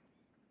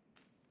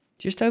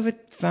 Just over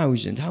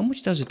 1,000. How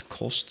much does it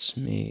cost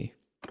me?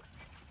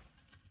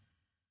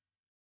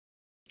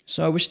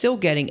 So we're still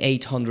getting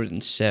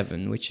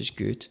 807, which is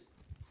good.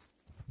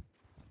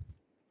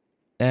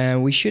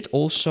 And we should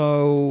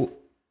also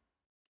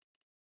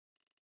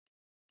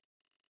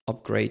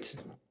Upgrade.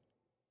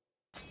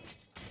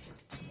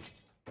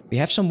 We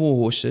have some more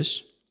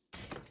horses.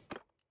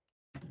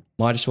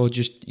 Might as well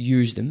just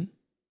use them.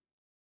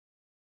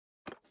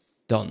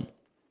 Done.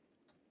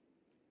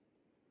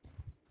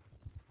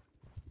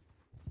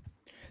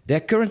 They're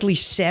currently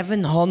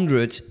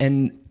 700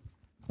 and...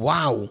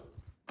 Wow.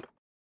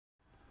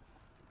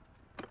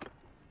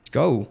 Let's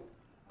go.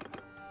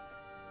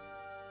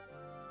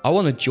 I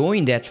want to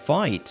join that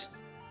fight.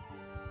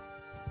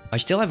 I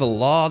still have a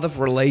lot of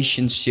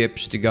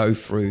relationships to go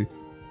through.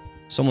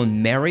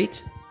 Someone married.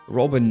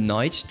 Robin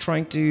Knight's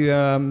trying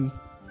to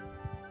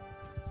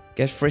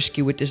get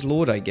frisky with this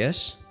lord, I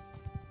guess.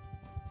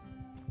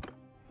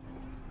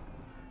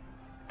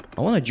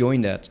 I want to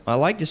join that. I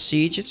like the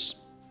sieges.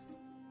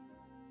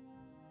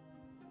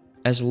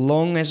 As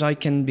long as I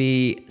can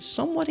be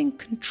somewhat in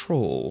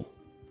control.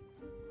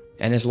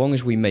 And as long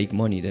as we make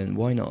money, then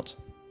why not?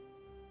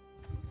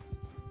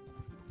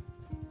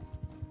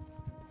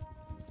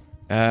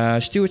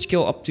 Steward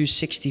skill up to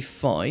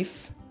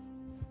 65.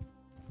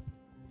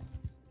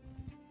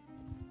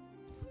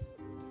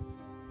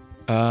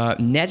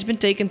 Ned's been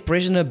taken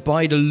prisoner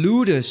by the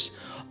looters.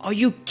 Are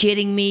you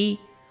kidding me?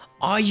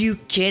 Are you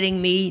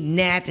kidding me?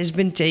 Ned has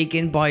been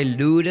taken by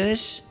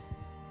looters?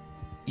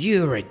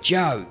 You're a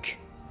joke.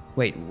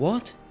 Wait,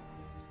 what?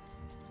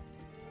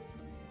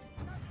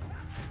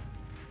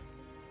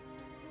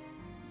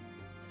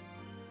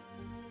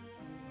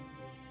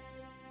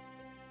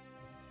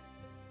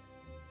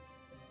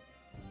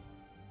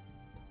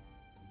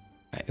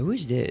 Who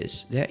is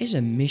this? There is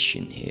a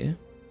mission here.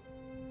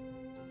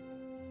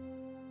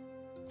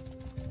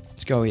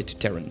 Let's go here to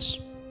Terrence.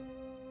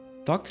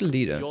 Talk to the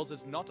leader. Yours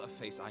is not a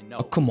face I know.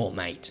 Oh, come on,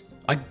 mate.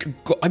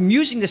 I'm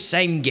using the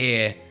same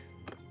gear.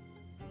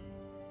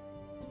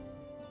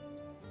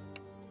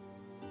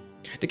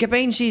 The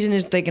campaign season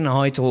is taking a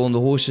high toll on the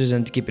horses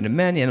and keeping the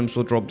men. The animals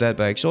will drop dead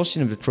by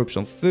exhaustion of the troops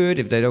on foot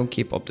if they don't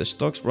keep up the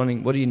stocks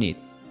running. What do you need?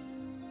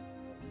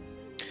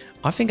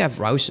 I think I have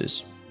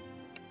rouses.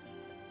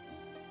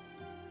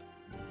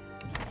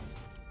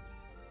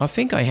 I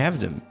think I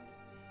have them.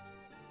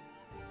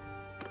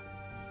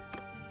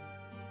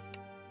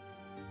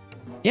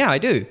 Yeah, I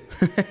do.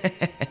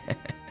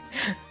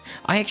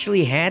 I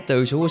actually had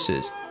those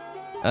horses.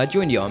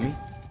 Join the army.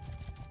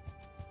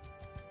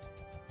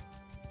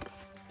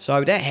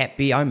 So they're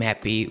happy, I'm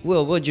happy.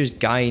 We'll just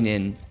gain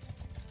in.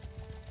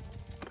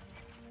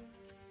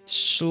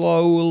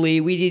 Slowly.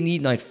 We didn't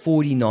need like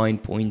 49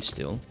 points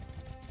still.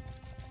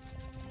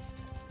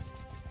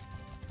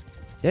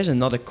 There's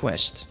another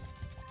quest.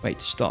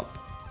 Wait, stop.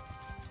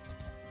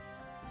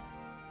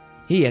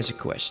 He has a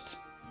quest.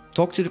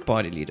 Talk to the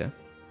party leader.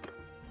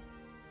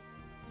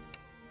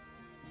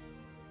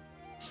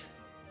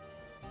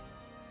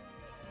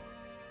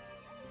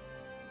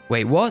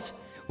 Wait, what?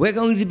 We're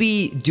going to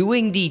be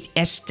doing the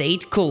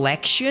estate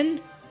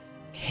collection?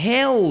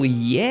 Hell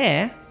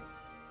yeah!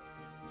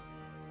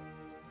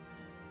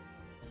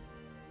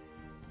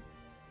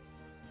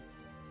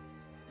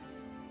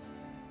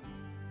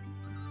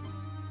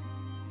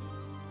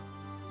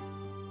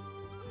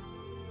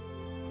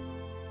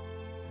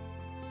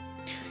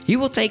 He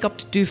will take up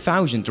to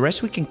 2,000. The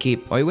rest we can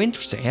keep. Are you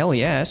interested? Hell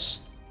yes.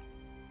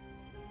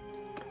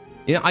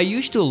 You know, I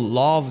used to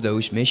love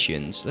those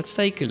missions. Let's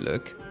take a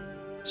look.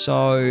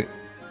 So...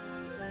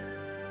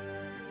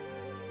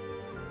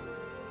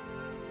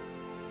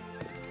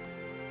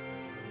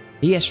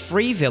 he has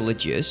 3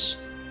 villages.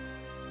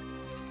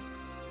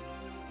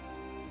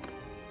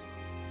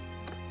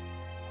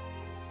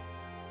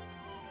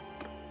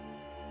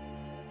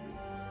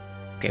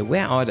 Okay,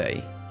 where are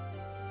they?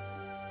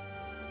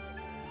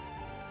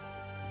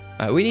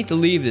 We need to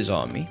leave this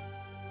army.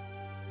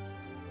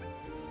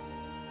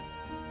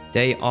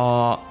 They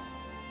are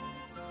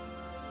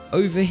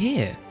over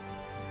here.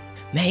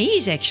 Man,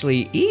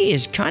 he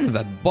is kind of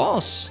a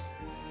boss.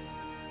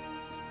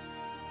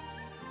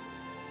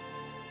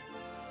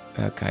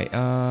 Okay,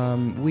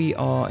 we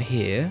are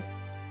here.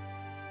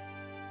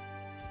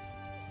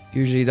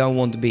 Usually don't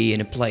want to be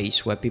in a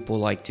place where people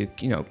like to,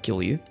 you know,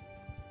 kill you.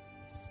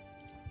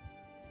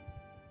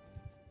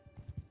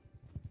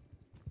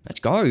 Let's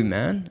go,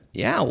 man.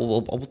 Yeah,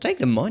 we'll take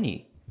the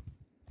money.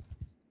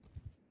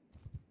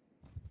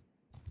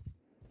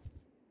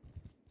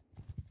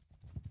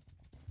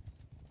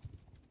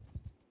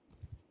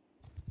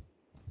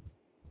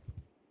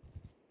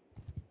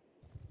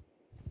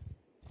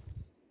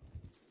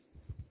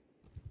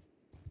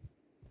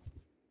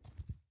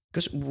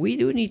 Because we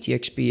do need the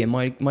XP,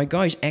 and my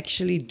guys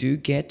actually do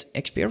get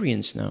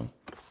experience now.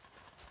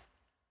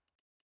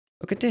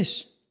 Look at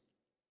this.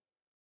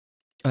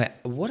 Alright,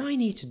 what I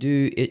need to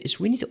do is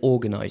we need to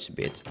organize a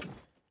bit.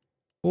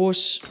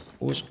 Horse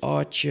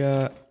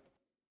archer.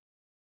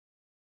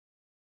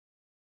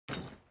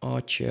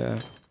 Archer.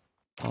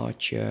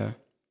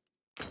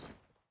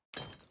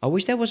 I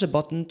wish there was a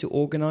button to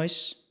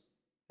organize.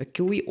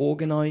 Can we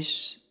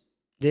organize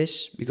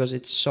this? Because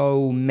it's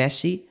so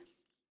messy.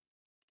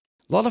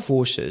 A lot of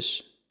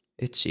horses,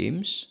 it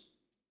seems.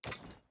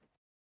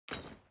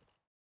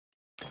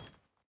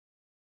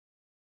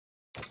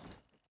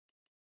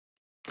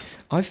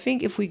 I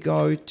think if we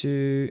go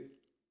to...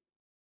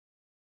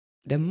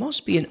 There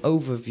must be an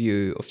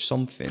overview of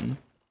something.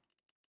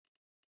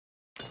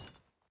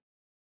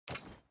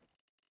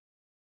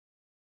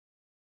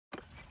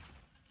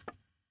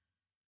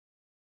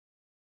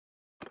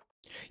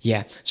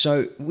 Yeah,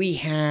 so we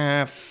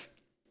have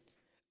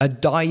a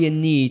dire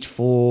need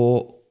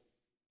for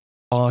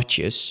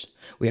archers.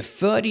 We have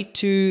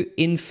 32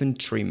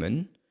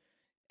 infantrymen.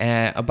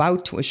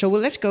 So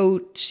let's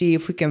go see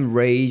if we can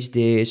raise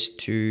this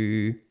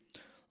to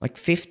like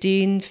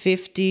 15,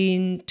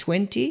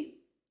 20.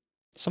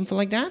 Something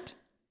like that.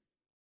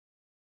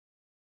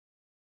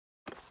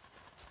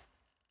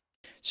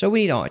 So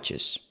we need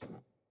archers.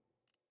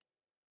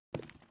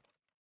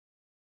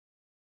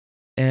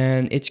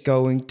 And it's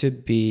going to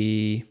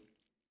be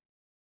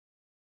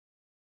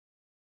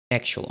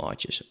actual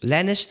archers.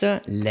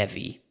 Lannister,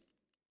 Levy.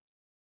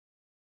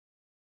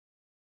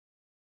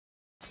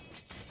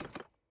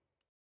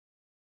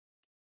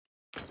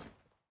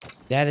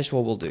 That is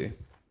what we'll do.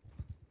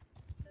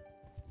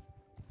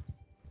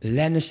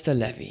 Lannister,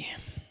 Levy.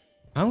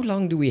 How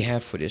long do we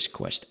have for this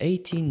quest?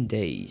 18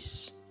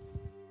 days.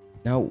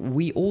 Now,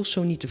 we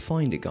also need to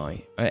find a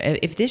guy.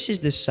 If this is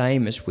the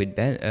same as with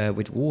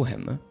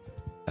Warhammer...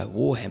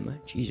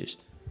 Warhammer? Jesus.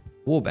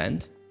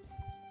 Warband.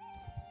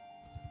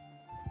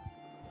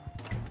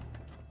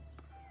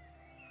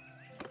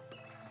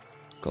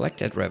 Collect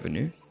that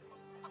revenue.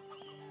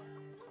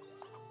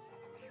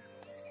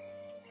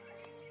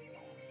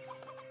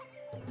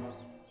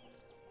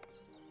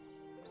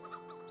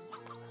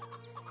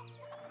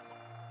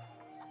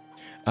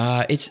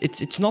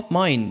 It's not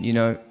mine, you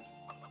know.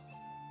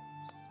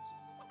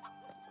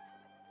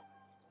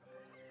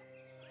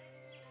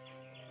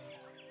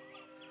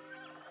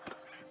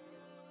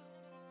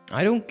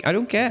 I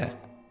don't care.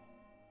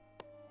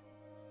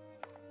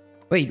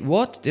 Wait,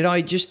 what? Did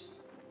I just...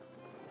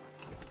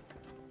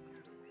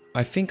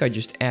 I think I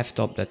just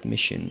effed up that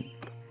mission.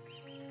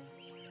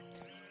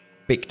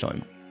 Big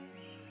time.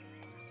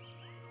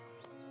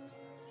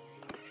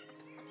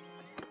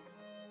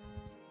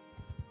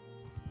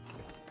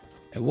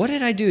 What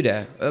did I do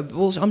there?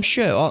 Well, I'm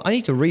sure. I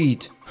need to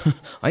read.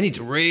 I need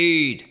to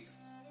read.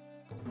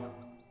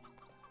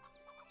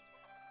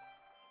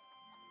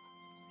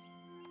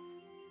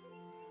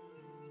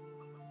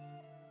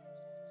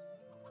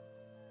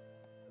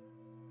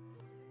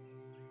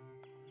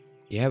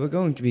 Yeah, we're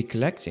going to be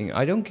collecting.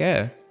 I don't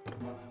care.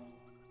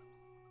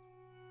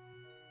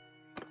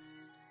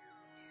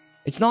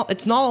 It's not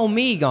on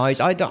me,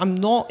 guys. I'm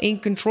not in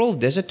control.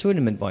 There's a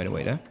tournament, by the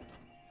way, there.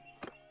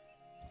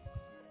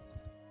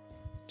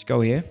 Let's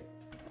go here.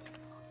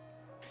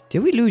 Did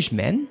we lose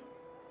men?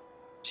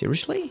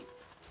 Seriously?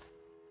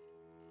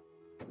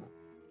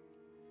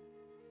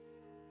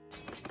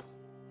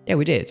 Yeah,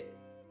 we did.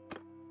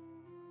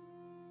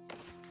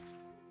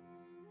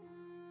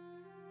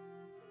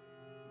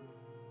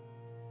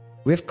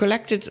 We have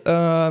collected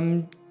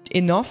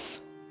enough,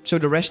 so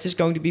the rest is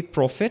going to be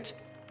profit.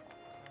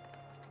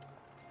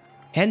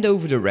 Hand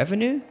over the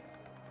revenue.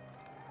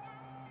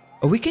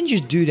 Oh, we can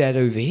just do that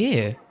over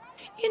here.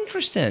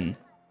 Interesting.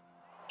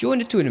 Join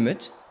the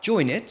tournament.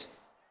 Join it.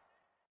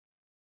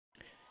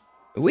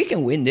 We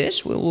can win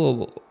this.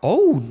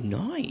 Oh,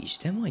 nice.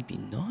 That might be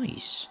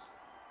nice.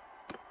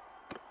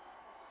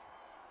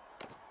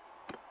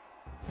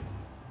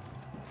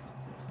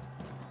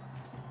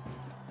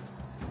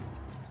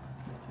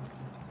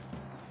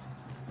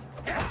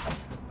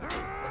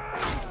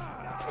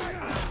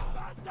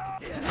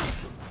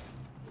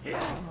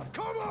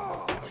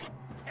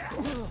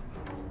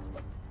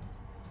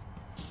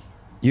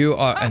 You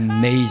are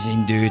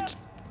amazing, dude.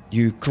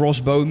 You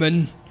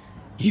crossbowman.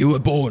 You were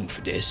born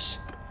for this.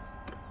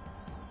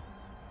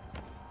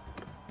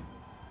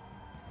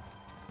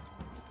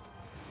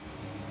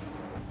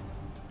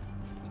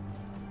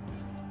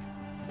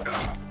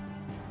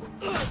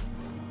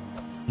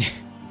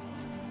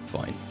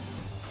 Fine.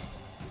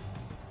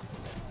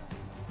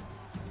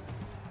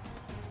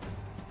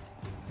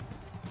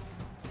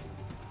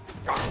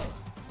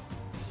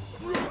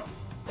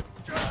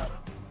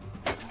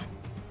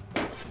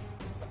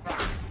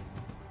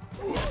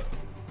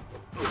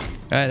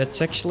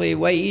 That's actually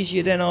way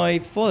easier than I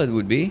thought it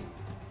would be.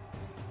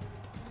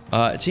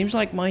 It seems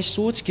like my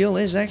sword skill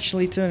is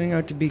actually turning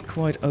out to be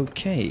quite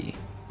okay.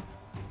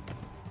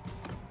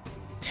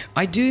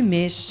 I do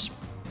miss,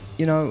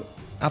 you know,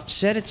 I've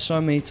said it so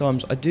many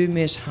times, I do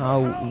miss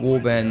how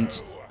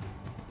Warband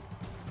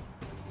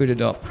put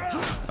it up.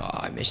 Oh,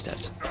 I missed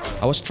that.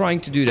 I was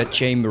trying to do that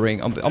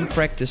chambering. I'm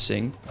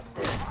practicing.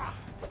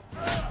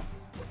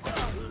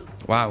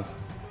 Wow.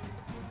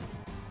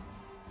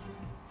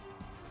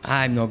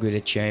 I'm not good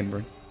at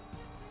chambering.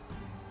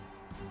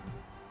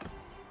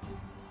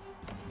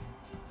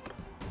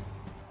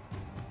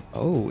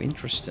 Oh,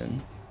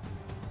 interesting.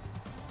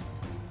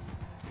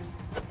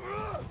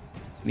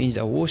 Means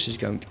the horse is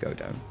going to go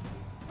down.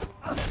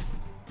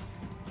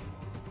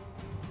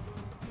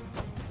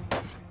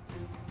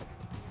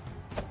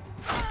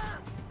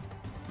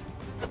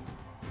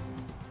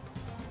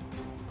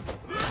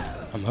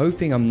 I'm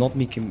hoping I'm not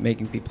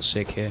making people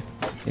sick here.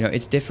 You know,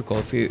 it's difficult.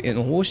 If you're in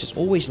a horse, it's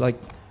always like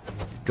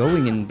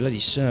going in bloody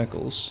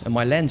circles. And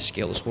my land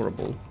skill is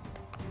horrible.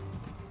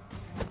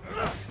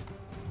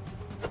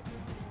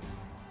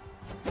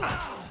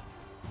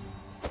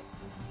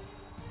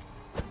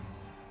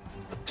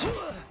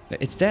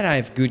 It's that I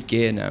have good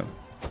gear now.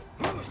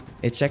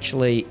 It's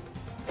actually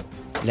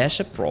less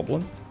a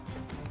problem.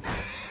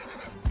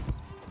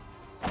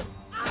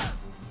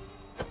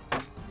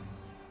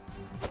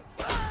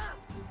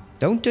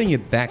 Don't turn your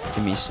back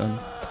to me, son.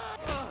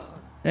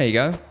 There you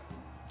go.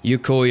 You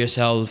call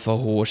yourself a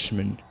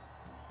horseman.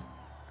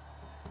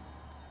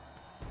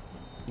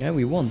 Yeah,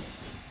 we won.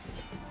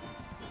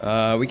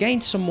 We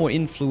gained some more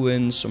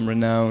influence, some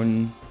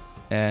renown,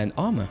 and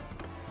armor.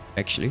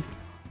 Actually,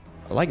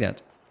 I like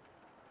that.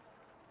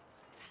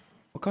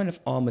 What kind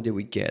of armor did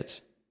we get?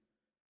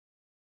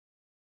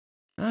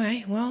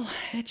 Alright, well,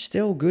 it's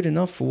still good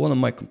enough for one of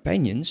my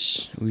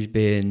companions, who's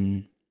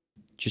been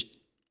just...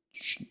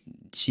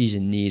 she's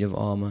in need of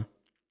armor.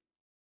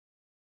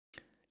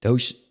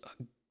 Those...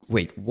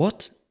 wait,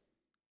 what?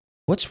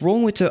 What's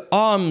wrong with her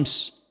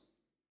arms?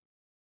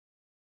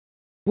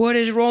 What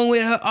is wrong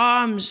with her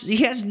arms?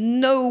 He has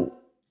no...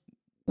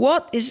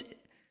 What is...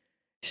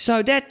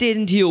 So that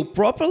didn't heal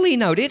properly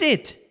now, did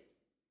it?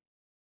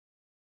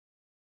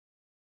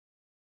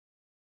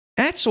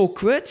 That's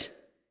awkward.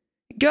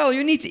 Girl,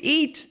 you need to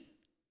eat.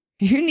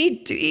 You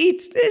need to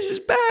eat. This is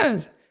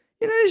bad.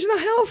 You know, it's not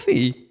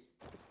healthy.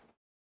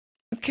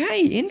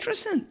 Okay,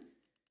 interesting.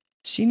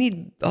 So you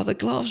need other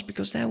gloves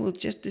because that will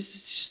just... this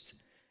is just...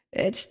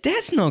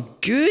 that's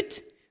not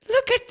good.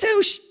 Look at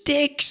those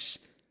sticks.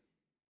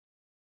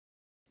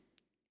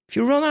 If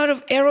you run out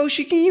of arrows,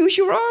 you can use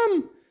your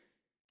arm.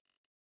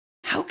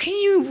 How can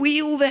you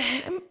wield a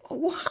hammer?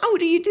 How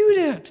do you do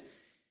that?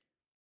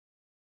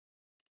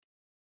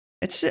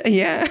 It's...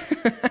 yeah.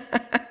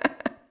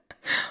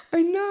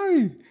 I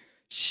know.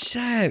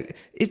 So,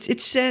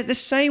 it's the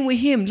same with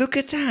him. Look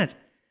at that.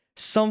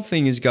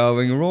 Something is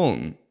going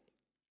wrong.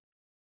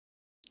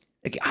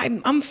 Like,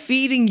 I'm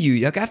feeding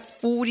you. I got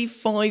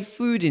 45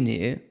 food in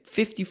here.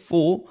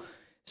 54.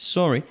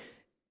 Sorry.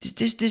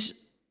 This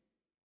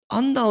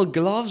Andal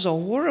gloves are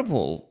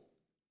horrible.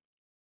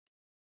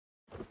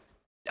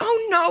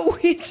 Oh no,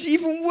 it's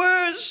even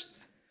worse.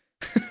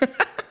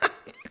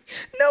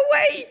 No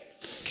way.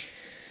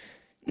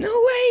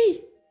 No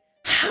way.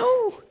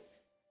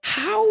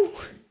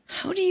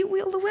 How do you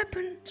wield a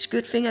weapon? It's a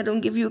good thing I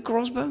don't give you a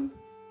crossbow.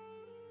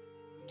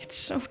 It's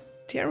so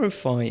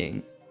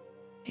terrifying.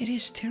 It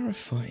is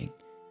terrifying.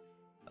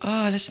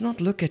 Ah, let's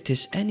not look at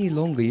this any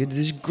longer. You're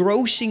just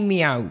grossing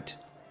me out.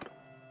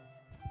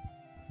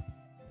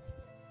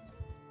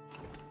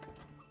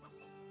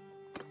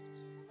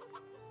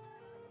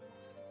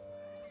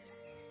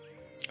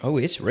 Oh,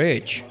 it's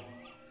rich.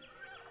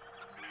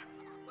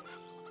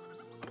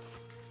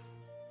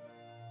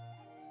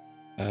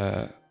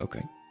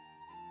 Okay.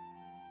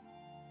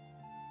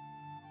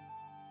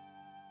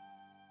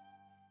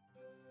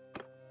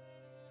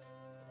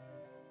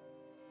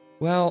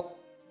 Well,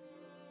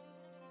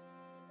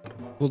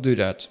 we'll do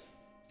that.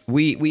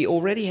 We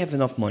already have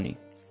enough money.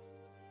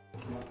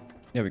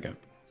 There we go.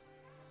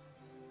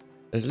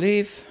 Let's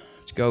leave.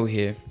 Let's go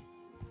here.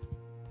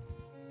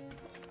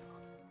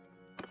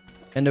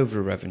 Hand over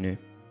the revenue.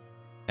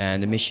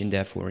 And the mission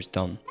therefore is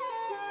done.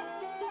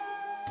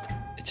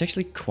 It's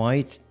actually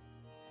quite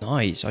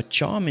nice. Our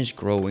charm is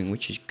growing,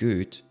 which is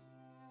good.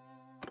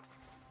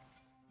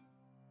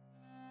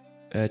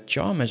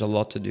 Charm has a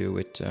lot to do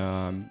with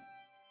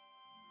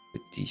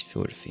these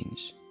sort of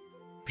things.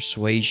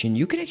 Persuasion.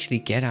 You can actually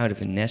get out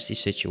of a nasty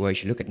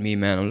situation. Look at me,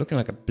 man. I'm looking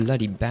like a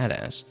bloody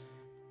badass.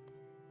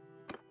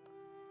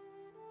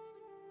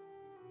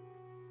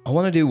 I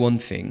want to do one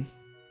thing.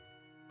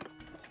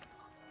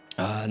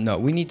 No,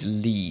 we need to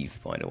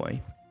leave, by the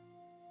way.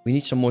 We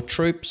need some more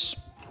troops.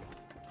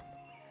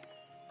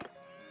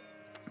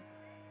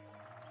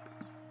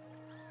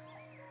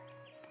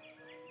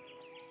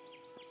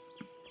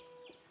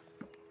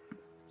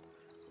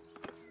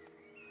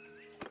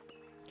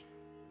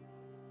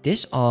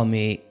 This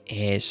army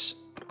is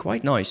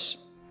quite nice.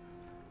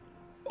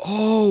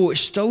 Oh,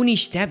 Stony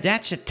Step,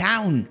 that's a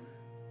town.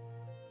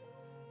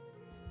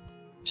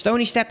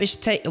 Stony Step is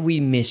we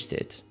missed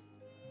it.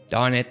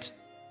 Darn it.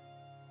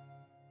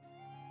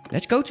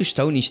 Let's go to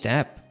Stony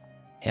Step.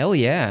 Hell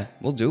yeah,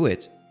 we'll do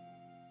it.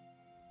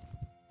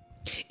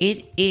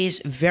 It is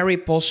very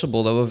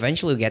possible that we'll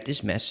eventually get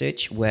this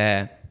message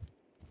where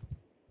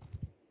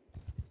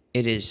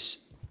it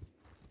is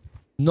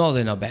not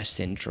in our best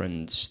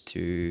interest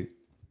to...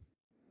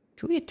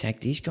 Can we attack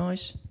these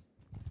guys?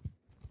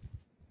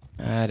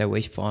 They're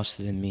way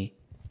faster than me.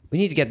 We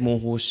need to get more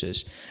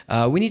horses.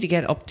 We need to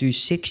get up to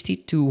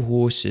 62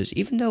 horses.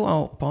 Even though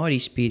our party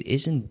speed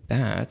isn't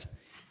bad.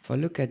 If I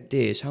look at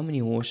this, how many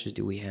horses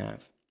do we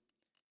have?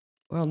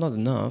 Well, not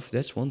enough.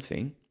 That's one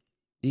thing.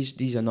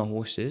 These are not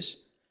horses.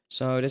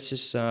 So that's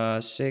just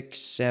 6,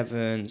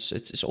 7. So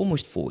it's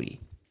almost 40.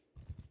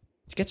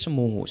 Let's get some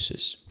more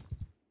horses.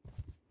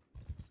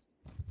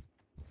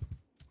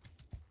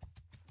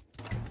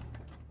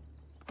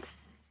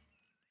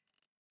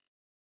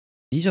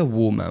 These are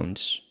war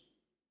mounts.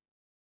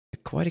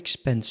 They're quite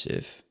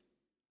expensive.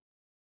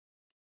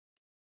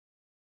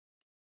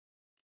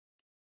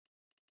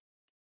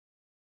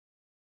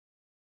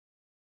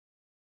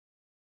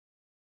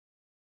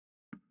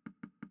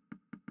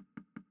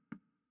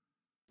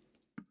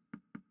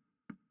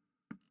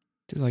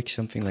 Do like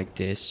something like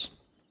this.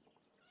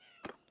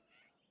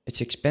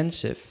 It's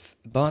expensive,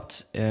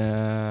 but okay,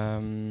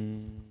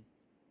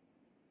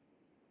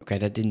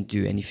 that didn't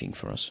do anything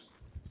for us.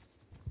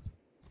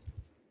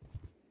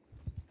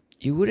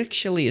 You would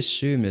actually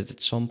assume that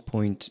at some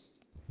point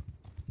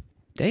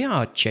they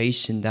are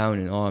chasing down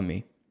an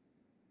army.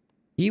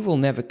 He will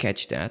never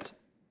catch that.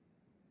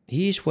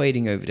 He is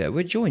waiting over there.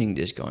 We're joining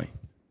this guy.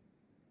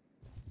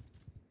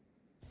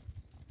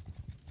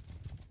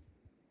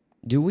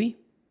 Do we?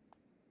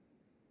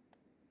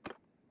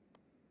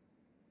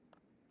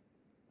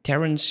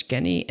 Terrence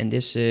Kenny, and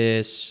this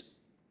is...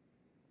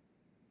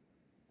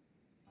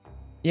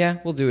 Yeah,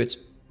 we'll do it.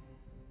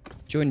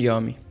 Join the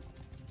army.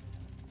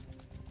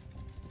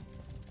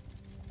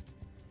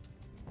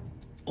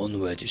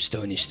 Onward to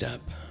Stony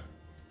Step.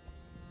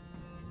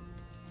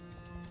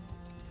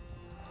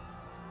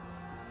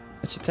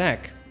 Let's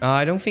attack.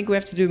 I don't think we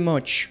have to do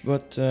much,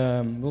 but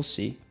we'll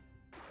see.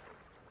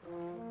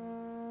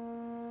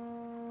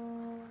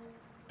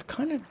 I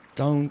kind of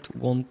don't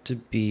want to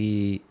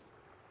be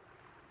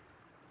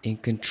in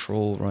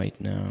control right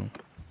now.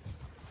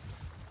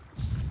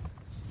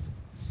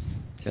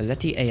 So let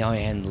the AI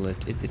handle it.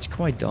 It's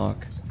quite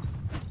dark.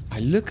 I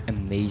look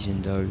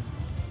amazing though.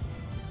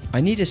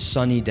 I need a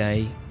sunny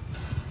day.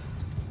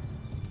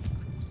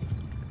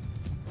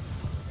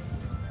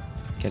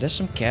 Okay, there's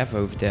some cav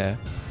over there.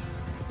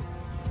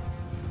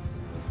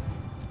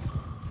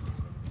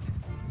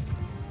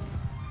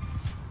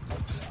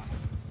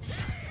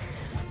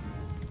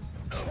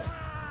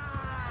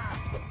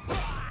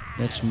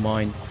 That's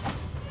mine.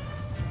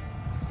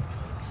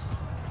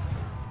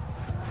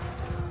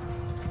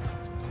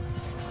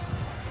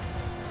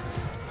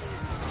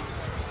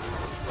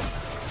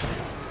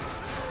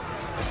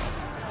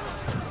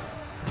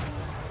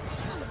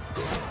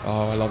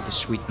 Oh, I love the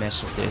sweet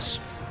mess of this.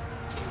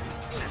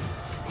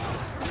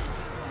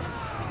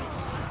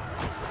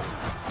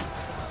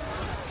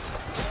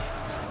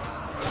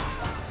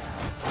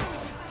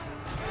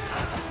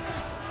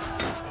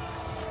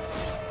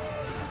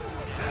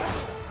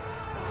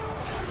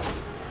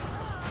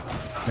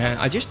 Man,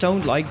 I just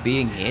don't like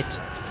being hit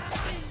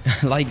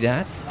like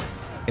that.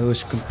 It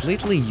was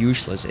completely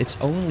useless.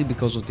 It's only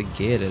because of the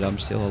gear that I'm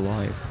still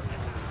alive.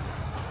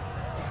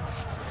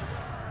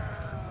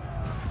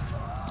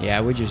 Yeah,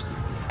 we're just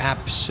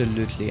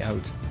absolutely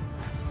out.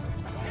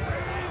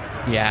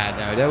 Yeah,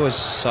 no, that was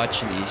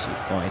such an easy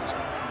fight.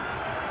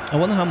 I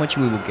wonder how much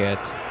we will get.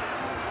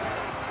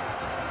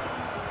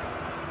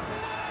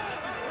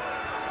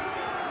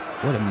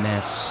 What a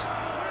mess.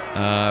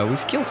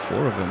 We've killed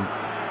 4 of them.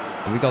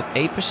 And we got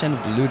 8%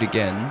 of the loot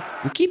again.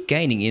 We keep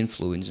gaining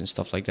influence and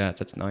stuff like that.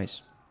 That's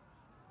nice.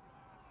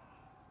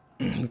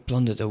 We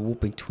plundered a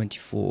whopping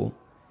 24.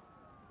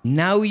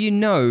 Now you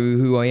know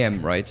who I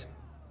am, right?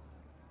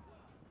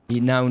 He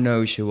now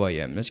knows who I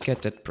am. Let's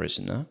get that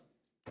prisoner.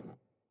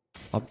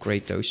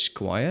 Upgrade those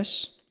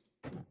squires.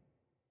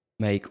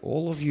 Make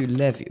all of you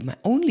levy.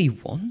 Only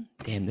 1?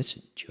 Damn, that's a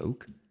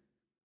joke.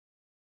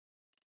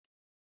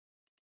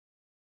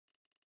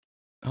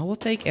 I will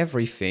take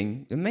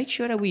everything. And make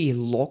sure that we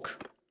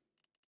lock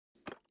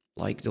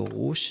like the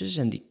horses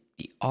and the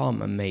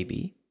armor,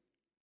 maybe.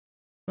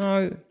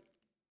 No.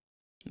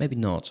 Maybe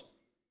not.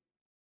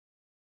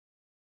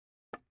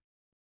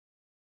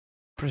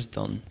 Press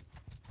done.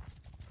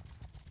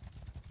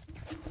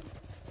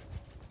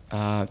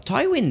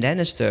 Tywin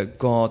Lannister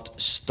got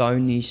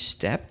Stony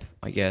Step,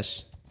 I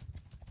guess.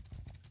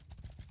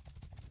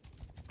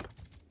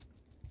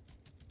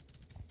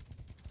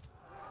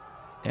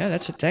 Yeah,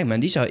 that's a thing,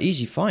 man. These are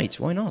easy fights.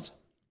 Why not?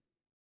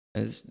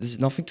 There's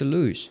nothing to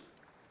lose.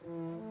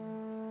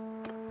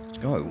 Let's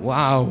go.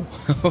 Wow.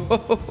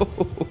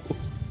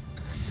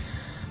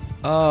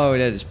 Oh,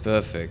 that is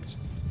perfect.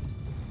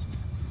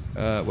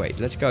 Wait,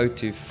 let's go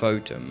to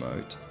photo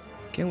mode.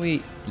 Can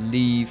we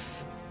leave...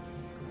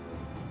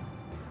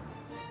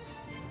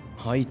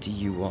 hide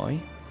the UI?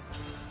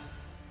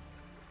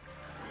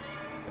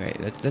 Okay,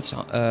 let's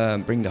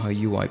bring the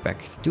UI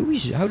back.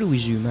 How do we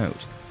zoom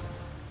out?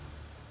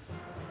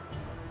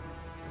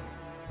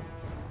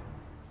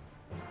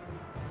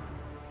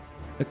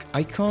 Look,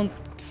 I can't...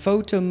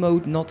 photo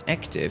mode not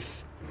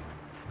active.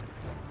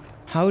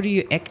 How do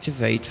you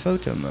activate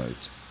photo mode?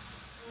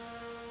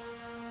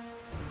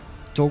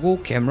 Toggle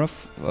camera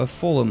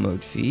follow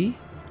mode V.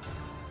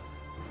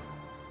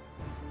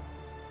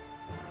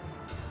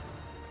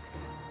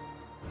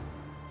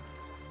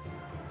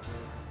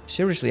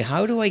 Seriously,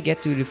 how do I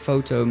get to the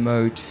photo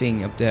mode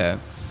thing up there?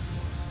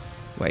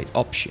 Wait,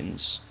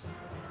 options.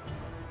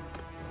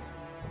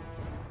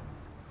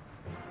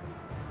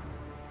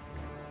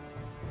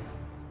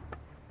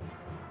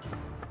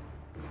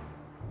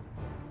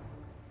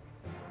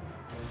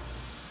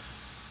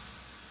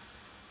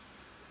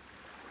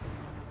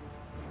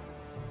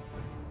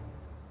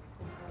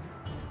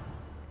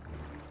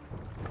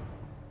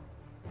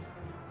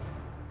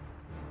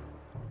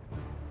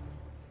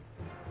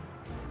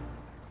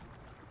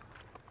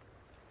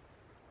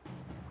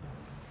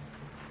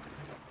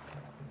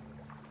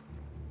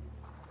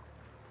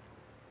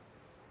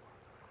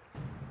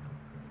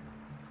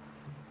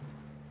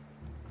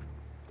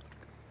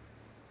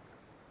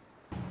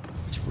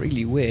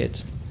 really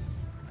weird.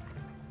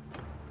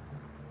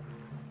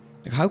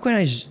 Like, how can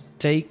I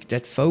take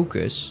that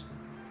focus?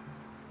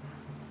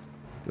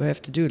 Do I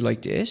have to do it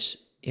like this?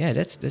 Yeah,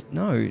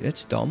 no,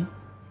 that's dumb.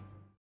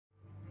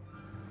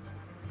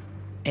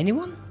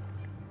 Anyone?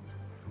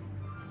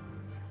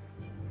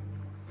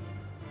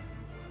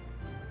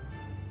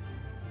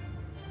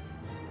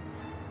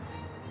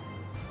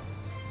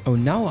 Oh,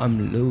 now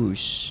I'm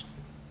loose.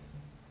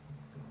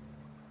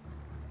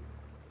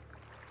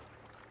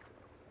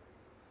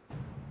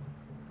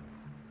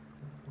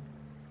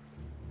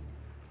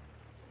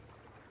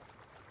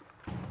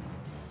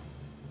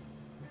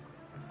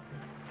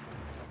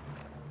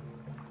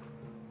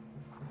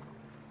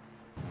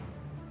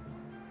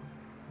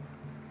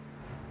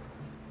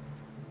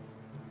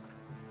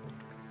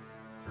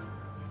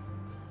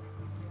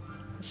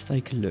 Let's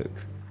take a look.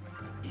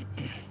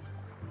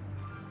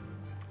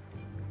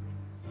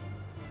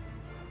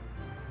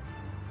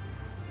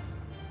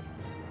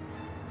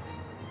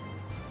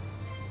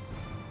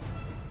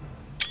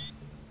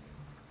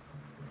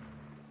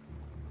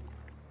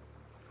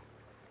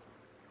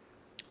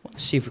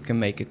 Let's see if we can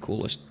make a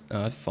cooler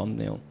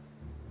thumbnail.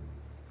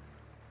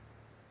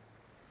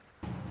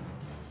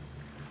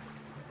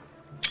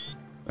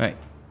 Right.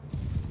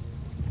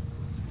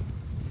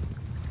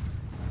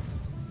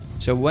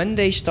 So when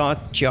they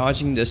start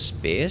charging the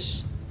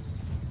spears,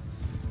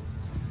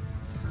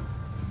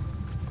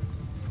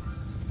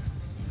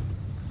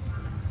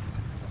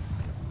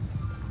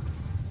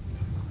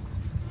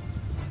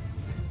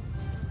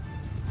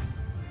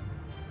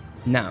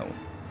 now.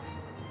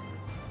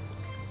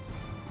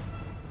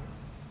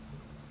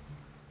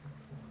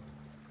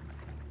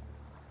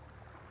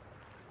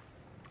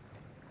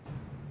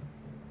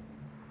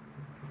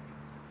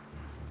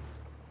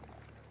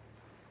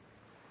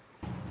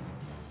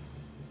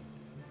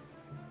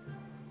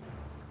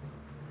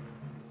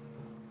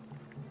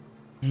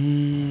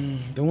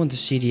 Don't want to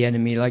see the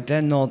enemy, like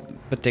they're not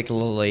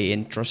particularly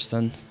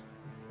interesting.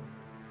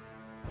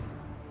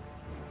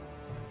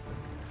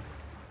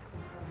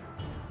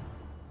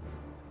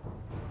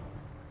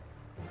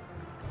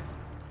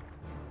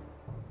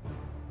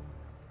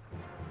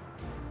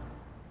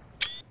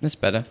 That's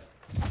better.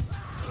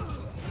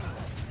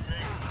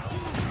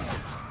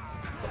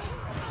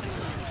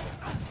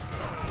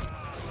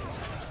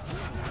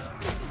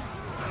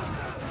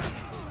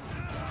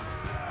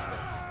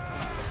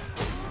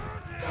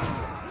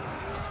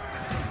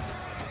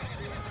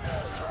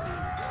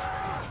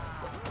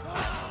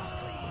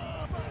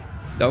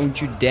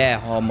 Don't you dare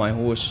harm my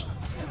horse.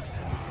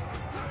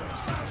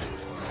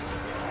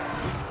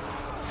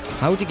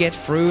 How to get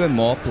through a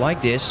mob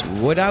like this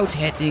without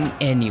hitting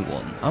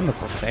anyone. I'm a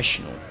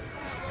professional.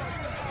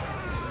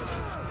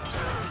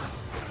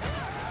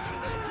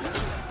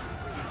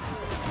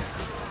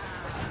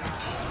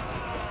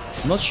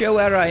 Not sure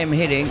where I am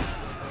hitting.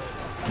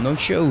 Not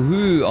sure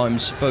who I'm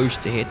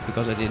supposed to hit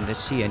because I didn't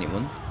see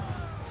anyone.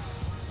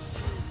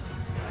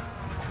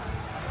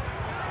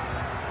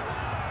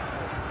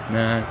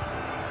 Nah.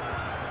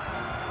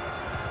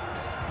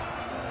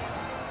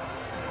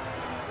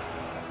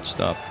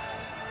 Stop.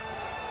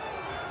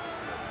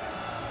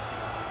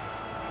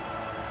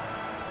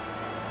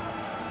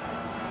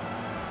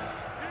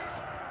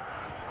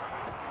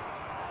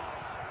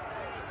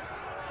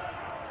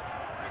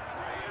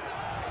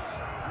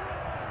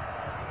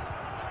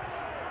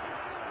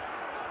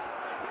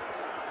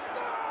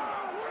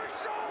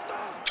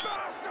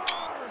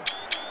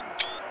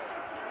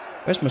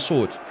 Where's my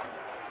sword?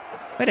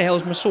 Where the hell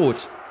is my sword?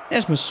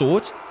 There's my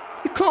sword.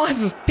 You can't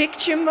have a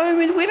picture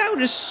moment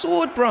without a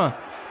sword, bruh.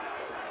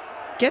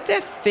 Get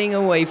that thing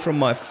away from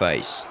my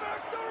face.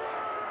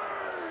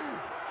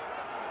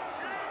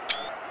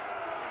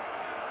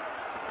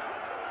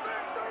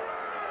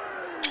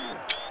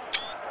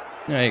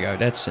 There you go,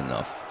 that's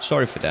enough.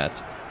 Sorry for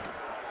that.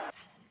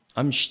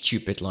 I'm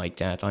stupid like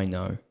that, I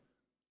know.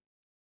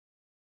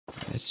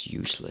 That's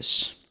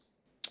useless.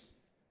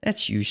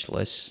 That's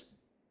useless.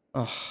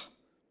 Ugh.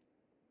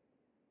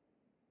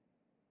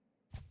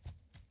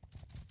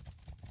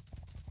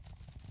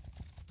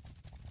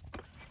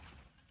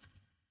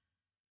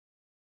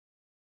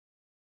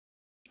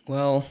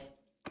 Well,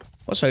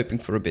 was hoping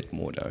for a bit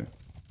more though.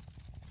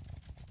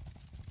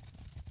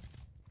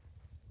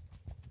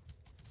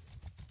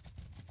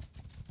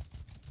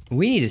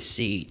 We need a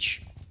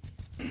siege.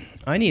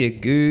 I need a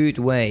good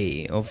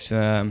way of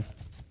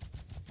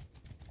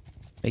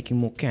making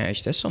more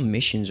cash. There's some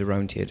missions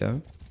around here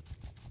though.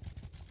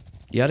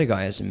 The other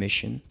guy has a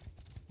mission.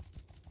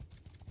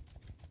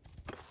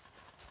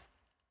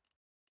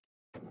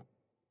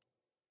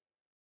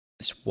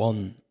 It's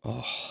one.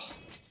 Oh.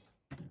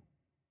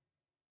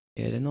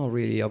 Yeah, they're not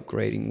really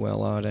upgrading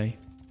well, are they?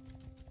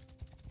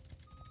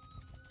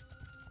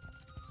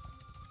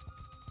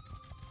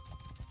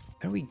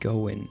 Where are we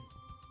going?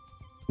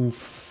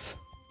 Oof.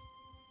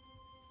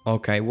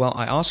 Okay, well,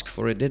 I asked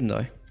for it, didn't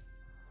I?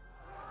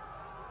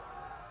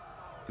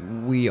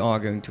 We are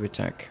going to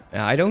attack.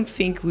 I don't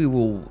think we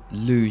will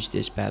lose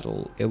this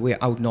battle. We're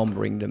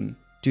outnumbering them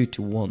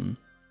 2-1.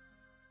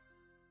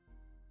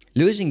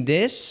 Losing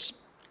this,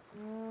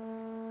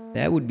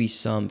 that would be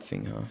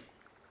something, huh?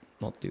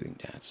 Not doing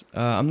that.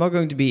 I'm not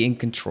going to be in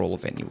control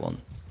of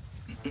anyone.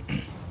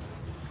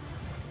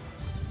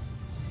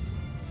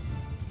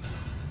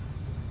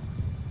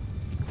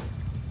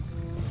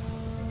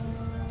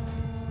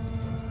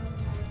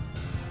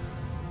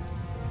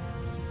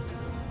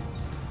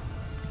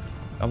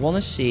 I want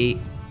to see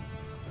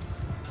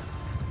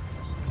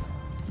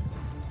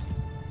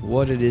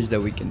what it is that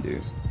we can do.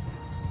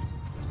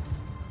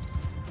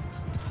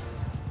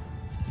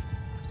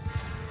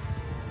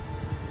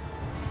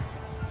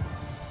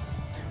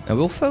 Now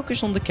we'll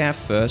focus on the cav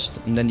first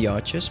and then the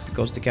archers,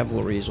 because the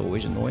cavalry is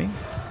always annoying.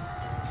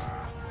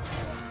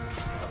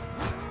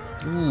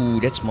 Ooh,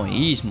 that's mine.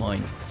 He's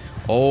mine.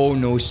 Oh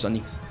no,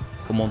 Sonny.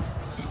 Come on.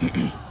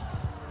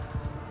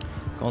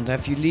 Can't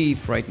have you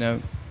leave right now.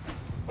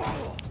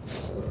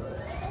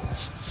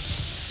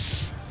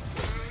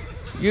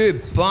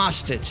 You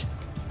bastard!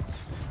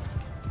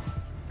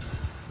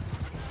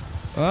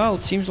 Well,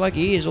 it seems like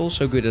he is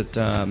also good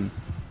at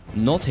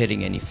not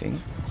hitting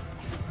anything.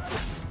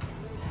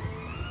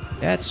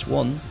 That's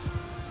one.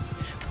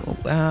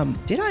 Oh,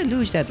 did I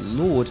lose that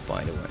lord,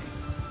 by the way?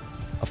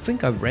 I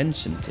think I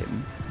ransomed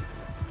him.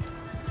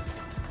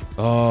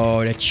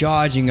 Oh, they're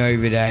charging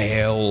over the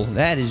hill.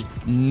 That is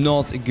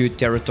not a good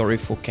territory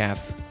for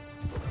Cav.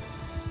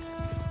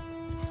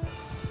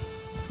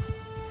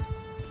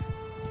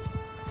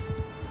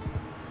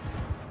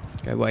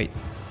 Okay, wait.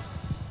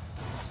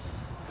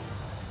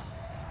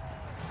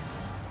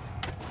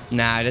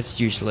 Nah, that's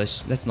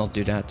useless. Let's not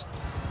do that.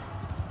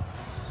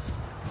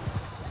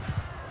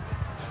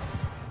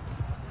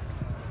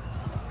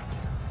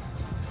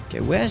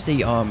 Okay, where's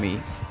the army?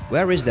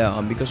 Where is the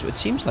army? Because it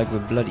seems like we're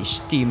bloody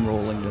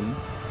steamrolling them.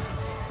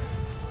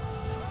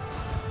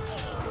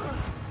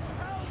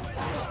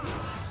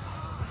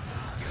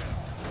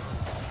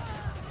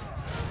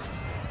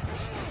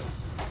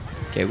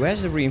 Okay,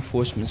 where's the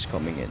reinforcements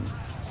coming in?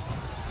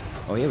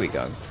 Oh, here we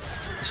go.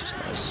 This is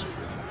nice.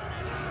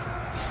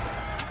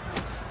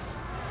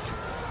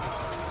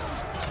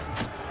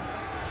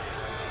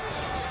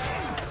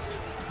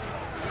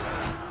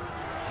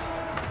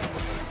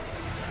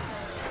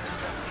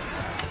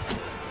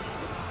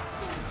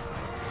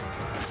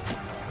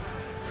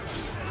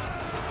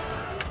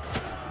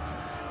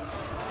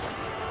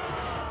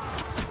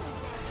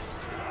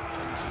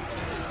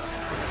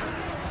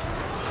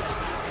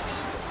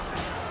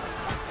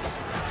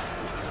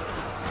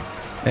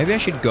 Maybe I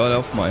should get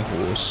off my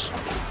horse.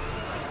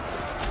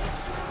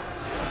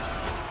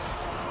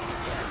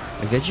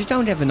 Like, they just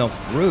don't have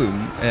enough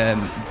room,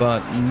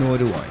 but nor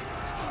do I.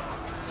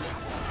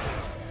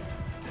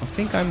 I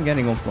think I'm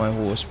getting off my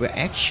horse. We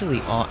actually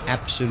are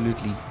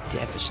absolutely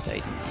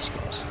devastating these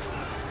guys.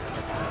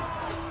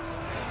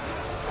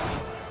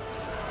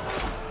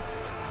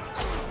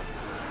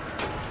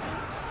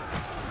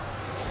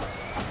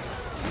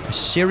 I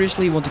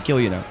seriously want to kill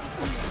you now.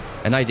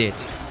 And I did.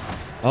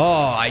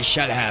 Oh, I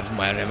shall have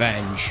my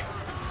revenge.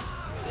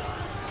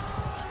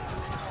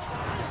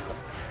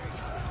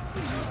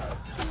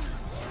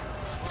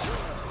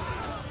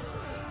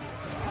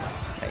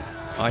 Okay,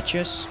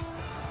 archers.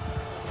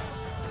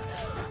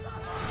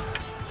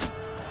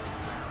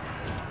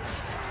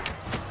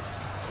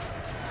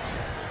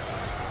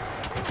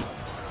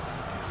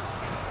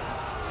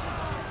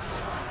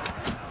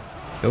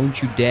 Don't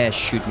you dare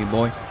shoot me,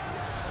 boy.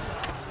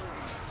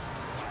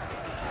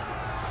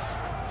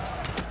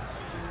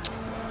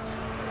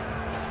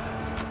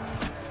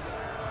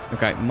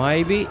 Okay,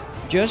 maybe,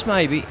 just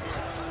maybe,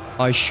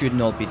 I should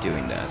not be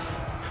doing that.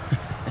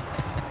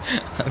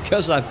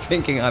 Because I'm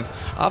thinking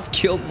I've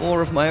killed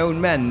more of my own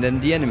men than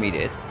the enemy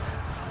did.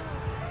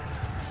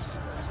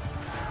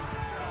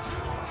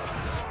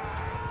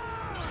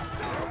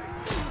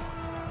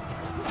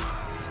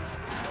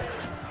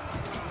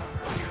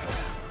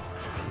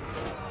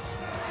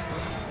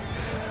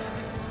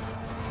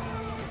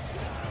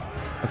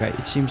 Okay,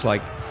 it seems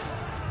like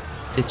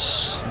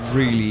it's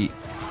really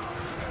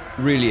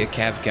a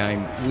Cav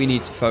game. We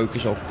need to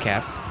focus on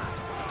Cav.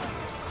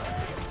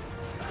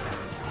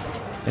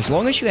 As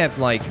long as you have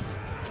like...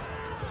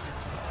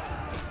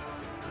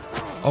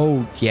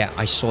 Oh yeah,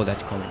 I saw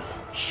that coming.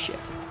 Shit.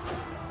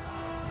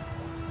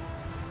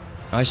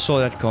 I saw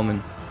that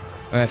coming.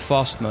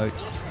 Fast mode.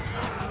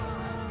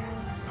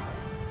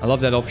 I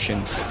love that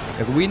option.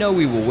 Like, we know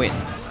we will win.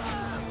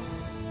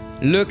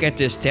 Look at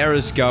this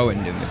terrorist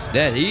going.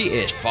 That he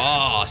is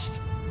fast.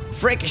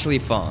 Freakishly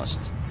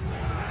fast.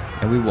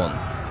 And we won.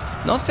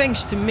 Not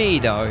thanks to me,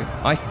 though.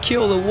 I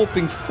killed a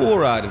whopping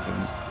 4 out of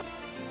them.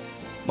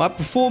 My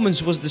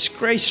performance was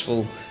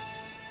disgraceful.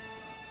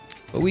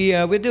 But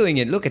we're doing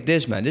it. Look at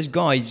this, man. This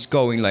guy is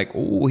going like,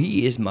 oh,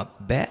 he is my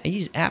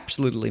he's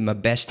absolutely my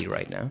bestie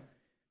right now.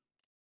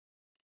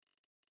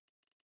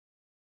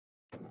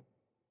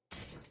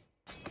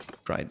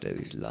 Right,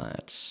 those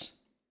lads.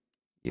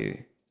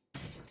 You.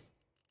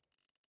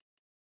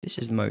 This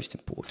is the most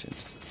important.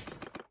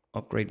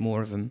 Upgrade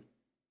more of them.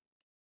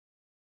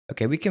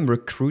 Okay, we can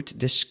recruit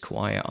this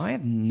squire. I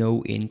have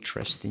no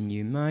interest in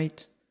you,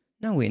 mate.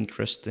 No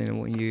interest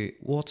in you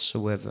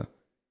whatsoever.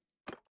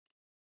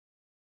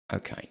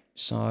 Okay,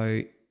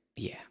 so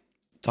yeah.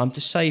 Time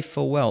to say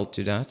farewell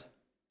to that.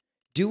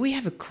 Do we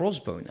have a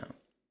crossbow now?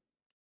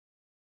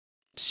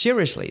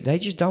 Seriously, they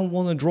just don't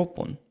want to drop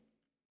one.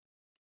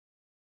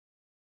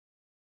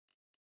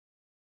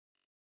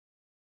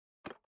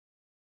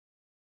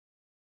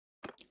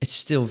 It's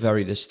still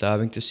very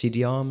disturbing to see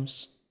the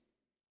arms.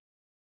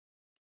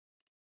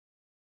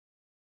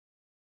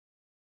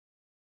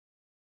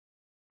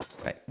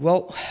 Right,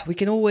 well, we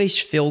can always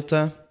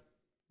filter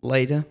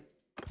later.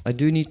 I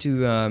do need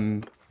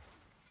to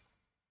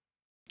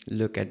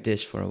look at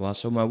this for a while.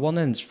 So my one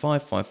end is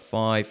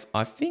 555.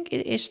 I think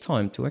it is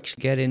time to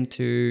actually get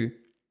into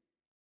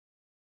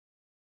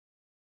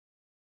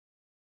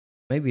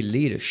maybe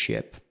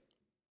leadership.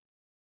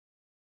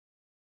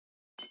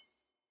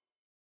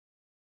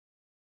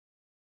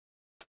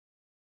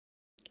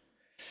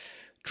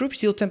 Troops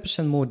deal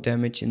 10% more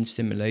damage in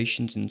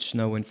simulations in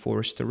snow and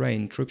forest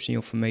terrain. Troops in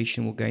your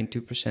formation will gain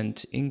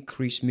 2%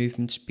 increased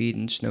movement speed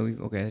in snowy...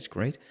 Okay, that's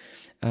great.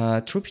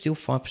 Troops deal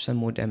 5%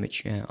 more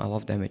damage. Yeah, I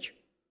love damage.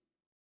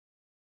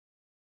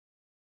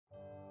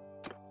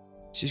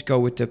 Let's just go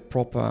with the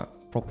proper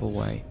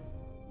way.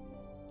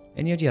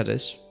 Any of the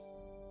others?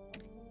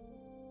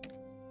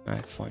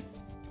 Alright, fine.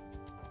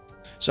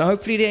 So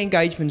hopefully the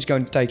engagement's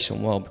going to take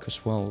some while,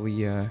 because, well,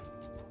 we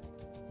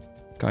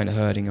kind of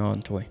hurting,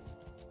 aren't we?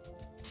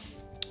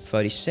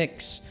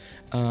 36.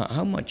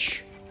 How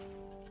much?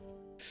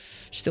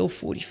 Still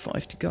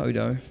 45 to go,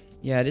 though.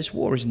 Yeah, this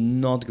war is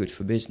not good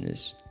for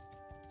business.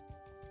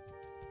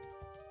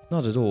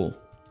 Not at all.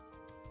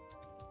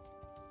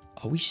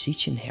 Are we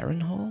sieging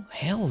Harrenhal?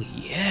 Hell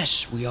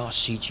yes, we are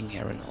sieging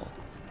Harrenhal.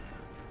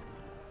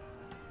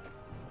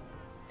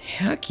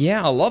 Heck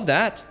yeah, I love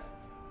that.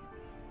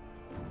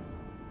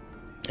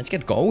 Let's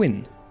get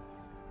going.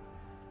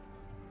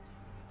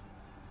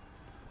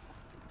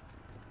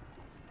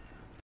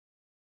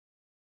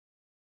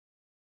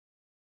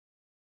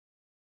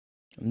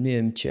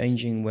 I'm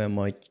changing where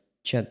my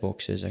chat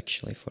box is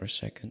actually for a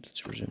second.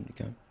 Let's resume the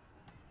game.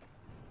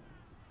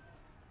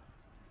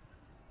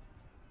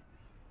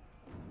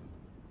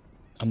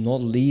 I'm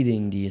not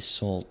leading the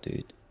assault,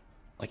 dude.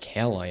 Like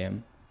hell I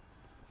am.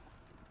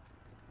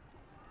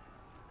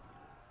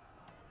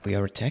 We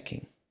are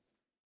attacking.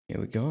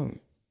 Here we go.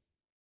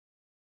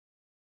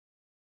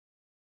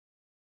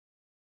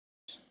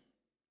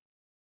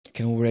 I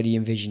can already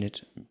envision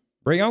it.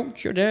 Bring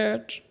out your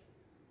dead.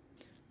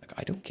 Like,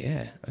 I don't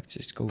care. Let's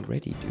just go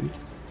ready, dude.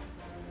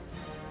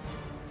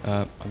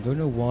 I don't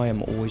know why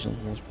I'm always on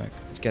horseback.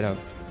 Let's get out.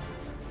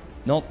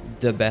 Not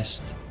the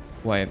best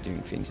way of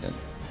doing things then.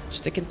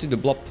 Sticking to the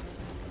blob.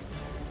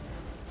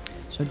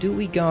 So do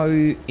we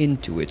go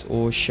into it,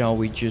 or shall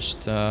we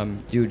just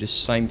do the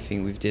same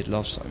thing we did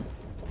last time?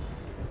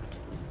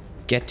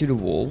 Get to the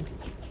wall.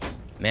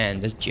 Man,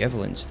 those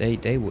javelins,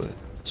 they were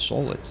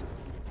solid.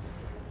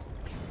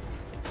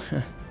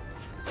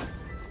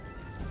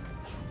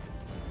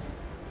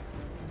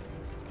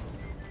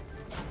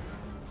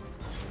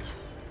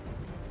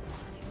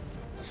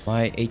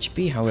 My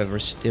HP, however,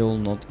 is still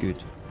not good.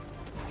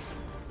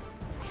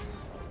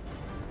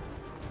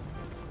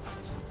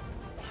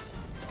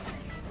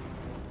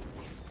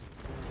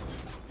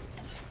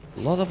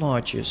 A lot of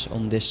archers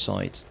on this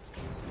side.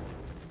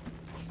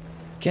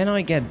 Can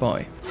I get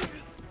by?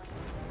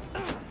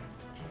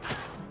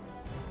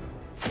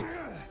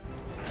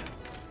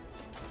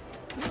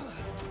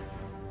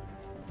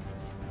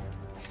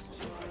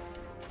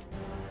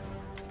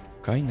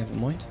 Okay, never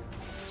mind.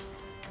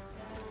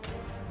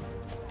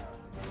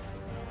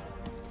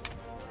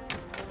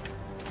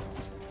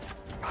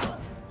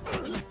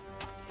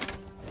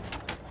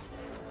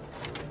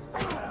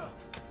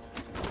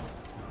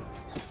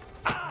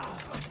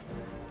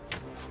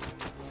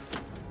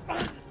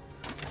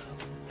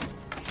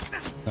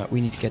 We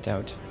need to get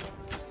out.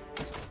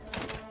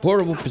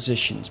 Horrible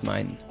positions,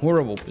 man.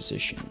 Horrible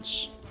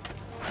positions.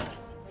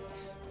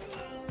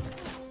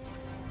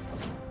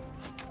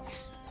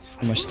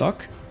 Am I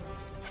stuck?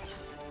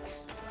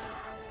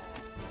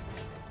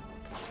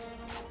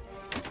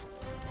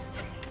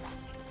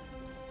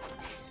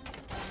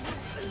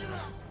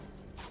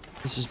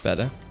 This is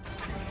better.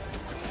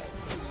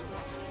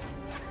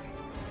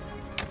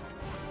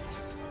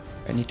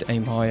 I need to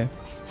aim higher.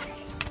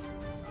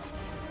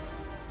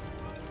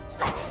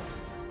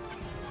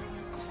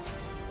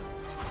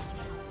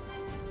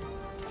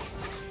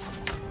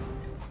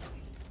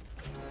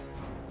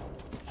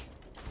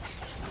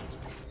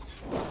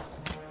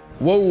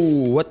 Whoa,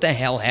 what the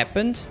hell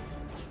happened?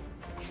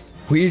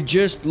 We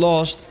just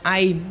lost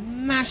a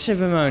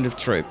massive amount of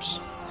troops.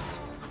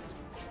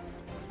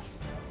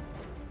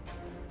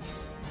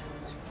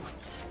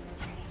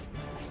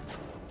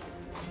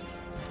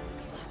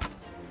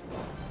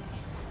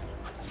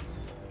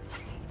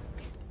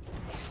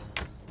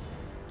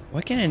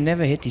 Why can I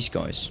never hit these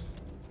guys?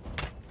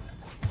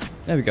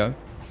 There we go.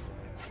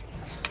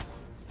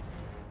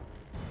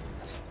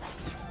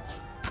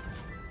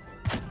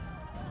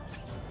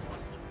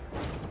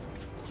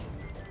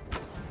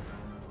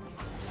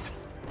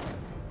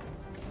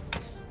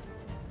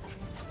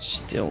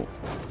 still.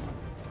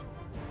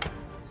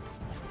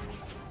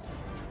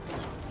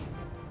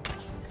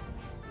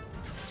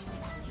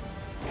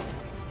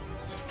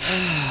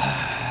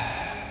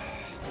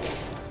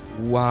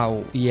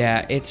 Wow,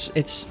 yeah,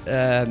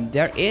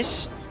 there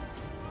is...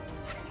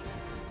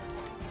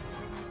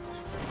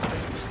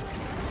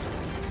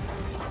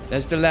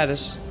 There's the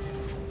ladders.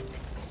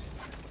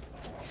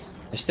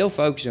 They're still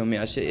focusing on me.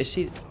 I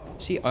see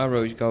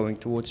arrows going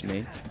towards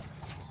me.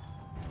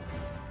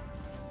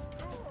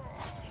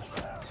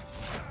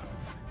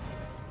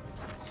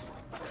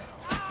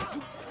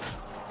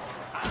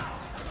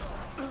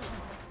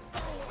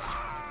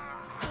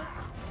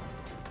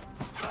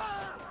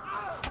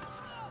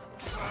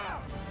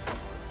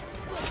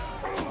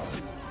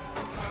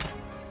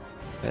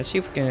 Let's see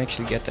if we can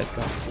actually get that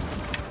guy.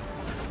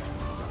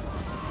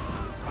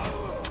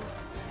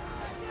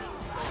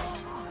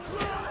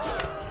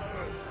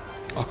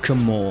 Oh,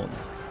 come on.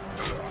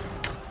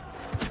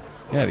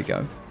 There we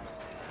go.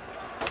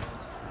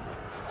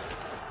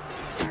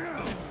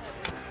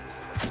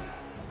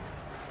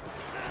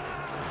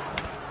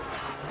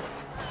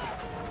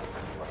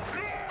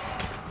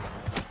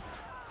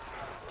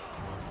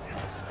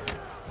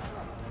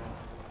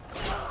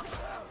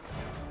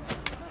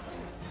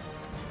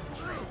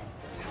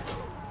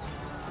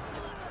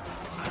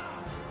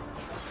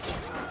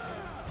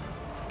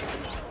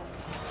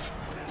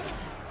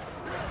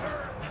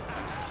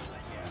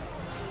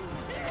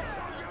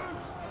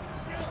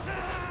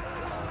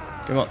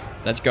 Come on,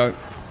 let's go.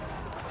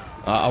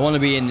 I want to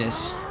be in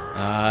this.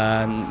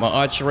 My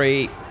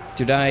archery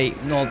today,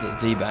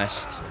 not the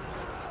best.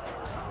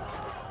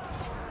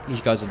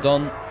 These guys are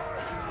done.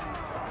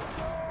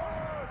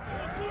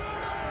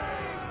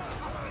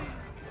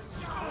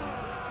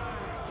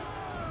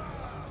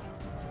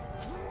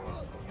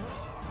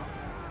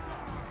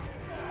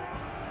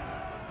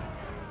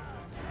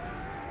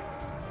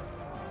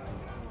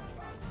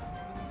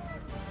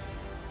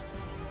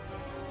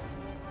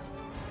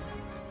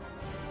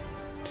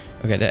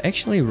 Okay, they're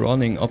actually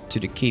running up to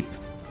the keep.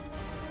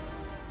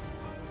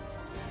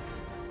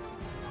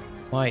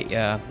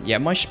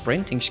 My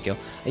sprinting skill.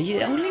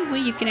 The only way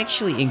you can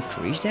actually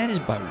increase that is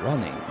by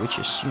running, which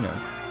is, you know,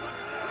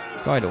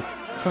 kind of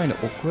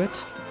awkward.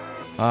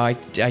 I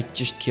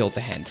just killed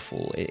a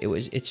handful.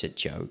 It's a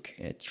joke.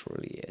 It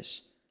truly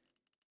is.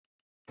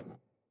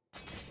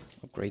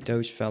 Upgrade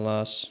those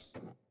fellas.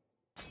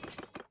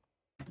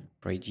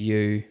 Upgrade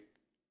you.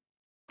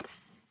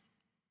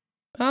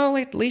 Well,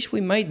 at least we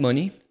made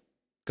money.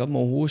 Got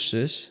more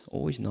horses,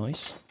 always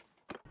nice.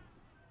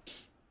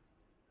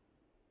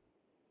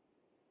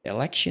 The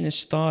election is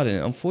starting.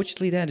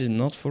 Unfortunately, that is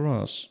not for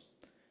us.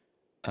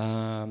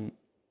 I'm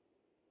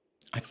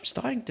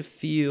starting to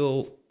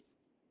feel...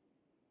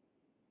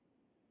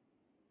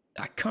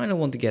 I kind of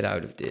want to get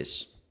out of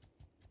this.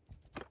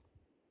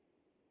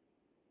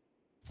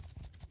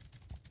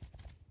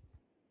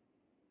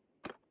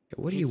 Okay,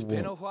 what do you want?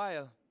 It's been a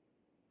while.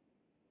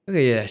 Look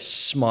at that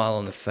smile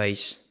on the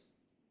face.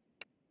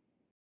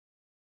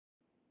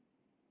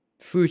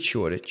 Food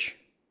shortage.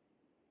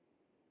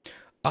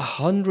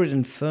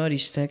 130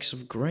 stacks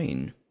of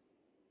grain.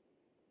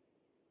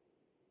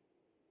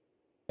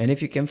 And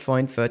if you can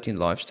find 13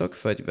 livestock,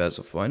 30 barrels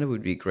of wine, it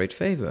would be a great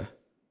favor.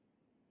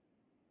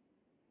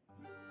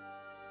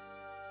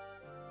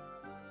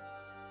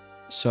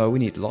 So we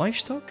need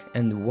livestock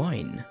and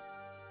wine.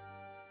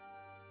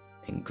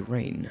 And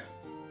grain.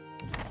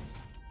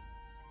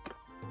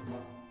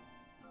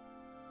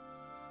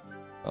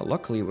 Well,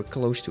 luckily we're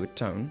close to a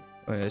town.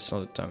 Oh, that's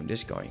not a town.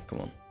 This guy,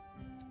 come on.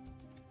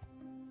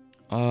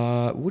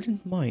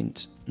 Wouldn't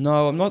mind.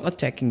 No, I'm not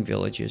attacking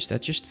villages.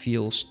 That just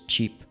feels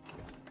cheap.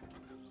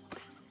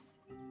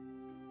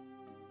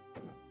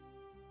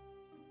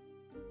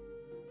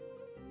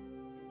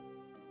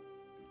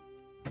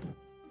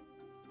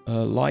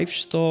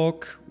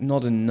 Livestock,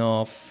 not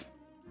enough.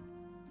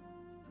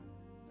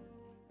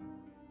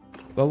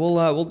 But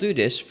we'll do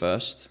this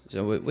first.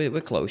 So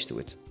we're close to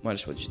it. Might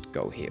as well just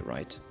go here,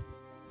 right?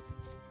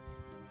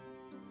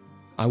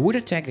 I would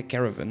attack the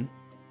caravan.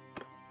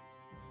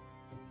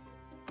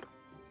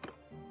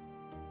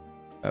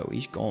 Oh,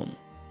 he's gone.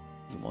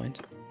 Never mind.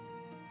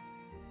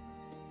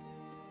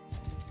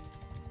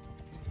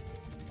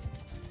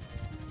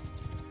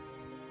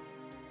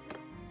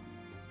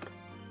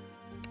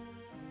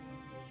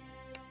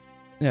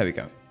 There we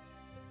go.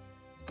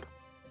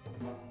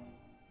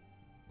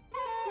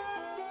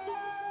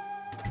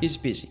 He's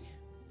busy.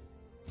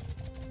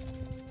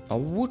 I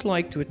would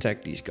like to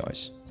attack these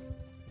guys.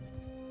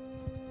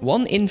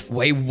 One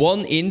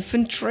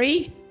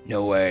infantry?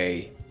 No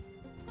way.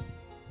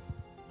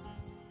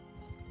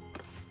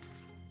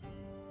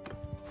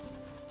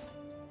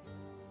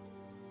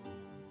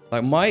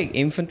 Like, my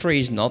infantry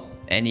is not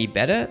any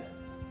better.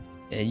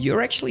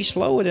 You're actually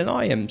slower than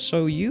I am,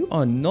 so you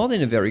are not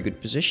in a very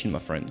good position, my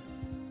friend.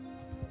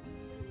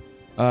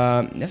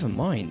 Never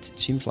mind. It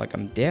seems like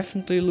I'm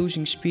definitely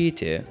losing speed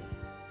here.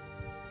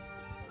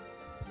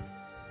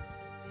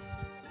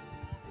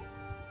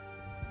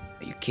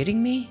 Are you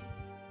kidding me?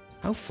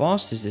 How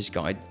fast is this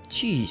guy?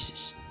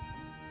 Jesus.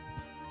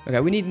 Okay,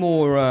 we need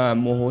more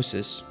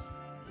horses.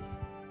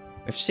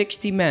 We have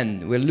 60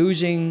 men. We're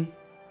losing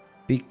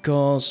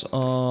because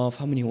of...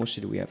 How many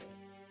horses do we have?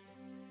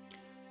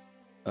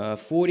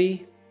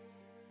 40.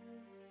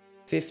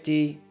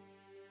 50.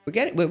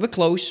 We're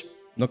close.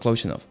 Not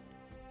close enough.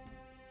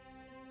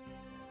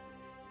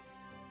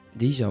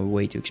 These are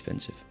way too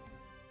expensive.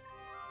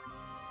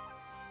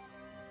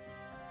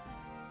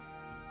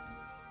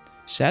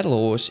 Saddle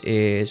horse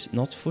is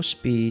not for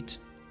speed.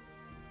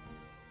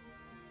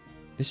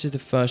 This is the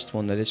first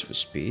one that is for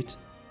speed.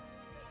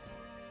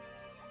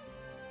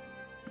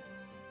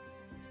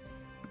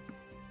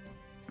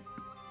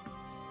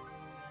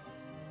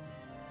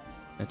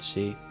 Let's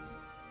see.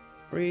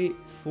 3,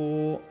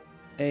 4,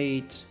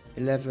 8,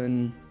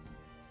 11,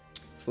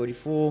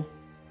 44.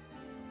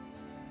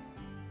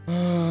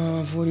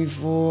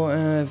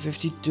 44,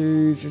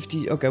 52,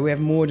 50. Okay, we have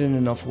more than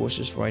enough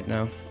horses right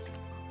now.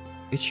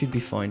 It should be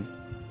fine.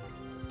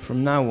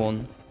 From now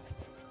on,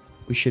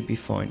 we should be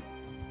fine.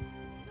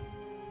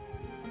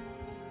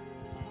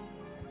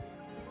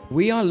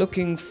 We are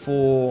looking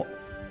for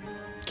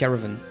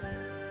caravan.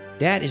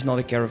 That is not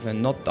a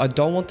caravan. I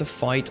don't want to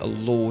fight a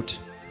lord.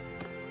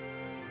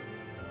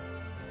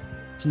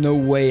 There's no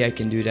way I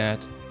can do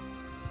that.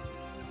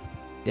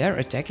 They're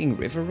attacking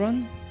River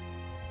Run?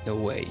 No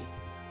way.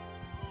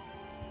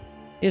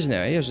 Here's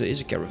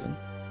a caravan.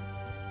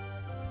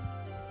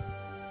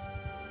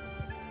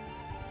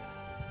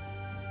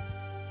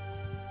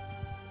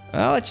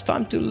 Well, it's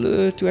time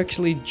to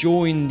actually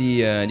join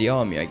the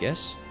army, I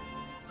guess.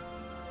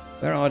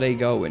 Where are they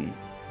going?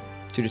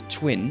 To the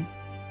Twin.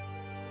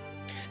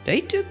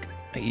 They took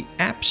an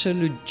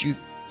absolute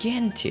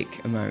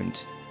gigantic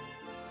amount.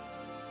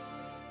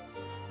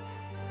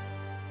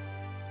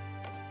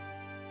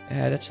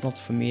 That's not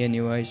for me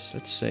anyways,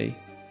 let's see.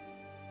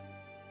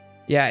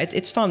 Yeah,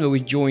 it's time that we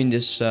join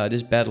this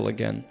this battle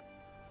again.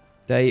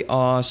 They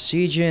are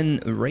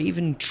sieging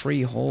Raven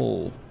Tree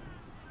Hall.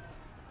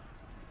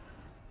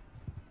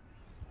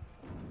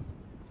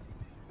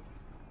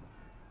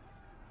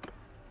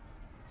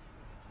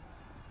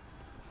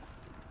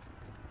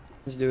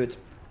 Let's do it.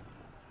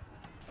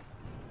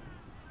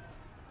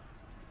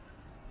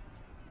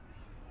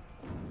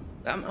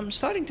 I'm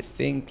starting to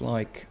think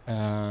like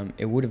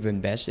it would have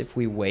been best if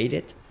we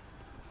waited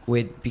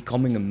with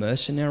becoming a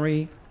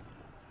mercenary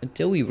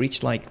until we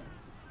reached like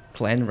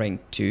clan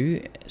rank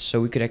 2,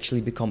 so we could actually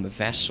become a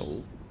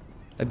vassal.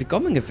 Like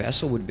becoming a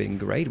vassal would have been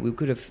great. We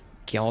could have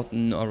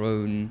gotten our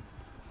own,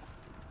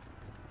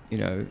 you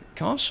know,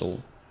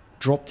 castle,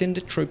 dropped in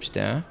the troops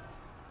there.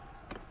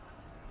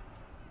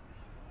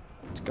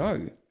 Let's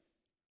go.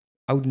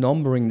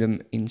 Outnumbering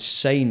them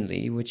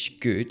insanely, which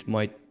good.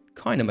 My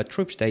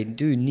troops, they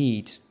do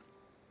need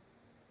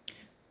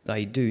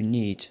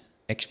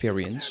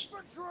experience.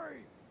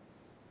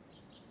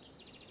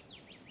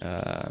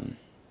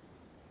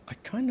 I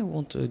kind of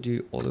want to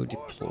do auto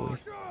deploy.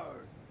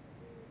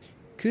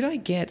 Could I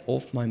get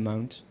off my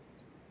mount?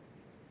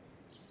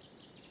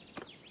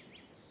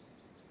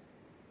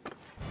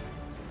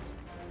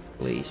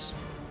 Please.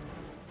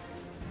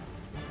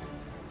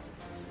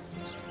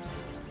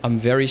 I'm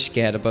very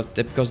scared about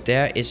that because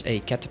there is a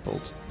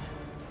catapult.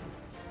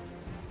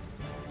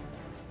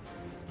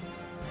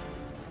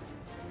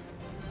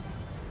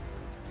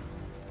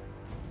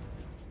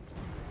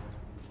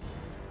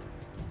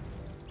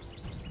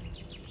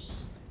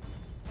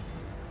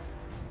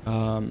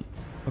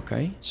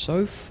 Okay,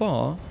 so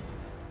far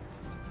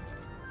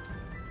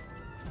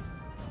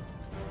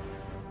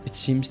it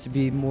seems to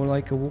be more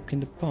like a walk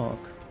in the park.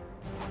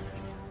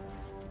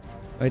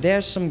 Oh,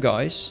 there's some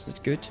guys. That's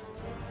good.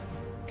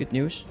 Good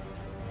news.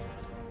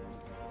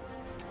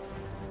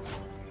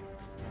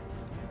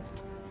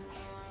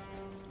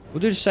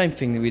 We'll do the same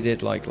thing that we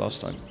did like last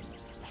time.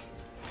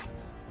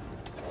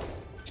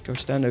 Let's go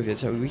stand over here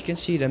so we can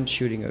see them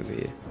shooting over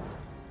here.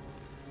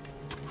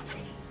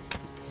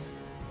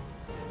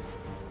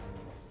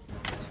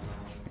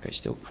 Okay,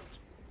 still.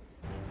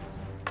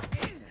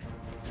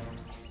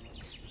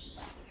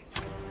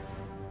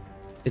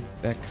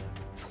 Bit back.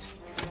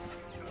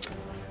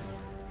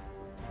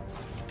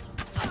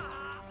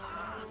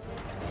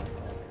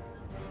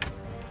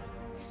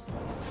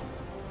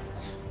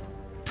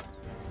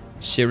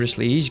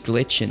 Seriously, he's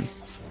glitching.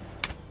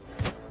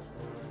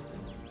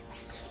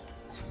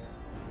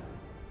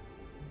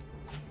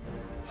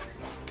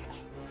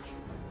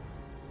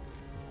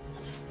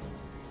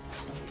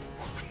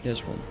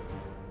 There's one.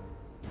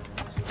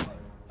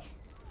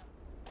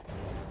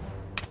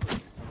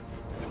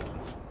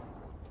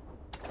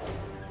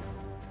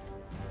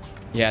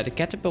 Yeah, the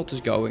catapult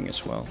is going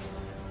as well.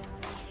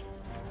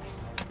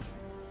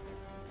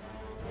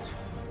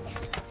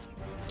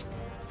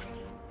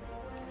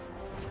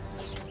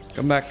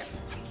 Come back.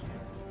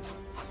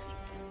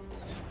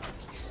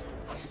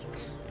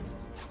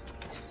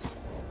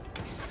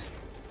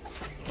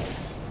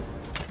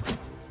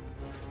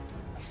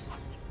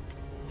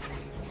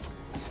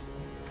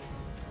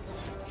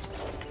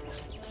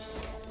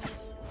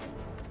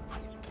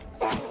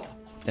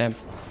 Damn.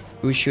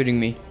 Who's shooting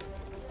me?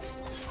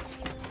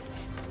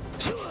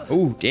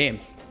 Oh, damn.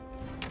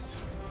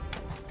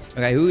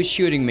 Okay, who is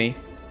shooting me?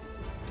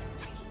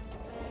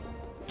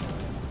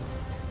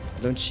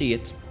 I don't see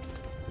it.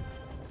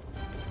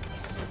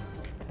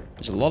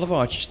 There's a lot of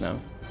archers now.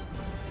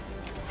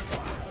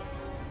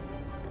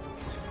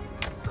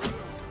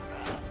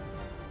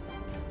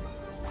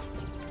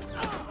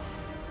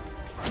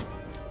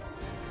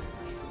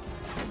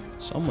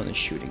 Someone is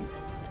shooting.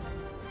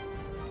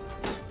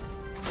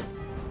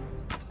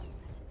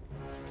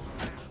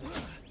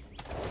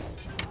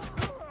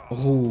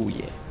 Oh,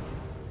 yeah.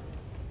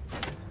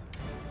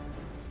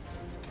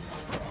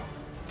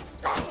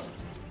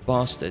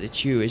 Bastard,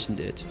 it's you, isn't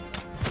it?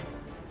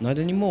 Not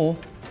anymore.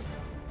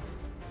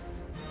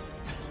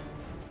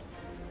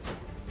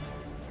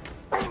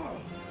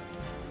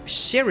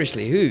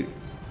 Seriously, who?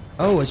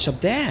 Oh, it's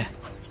up there.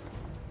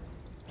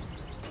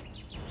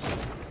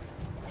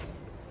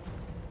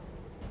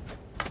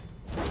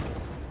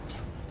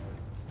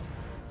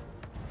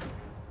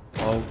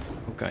 Oh,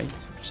 okay.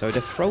 So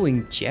they're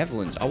throwing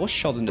javelins. I was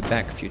shot in the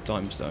back a few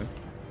times though.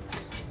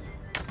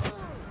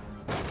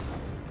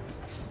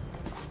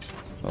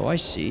 Oh, I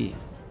see.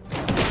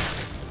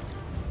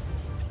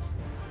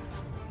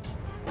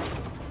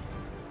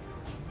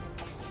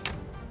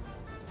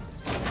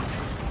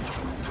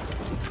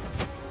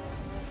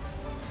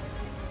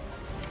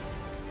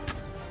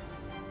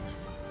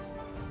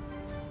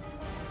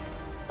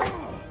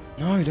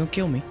 No, don't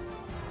kill me.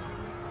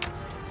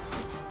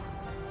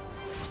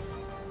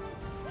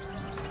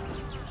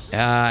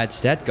 Ah, it's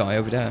that guy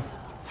over there.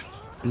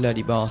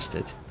 Bloody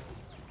bastard.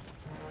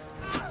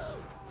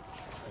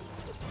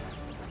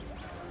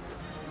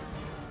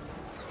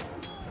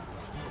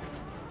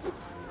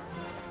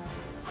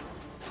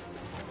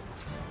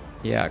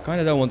 Yeah, I kind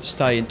of don't want to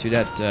stay into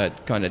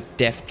that kind of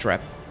death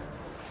trap.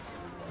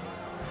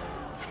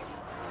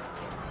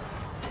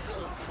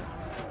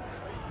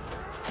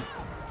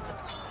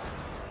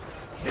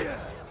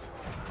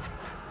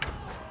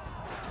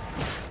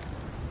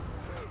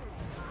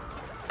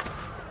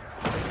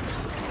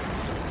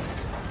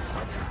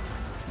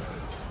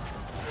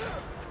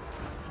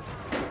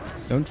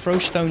 Don't throw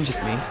stones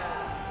at me.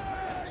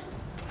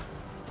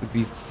 Would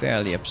be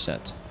fairly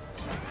upset.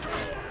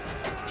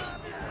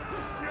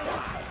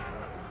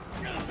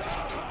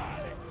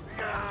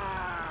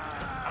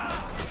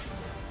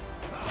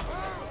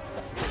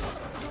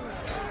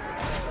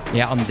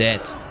 Yeah, I'm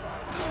dead.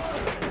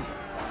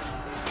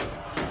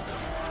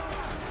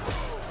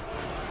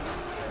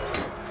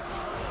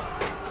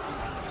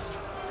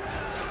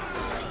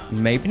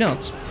 Maybe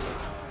not.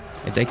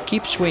 If they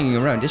keep swinging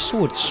around, this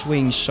sword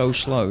swings so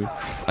slow.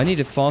 I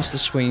need a faster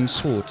swinging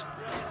sword.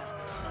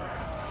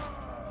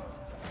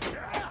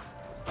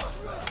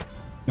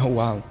 Oh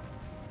wow.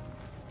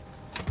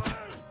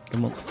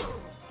 Come on.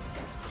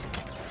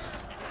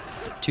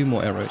 2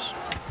 more arrows.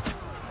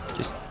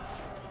 Just...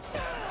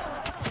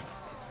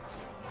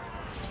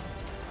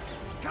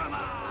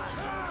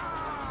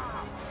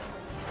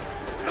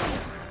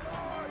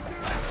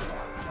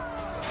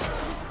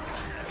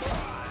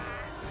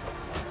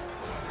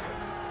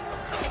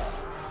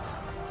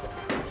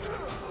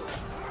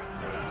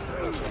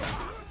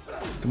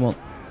 Come on.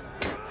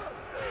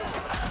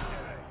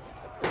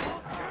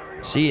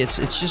 See, it's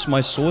just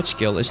my sword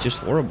skill is just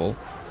horrible.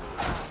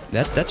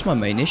 That's my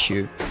main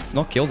issue.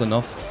 Not killed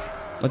enough.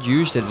 Not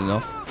used it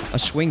enough. I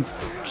swing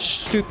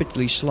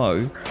stupidly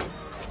slow.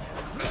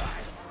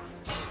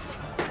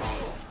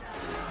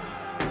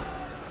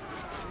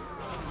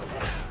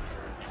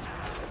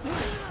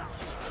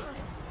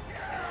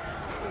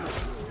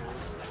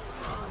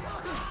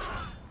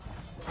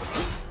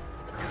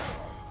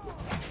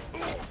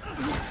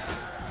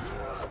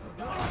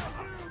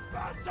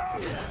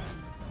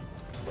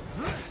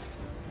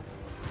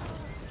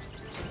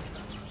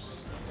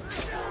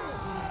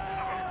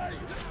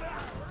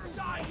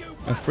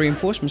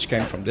 Reinforcements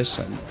came from this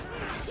side.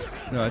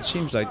 No, it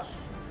seems like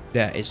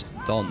that is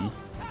done.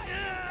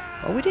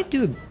 Oh, we did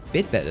do a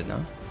bit better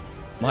now.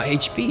 My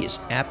HP is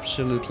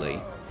absolutely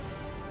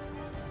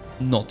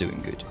not doing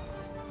good.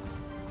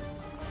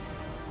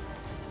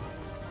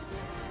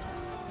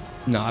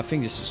 No, I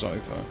think this is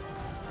over.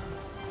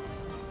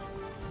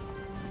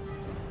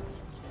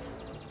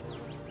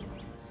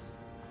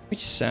 Which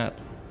is sad.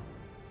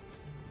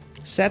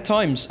 Sad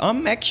times.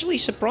 I'm actually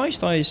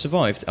surprised I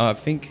survived. I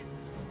think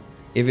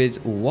if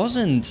it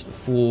wasn't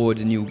for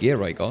the new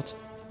gear I got.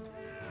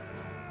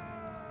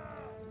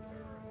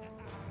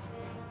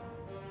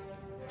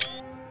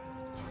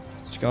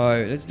 Let's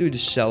go. Let's do the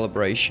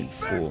celebration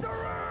for.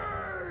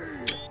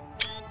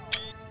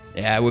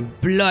 Yeah, we're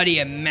bloody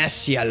and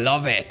messy. I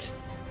love it.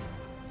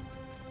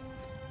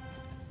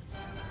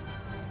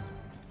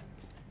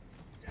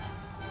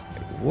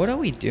 What are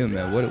we doing,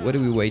 man? What are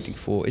we waiting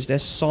for? Is there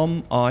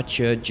some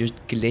archer just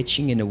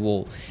glitching in a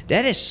wall?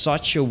 That is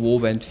such a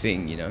Warband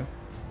thing, you know?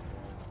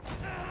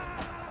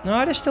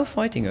 No, they're still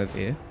fighting over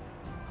here.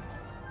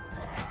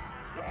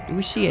 Do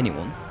we see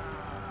anyone?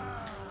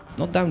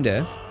 Not down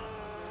there.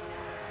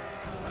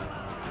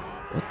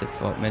 What the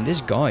fuck, man? This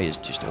guy is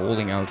just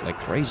holding out like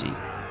crazy.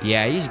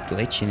 Yeah, he's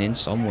glitching in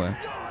somewhere.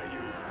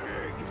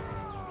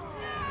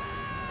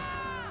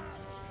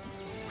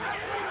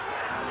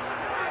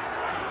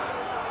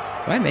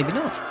 Right, maybe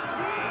not.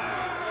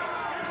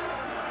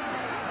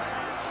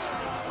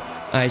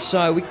 Alright,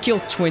 so we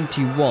killed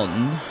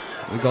 21.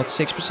 We got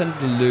 6%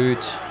 of the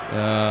loot.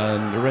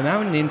 The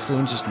renown and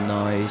influence is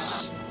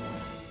nice.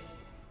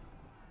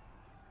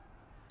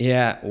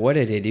 Yeah, what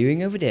are they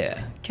doing over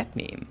there? Cat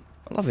meme.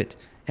 I love it.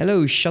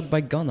 Hello, shot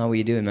by gun. How are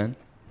you doing, man?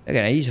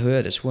 Okay, he's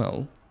hurt as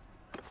well.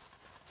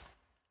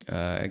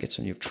 Get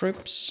some new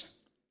troops.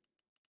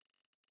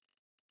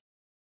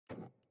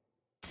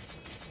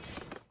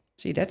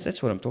 See,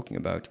 that's what I'm talking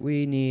about.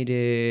 We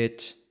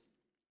needed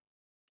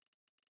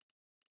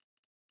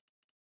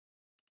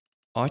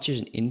archers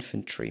and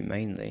infantry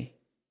mainly.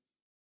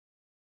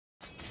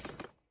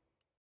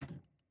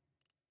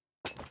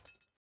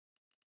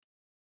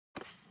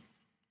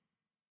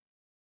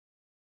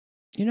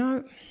 You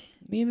know,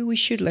 maybe we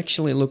should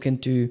actually look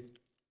into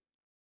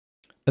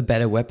a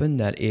better weapon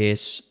that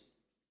is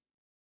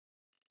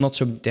not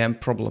so damn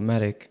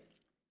problematic.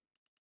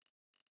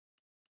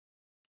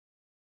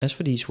 As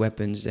for these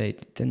weapons, they're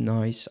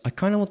nice. I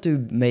kind of want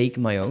to make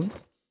my own.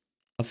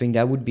 I think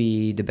that would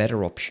be the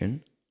better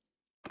option.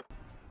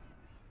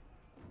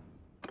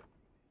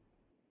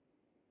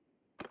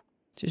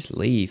 Just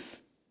leave.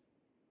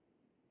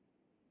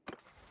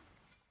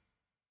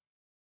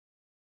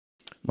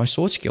 My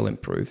sword skill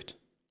improved.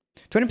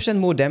 20%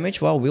 more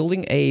damage while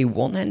wielding a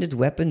one-handed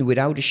weapon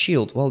without a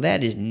shield. Well,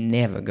 that is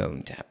never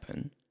going to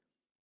happen.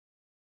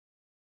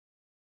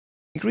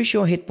 Increase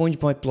your hit points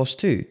by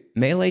 +2.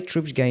 Melee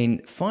troops gain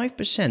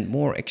 5%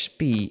 more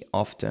XP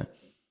after.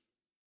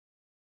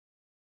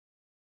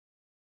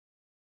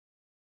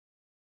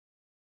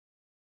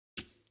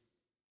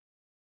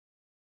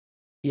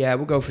 Yeah,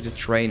 we'll go for the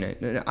trainer.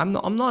 I'm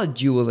not a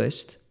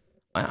duelist.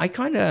 I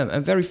kind of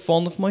am very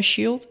fond of my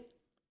shield.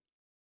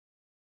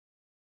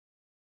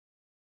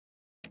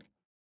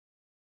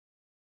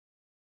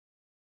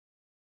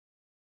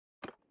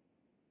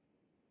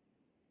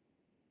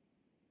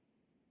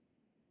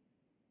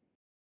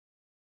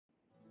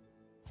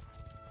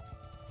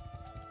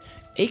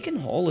 Aiken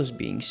Hall is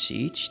being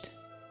sieged.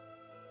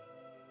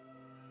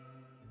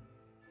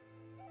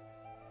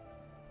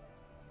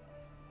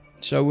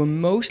 So we'll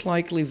most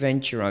likely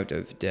venture out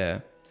over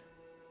there.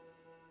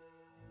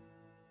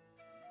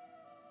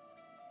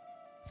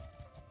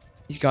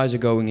 These guys are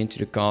going into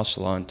the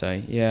castle, aren't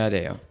they? Yeah,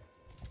 they are.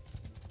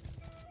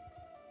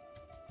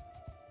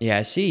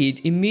 Yeah, see,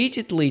 it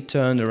immediately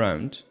turned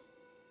around.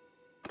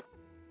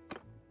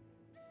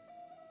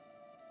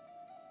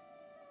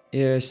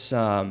 Here's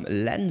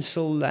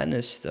Lancel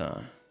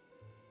Lannister.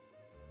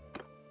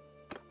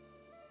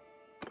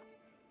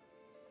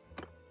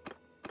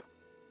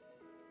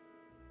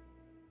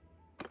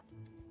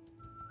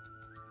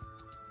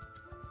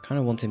 Kind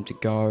of want him to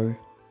go.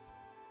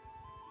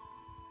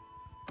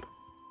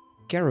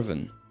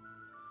 Caravan.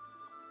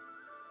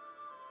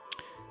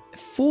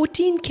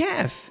 14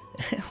 cav.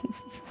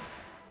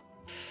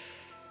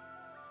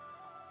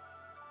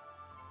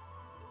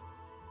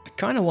 I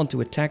kind of want to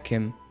attack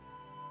him.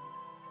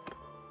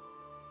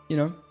 You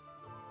know,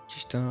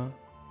 just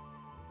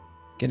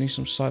getting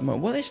some side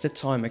mode. What is the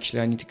time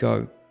actually I need to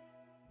go?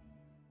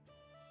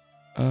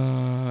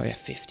 Yeah,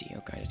 50.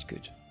 Okay, that's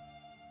good.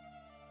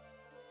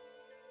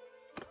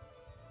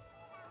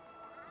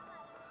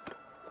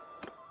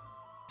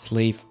 Let's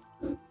leave.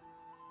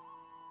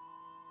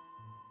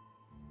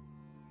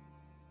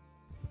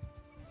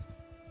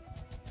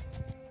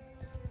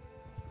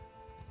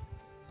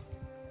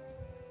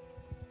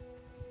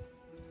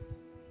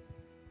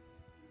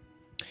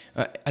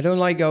 I don't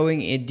like going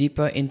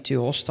deeper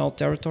into hostile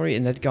territory,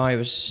 and that guy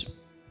was...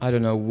 I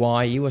don't know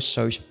why, he was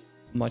so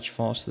much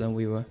faster than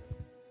we were.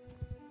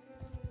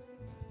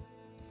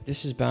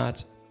 This is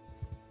bad.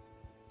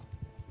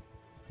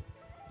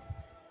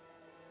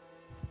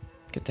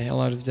 Get the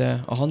hell out of there.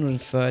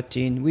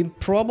 113. We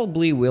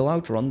probably will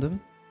outrun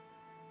them.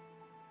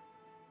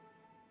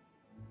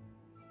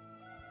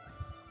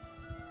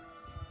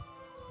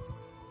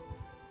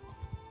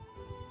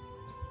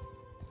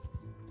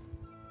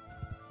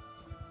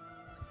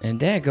 And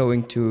they're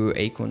going to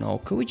Acorn Hall.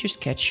 Could we just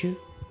catch you?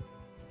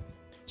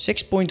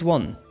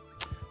 6.1.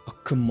 Oh,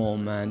 come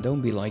on, man.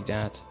 Don't be like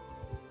that.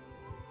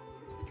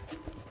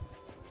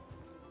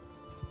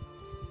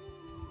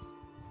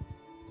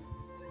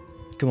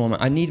 Come on, man.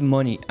 I need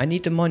money. I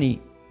need the money.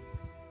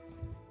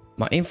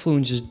 My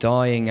influence is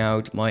dying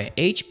out. My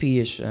HP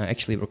is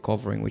actually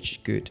recovering, which is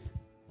good.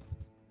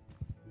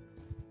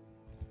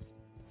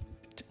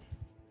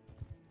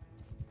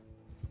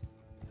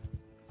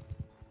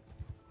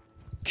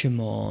 Come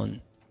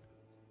on.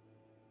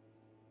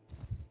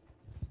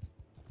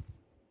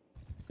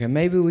 Okay,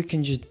 maybe we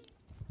can just,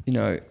 you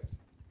know,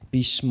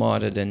 be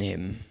smarter than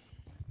him.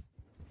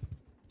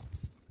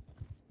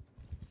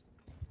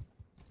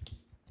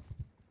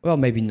 Well,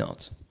 maybe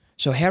not.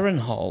 So Heron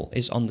Hall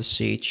is under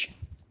siege.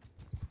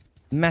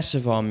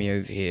 Massive army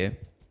over here.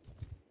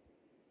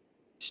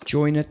 Let's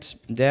join it.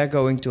 They're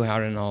going to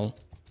Heron Hall.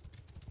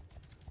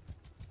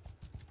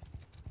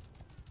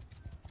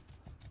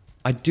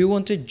 I do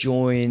want to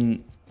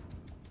join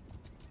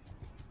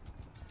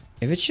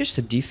If it's just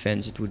a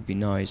defense, it would be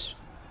nice.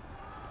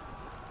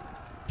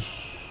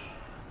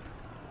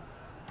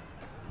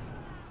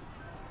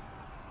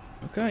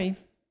 Okay.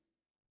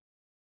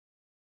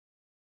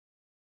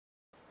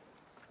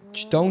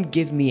 Just don't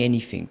give me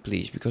anything,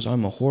 please, because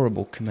I'm a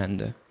horrible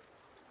commander.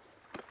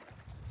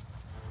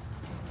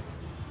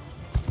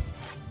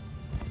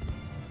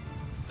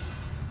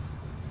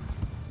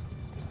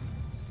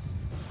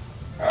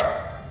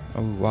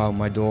 Oh wow,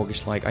 my dog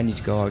is like, I need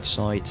to go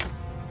outside.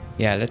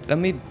 Yeah, let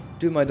me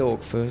do my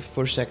dog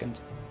for a second.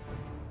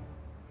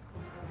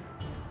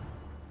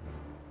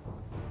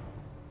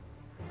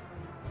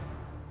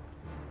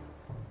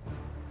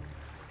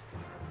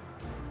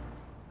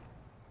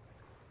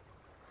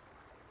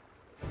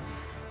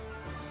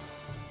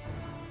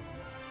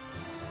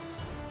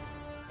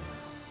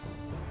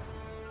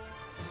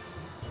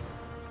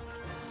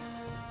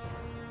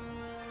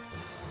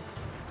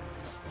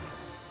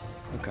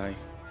 Okay.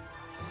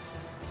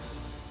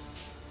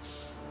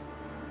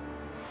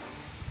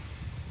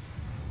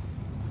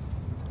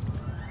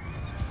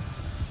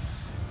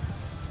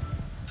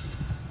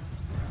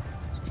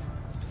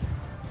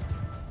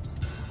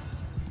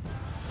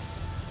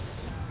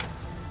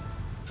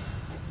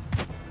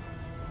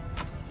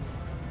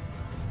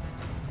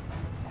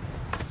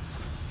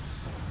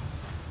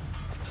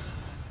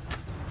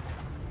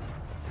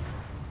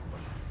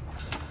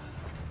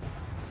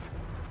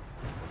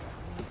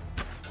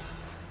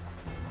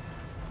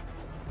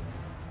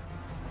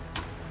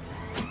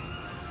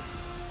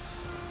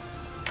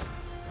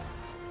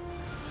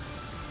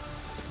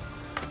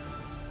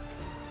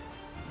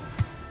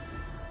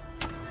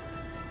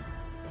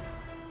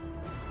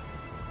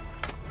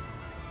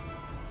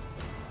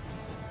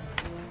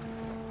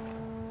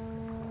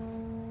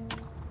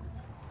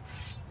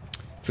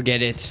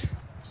 Forget it.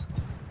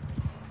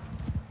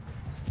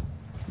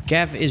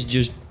 Cav is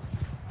just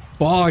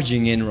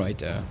barging in right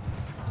there.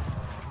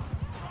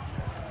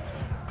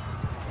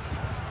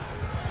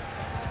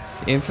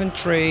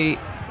 Infantry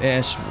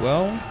as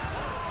well.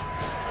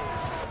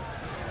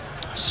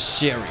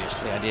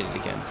 Seriously, I did it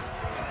again.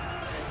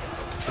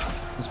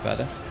 It's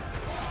better.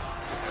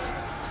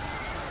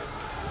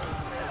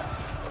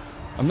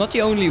 I'm not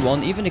the only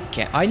one, even a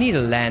cat. I need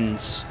a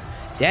lance.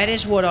 That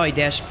is what I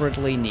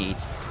desperately need.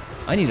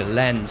 I need a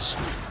lens.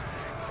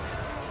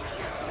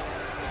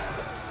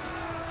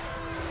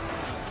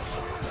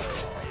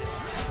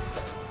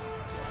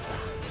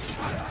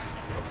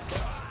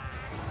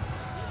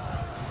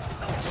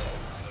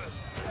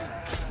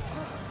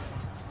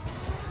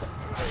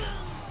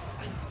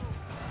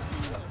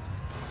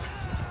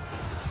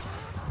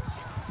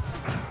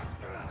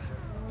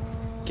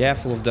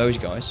 Careful of those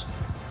guys.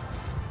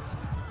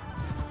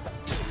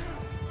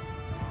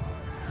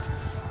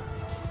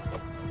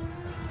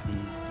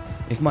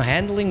 If my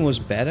handling was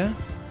better,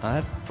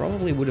 I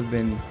probably would have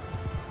been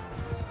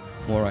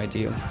more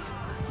ideal.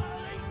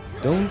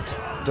 Don't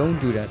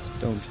do that.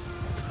 Don't.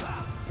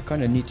 I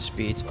kind of need the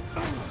speed.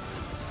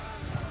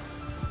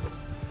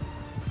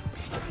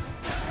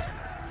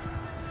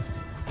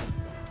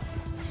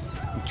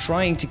 I'm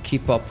trying to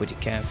keep up with the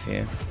cav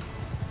here.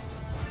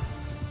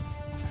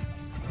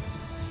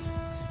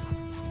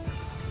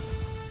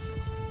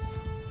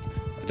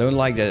 I don't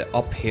like the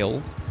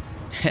uphill.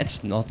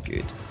 That's not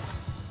good.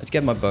 Let's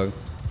get my bow.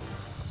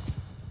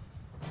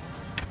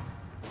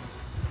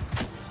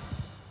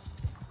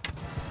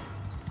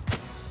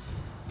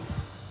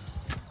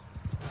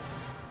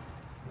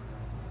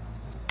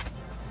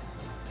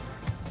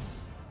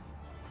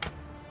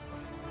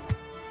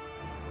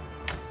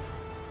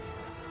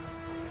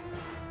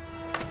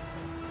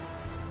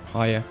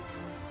 Higher.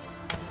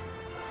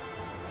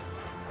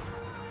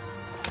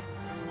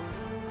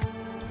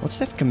 What's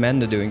that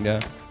commander doing there?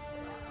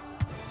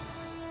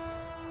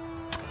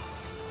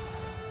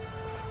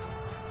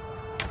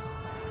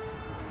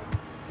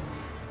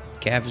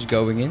 Cav is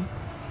going in.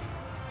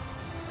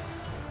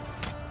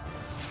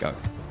 Let's go.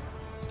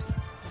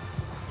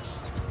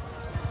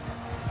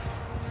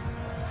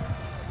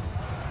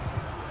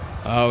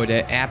 Oh,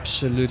 they're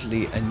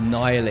absolutely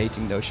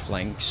annihilating those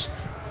flanks.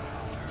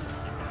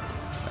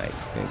 Right,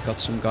 okay, got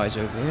some guys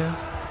over here.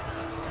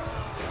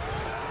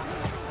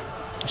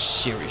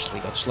 Seriously,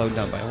 got slowed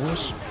down by a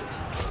horse.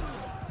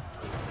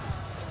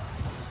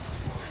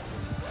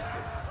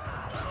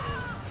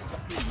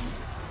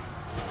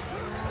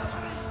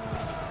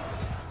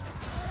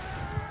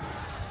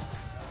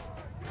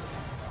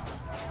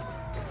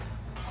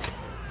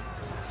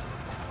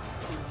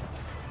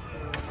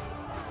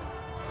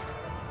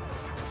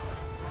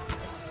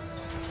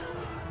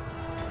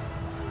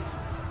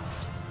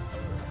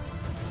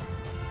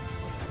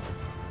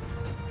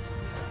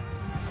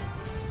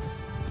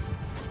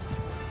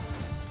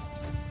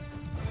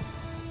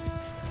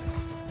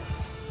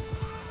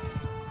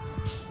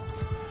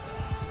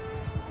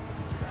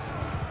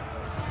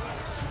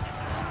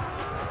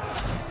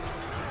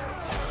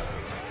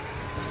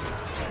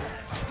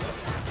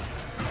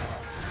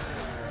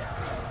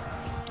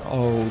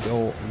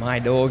 Oh, my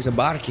dogs are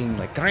barking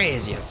like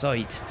crazy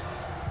outside.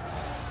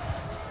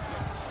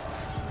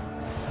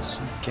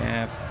 Some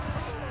cav.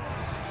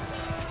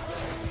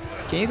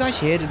 Can you guys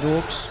hear the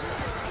dogs?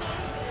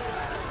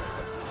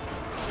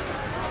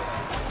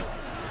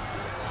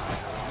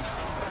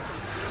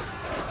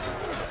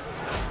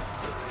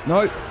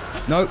 No.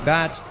 No,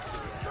 bad.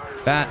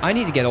 Bad. I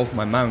need to get off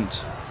my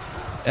mount.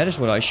 That is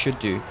what I should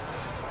do.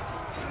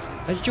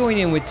 Let's join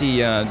in with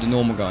the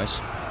normal guys.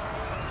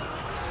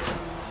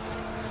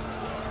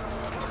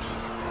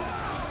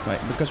 Right,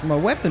 because my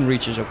weapon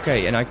reach is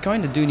okay, and I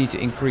kind of do need to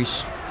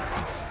increase.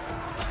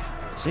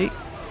 See?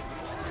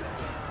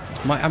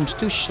 I'm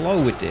too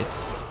slow with it.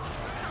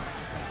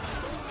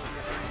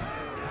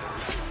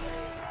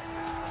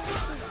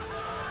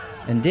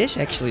 And this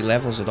actually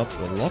levels it up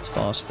a lot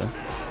faster.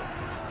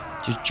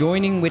 Just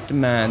joining with the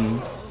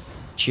man,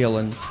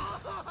 chilling.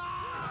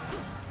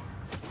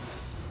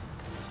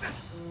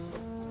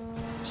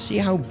 See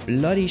how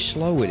bloody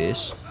slow it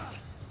is?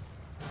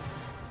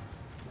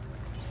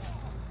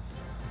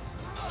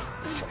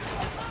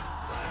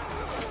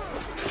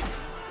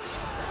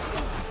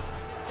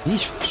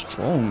 He's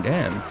strong,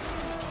 damn.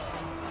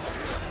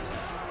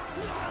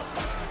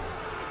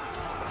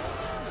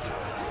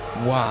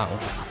 Wow.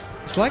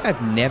 It's like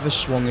I've never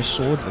swung a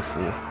sword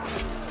before.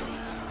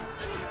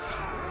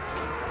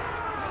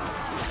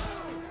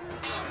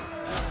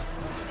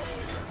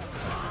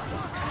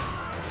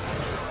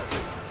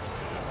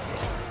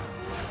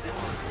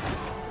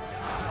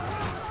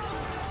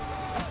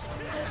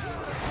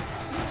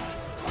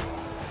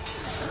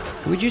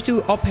 Can we just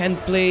do uphand,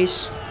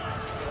 please?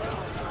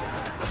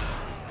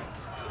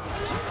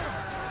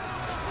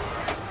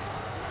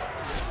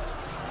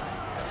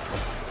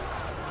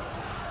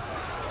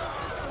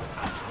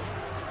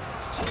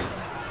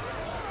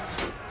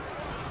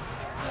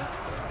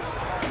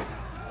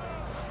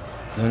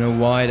 I don't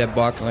know why they're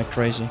barking like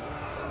crazy,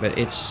 but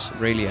it's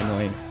really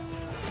annoying.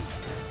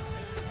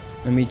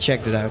 Let me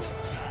check that out.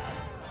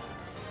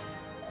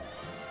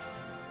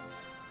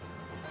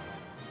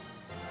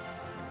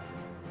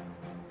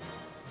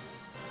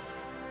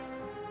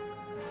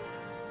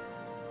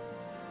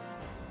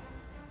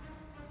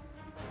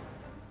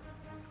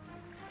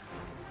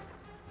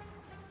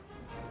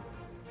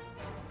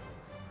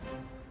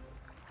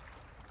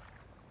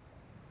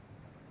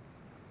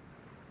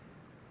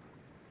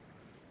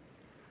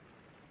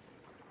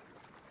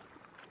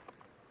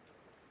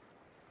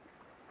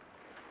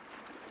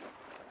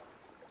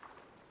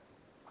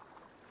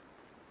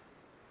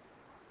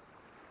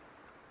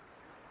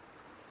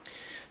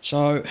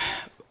 So,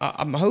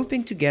 I'm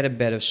hoping to get a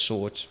better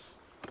sword.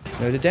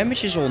 You know, the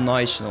damage is all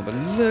nice and all, but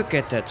look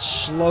at that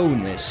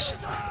slowness.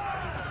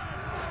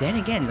 Then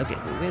again, look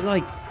at we're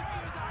like...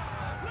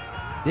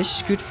 This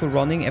is good for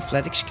running.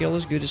 Athletic skill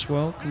is good as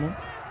well. Come on.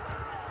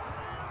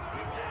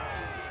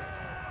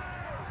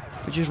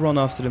 We just run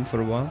after them for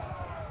a while.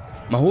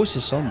 My horse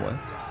is somewhere.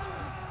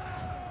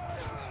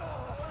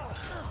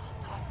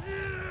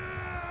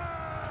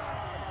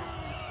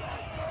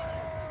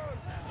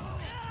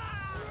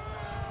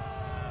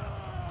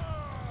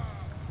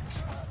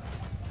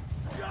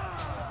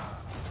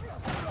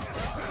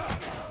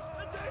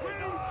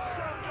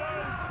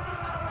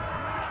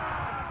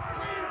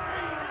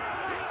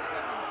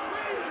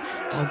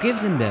 I'll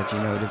give them that, you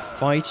know, the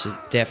fights is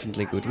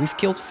definitely good. We've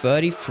killed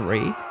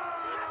 33.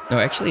 No,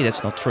 actually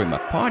that's not true. My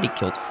party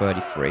killed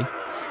 33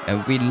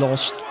 and we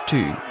lost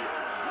 2.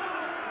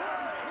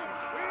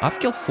 I've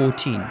killed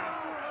 14.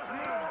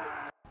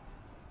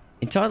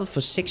 Entitled for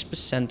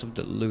 6% of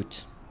the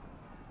loot.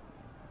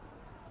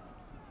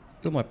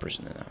 Kill my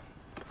prisoner now.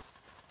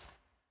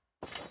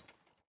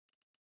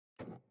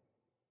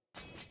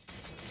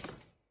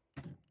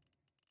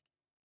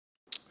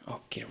 Oh,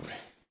 get away.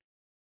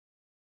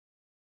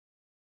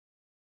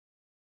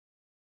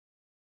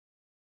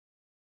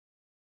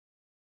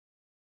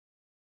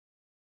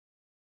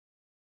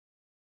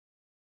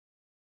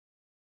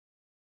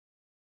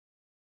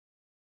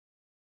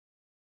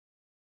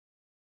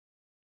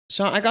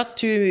 So I got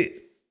 2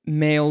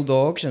 male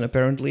dogs, and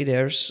apparently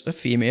there's a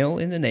female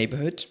in the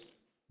neighborhood.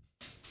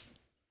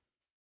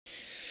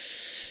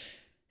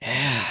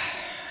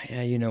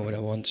 Yeah, you know what I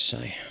want to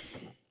say.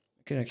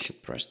 I could actually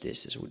press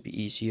this would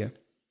be easier.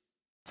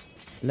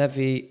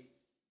 Levy,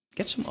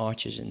 get some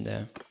archers in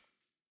there.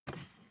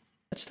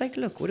 Let's take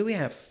a look, what do we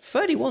have?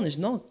 31 is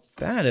not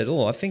bad at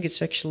all, I think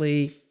it's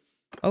actually...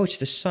 Oh, it's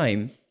the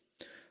same.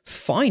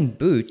 Fine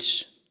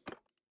boots.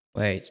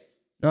 Wait,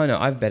 no,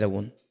 I have a better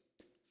one.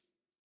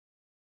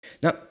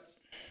 Now,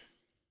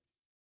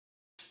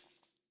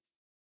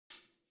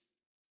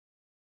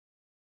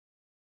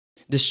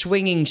 the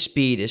swinging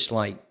speed is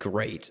like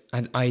great.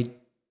 And I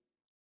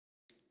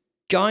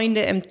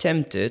kinda am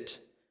tempted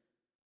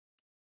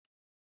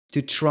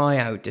to try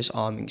out this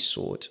arming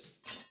sword.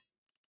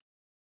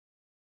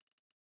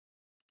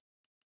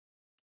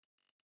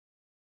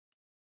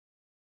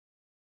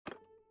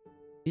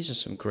 These are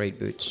some great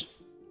boots.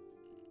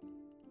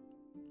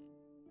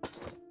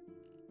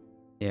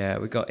 Yeah,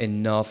 we got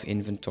enough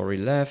inventory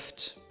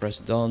left. Press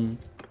done.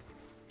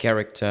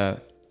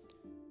 Character.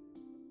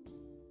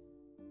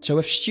 So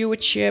with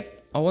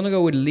stewardship, I want to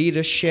go with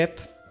leadership.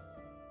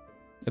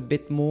 A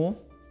bit more.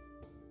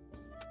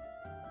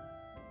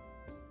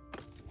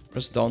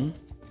 Press done.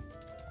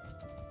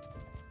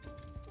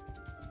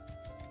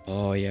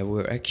 Oh yeah,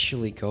 we're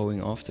actually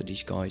going after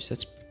these guys.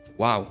 That's...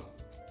 Wow.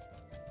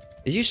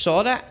 Did you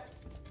saw that?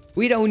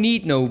 We don't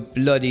need no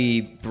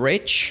bloody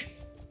bridge.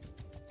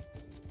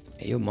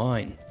 Hey, you're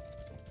mine.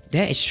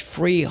 That is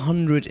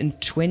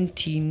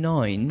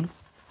 329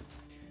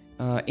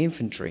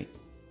 infantry.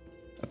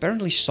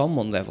 Apparently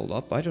someone leveled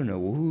up. I don't know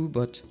who,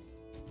 but...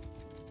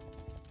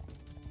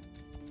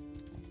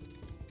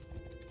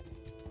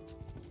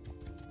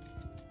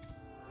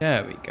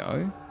 There we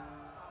go.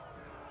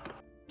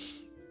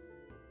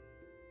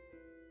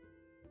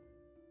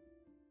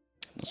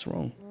 What's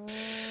wrong?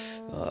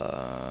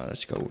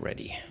 Let's go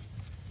ready.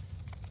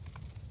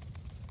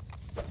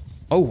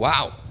 Oh,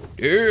 wow.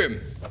 Damn.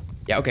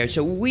 Yeah, okay,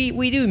 so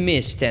we do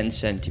miss 10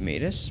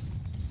 centimeters.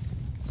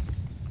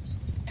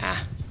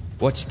 Ah,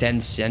 what's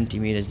 10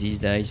 centimeters these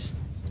days?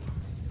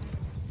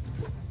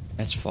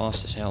 That's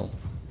fast as hell.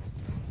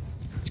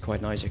 It's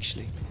quite nice,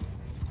 actually.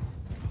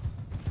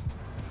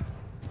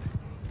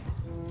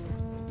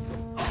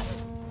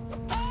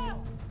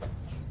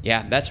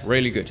 Yeah, that's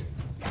really good.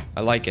 I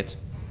like it.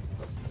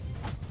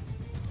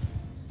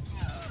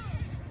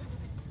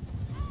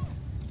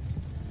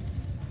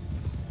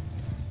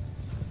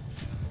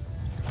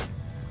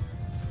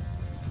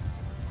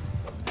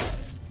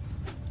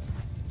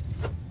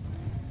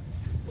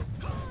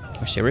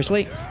 Oh,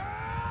 seriously?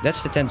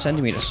 That's the 10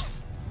 centimeters.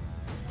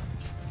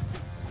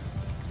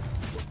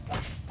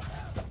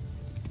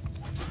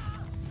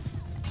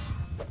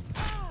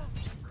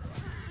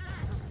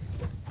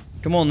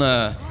 Come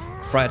on,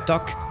 fried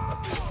duck.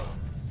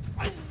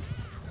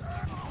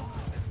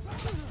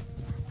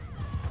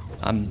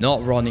 I'm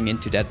not running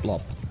into that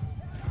blob.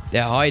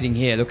 They're hiding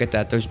here. Look at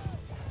that. Those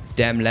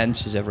damn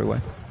lances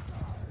everywhere.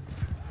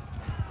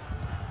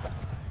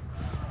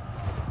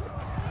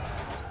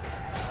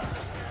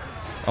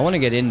 I want to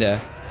get in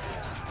there.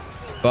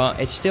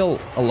 But it's still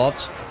a lot.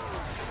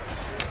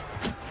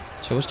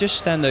 So let's just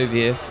stand over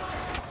here.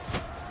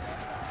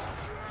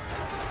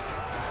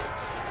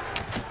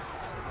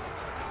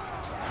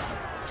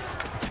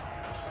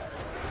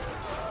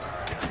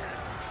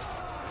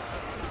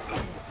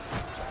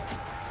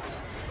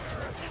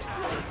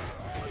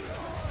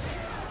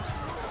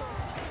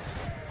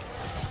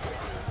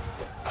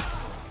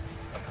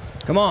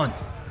 Come on.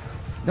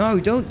 No,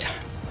 don't.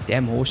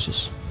 Damn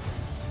horses.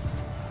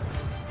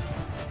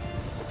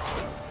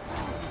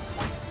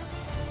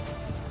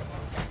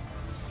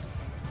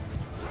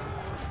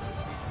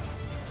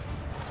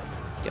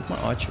 Get my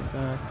archer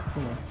back.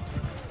 Come on.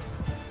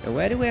 Now,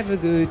 where do we have a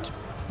good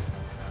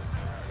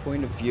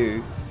point of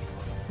view?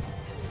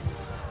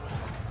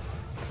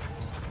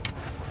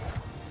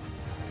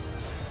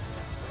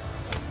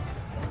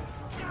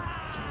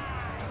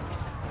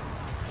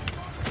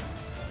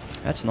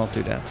 Let's not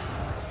do that.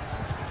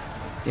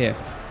 Yeah.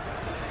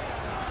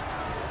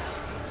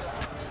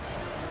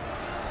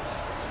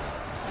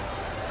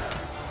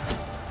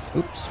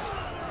 Oops.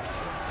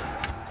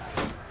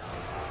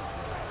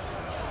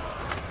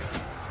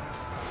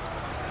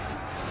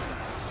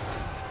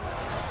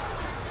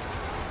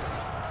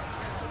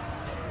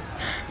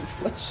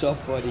 What's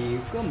up, buddy?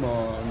 Come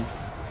on.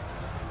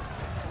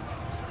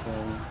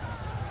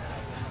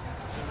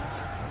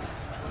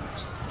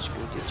 It's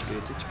good, it's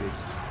good, it's good.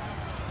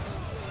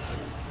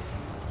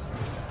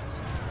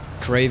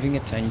 Craving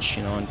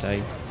attention, aren't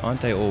they?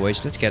 Aren't they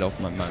always? Let's get off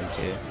my mount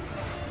here.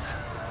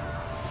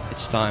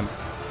 It's time.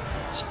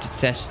 It's to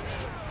test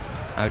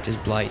out this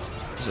blight.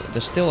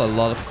 There's still a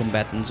lot of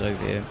combatants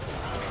over here.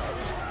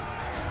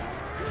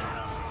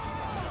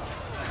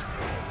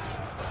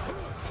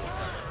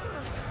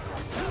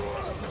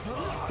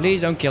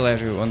 Please don't kill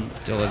everyone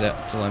till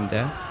I'm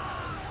there.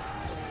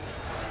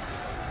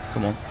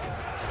 Come on.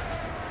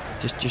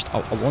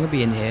 I want to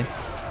be in here.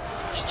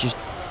 It's just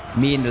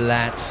me and the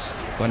lads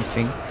kind of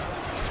thing.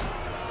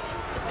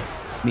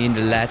 Me and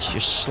the lads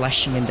just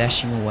slashing and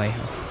dashing away.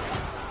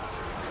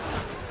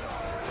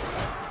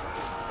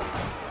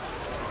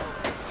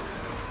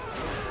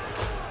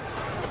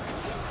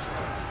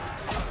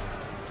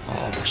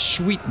 Oh,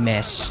 sweet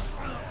mess.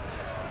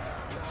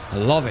 I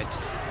love it.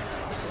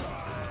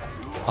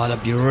 Oh, the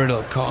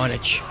brutal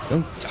carnage.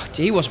 Don't. Oh,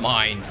 he was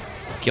mine.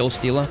 Kill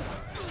stealer.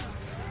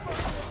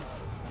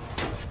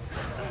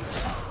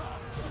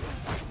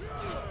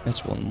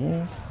 That's one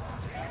more.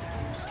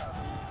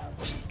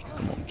 Just,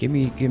 come on, give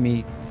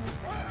me.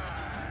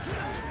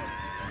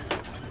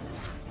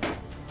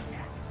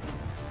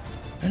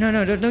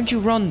 No, don't you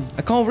run.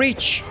 I can't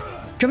reach.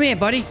 Come here,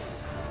 buddy.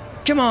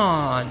 Come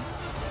on.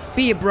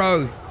 Be a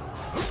bro.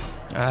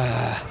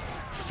 Ah,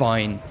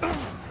 fine.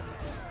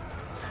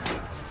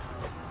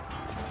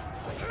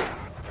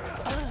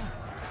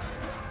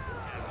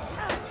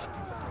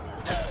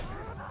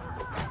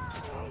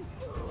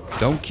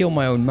 Don't kill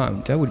my own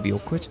mount. That would be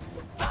awkward.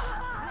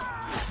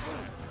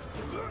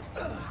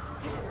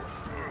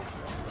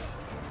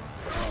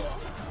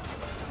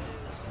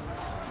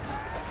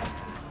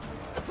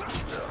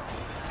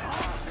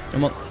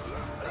 Come on.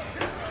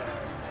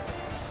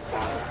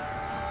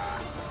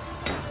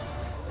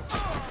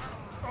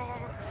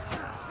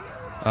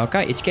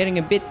 Okay, it's getting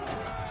a bit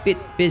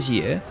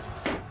busier.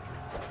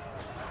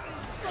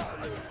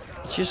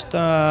 It's just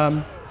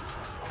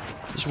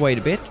wait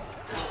a bit.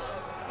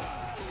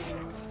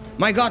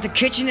 My god, the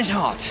kitchen is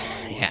hot.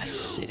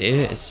 Yes, it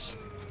is.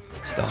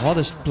 It's the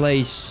hottest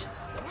place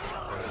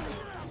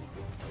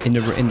in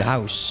the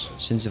house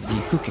since of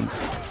the cooking.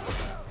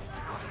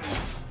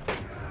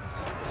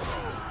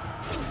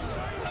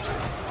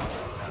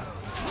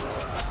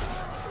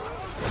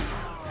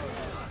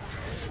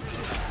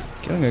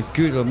 Killing a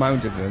good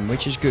amount of them,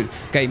 which is good.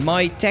 Okay,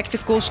 my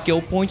tactical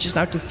skill points is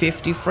now to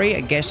 53.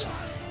 I guess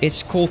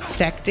it's called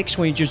tactics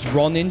when you just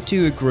run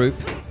into a group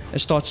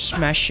and start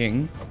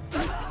smashing.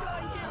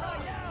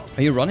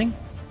 Are you running?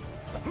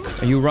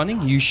 Are you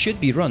running? You should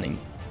be running.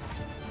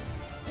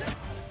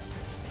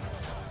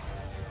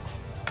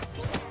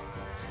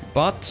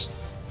 But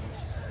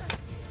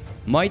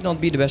might not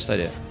be the best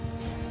idea.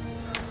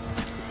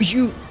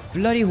 You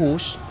bloody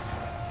horse.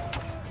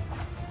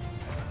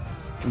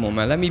 Come on,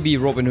 man. Let me be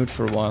Robin Hood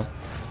for a while.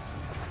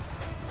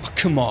 Oh,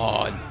 come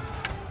on.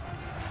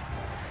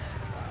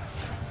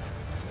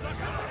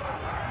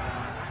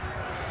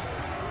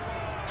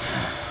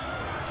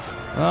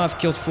 Oh, I've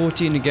killed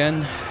 14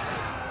 again.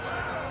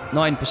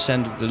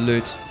 9% of the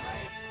loot.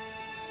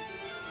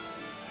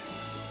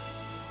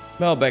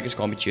 Well, beggars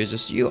can't be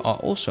choosers. You are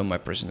also my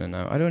prisoner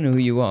now. I don't know who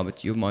you are,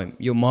 but you're mine.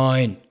 You're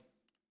mine.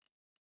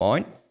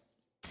 Fine.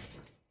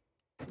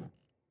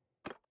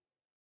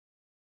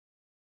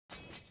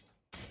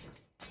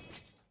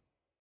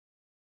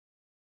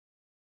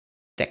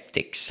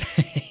 Tactics.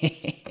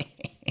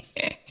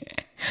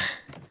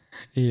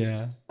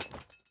 Yeah.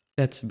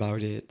 That's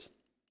about it.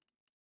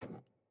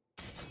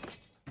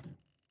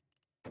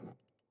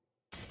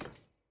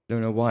 Don't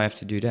know why I have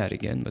to do that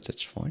again, but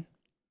that's fine.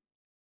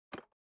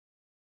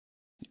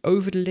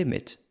 Over the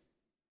limit.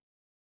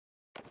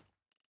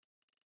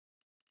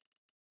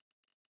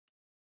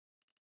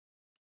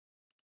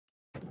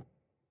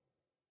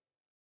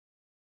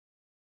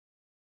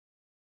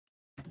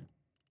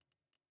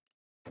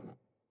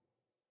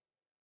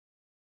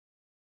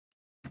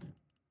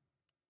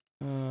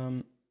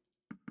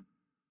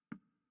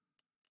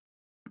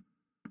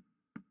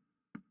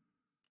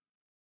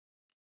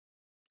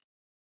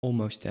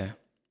 Almost there.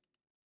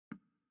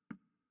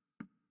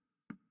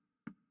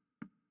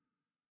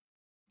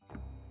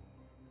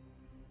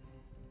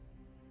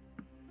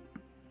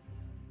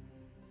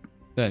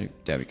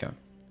 There we go.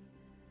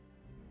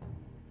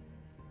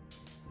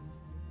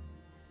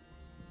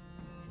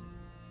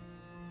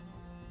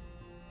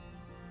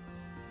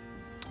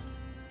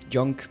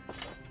 Junk.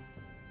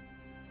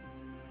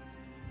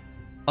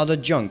 Other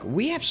junk.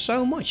 We have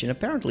so much, and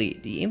apparently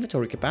the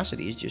inventory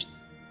capacity is just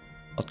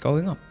not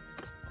going up.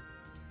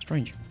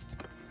 Strange.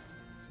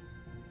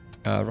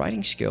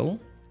 Writing skill.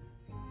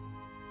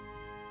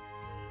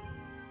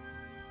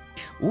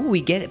 Ooh,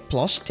 we get a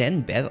plus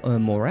 10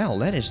 morale.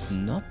 That is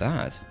not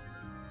bad.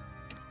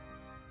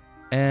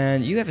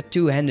 And you have a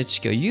two-handed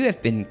skill. You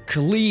have been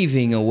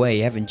cleaving away,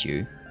 haven't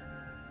you?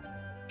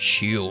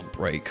 Shield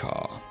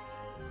breaker.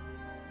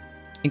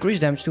 Increase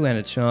damage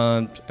two-handed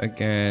sword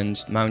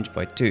against mounts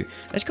by 2.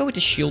 Let's go with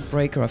the shield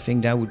breaker. I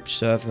think that would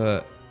serve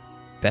her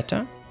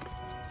better.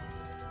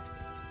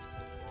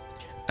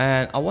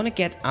 And I want to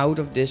get out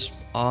of this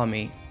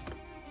army.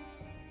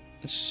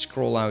 Let's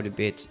scroll out a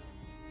bit.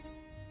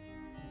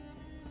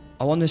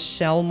 I want to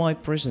sell my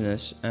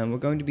prisoners, and we're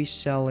going to be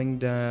selling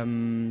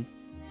them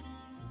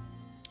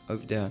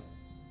over there.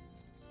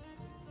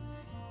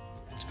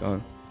 Let's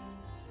go.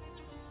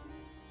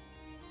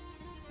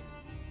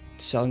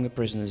 Selling the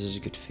prisoners is a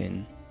good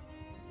thing.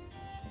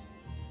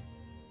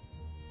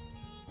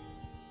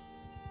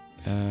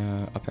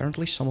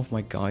 Apparently some of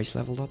my guys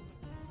leveled up.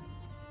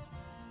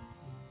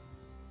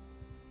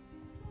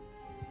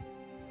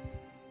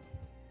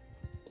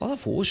 A lot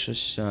of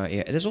horses.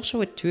 Yeah, there's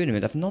also a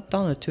tournament. I've not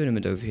done a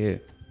tournament over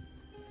here.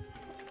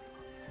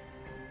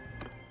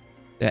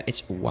 Yeah,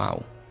 it's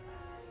wow.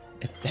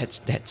 That's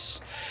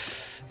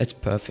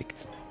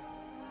perfect.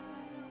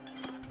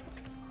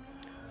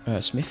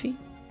 Smithy.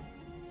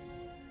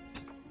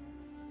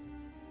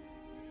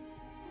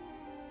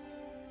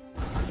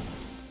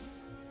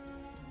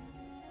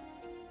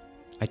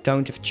 I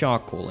don't have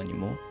charcoal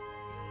anymore.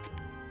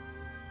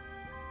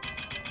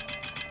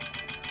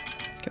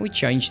 Can we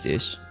change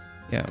this?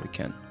 Yeah, we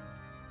can.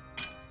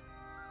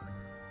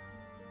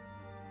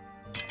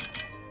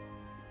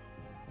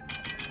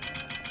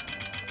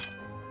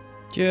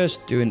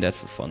 Just doing that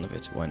for fun of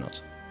it. Why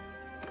not?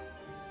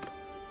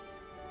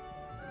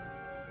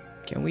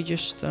 Can we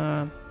just...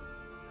 Oh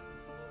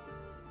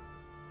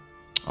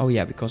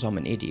yeah, because I'm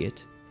an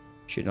idiot.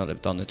 Should not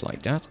have done it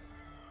like that.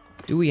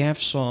 Do we have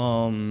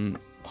some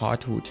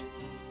hardwood?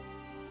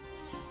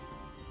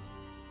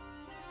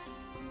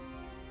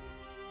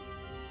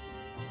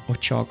 Or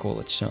charcoal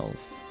itself?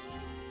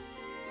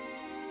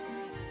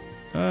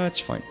 It's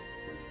fine.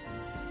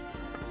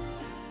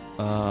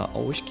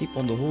 Always keep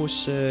on the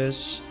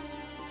horses.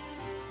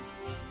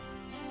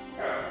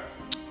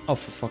 Oh,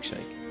 for fuck's sake.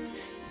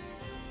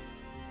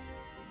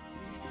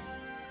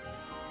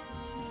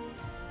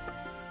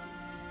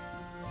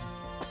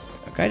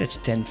 Okay, that's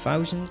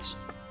 10,000.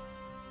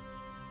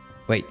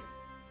 Wait.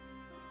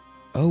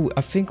 Oh,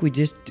 I think we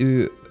just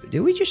do...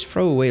 Did we just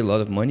throw away a lot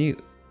of money?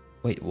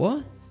 Wait,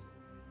 what?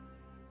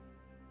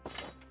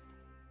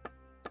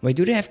 Wait,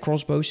 do they have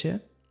crossbows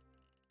here?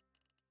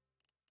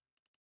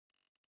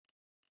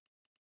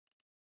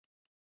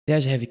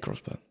 There's a heavy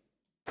crossbow.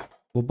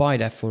 We'll buy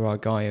that for our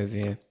guy over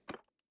here.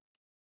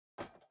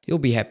 He'll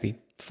be happy.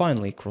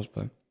 Finally,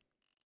 crossbow.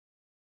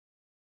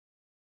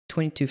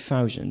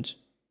 22,000.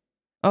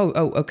 Oh,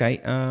 okay.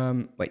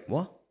 Wait,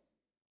 what?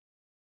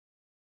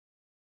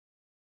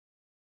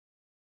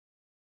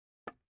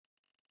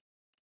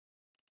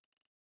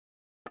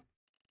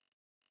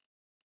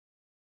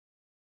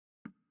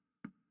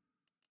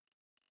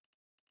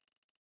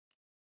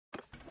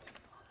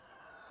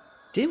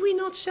 Did we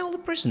not sell the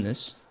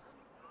prisoners?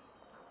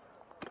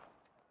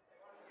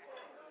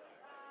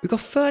 We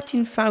got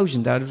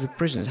 13,000 out of the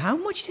prisoners. How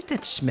much did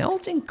that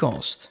smelting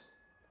cost?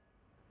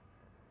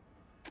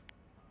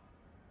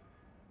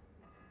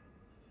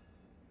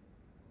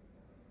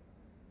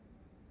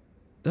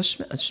 Does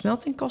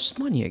smelting cost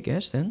money, I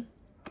guess, then?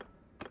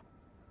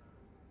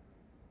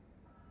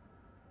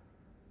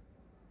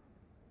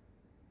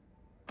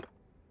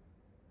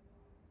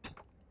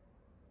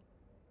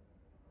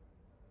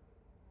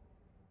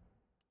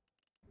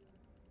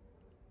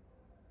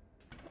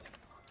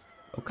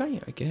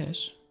 Okay, I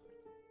guess.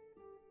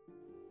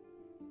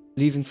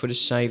 Leaving for the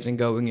save and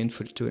going in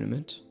for the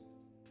tournament.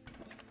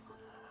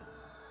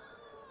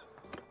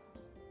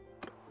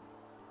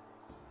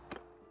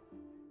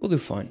 We'll do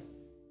fine.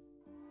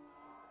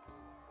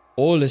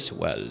 All is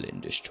well in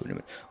this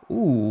tournament.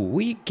 Ooh,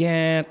 we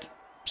get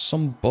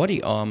some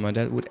body armor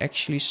that would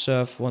actually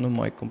serve one of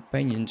my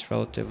companions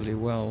relatively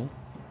well.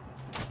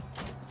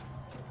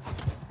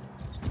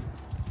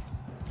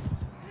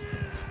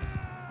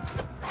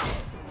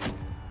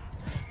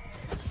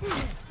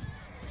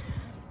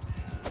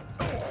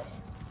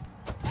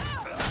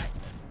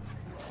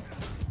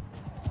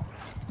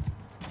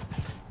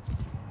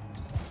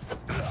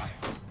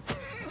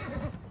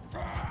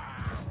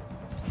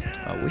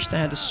 I wish I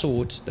had a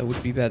sword, that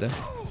would be better.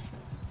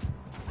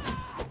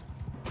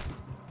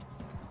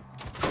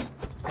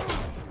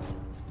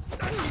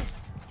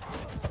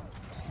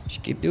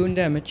 Just keep doing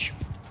damage.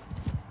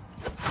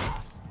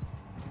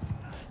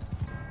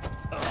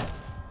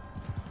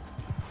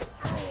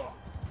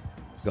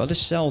 Got a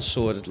cell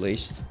sword at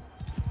least.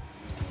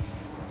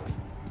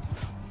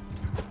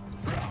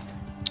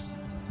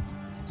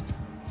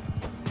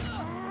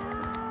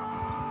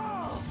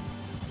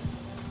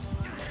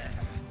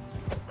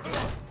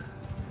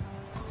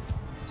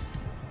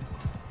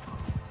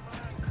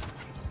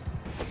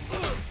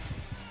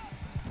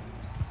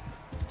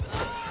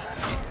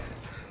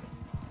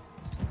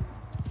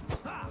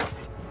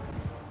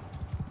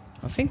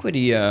 I think with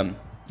the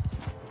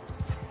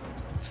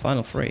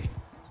final three.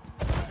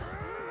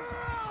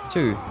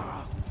 2.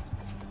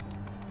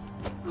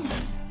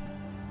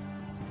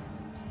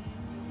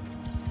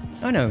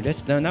 Oh no,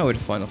 that's now we're the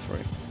final 3.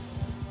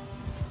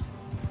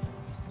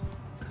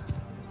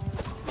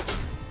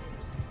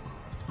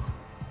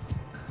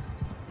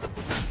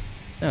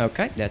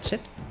 Okay, that's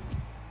it.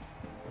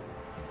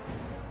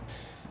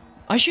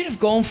 I should have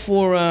gone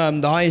for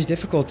the highest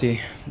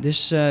difficulty.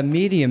 This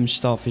medium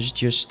stuff is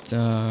just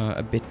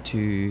a bit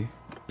too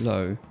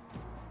low.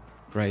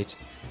 Great.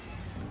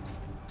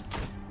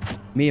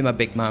 Me and my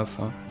big mouth,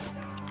 huh?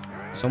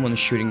 Someone is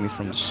shooting me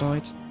from the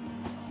side.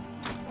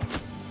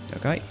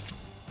 Okay.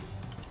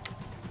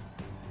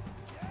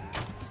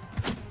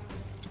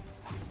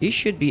 He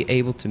should be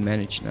able to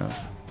manage now.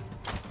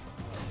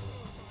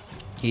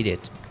 He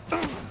did.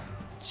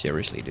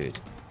 Seriously, dude.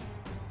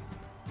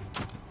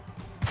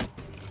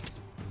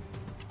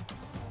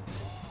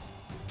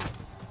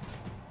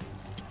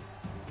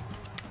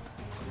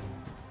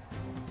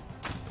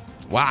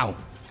 Wow.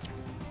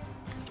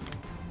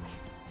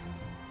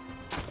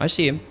 I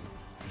see him.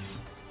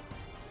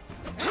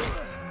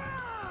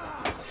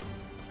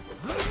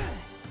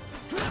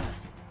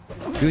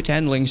 Good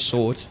handling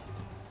sword.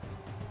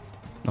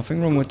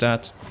 Nothing wrong with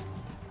that.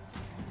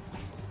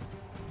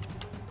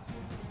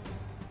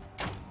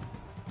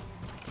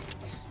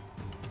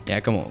 Yeah,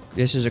 come on.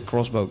 This is a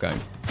crossbow gun.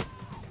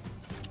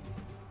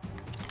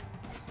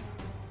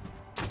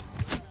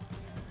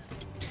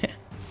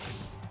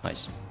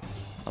 Nice.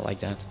 I like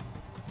that.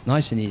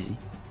 Nice and easy.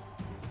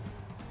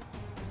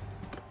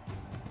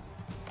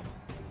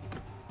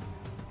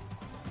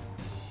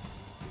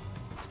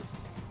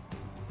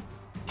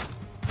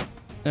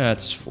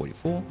 That's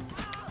 44.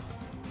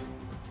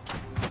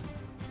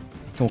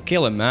 Don't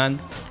kill him,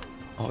 man.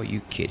 Oh, are you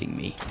kidding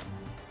me?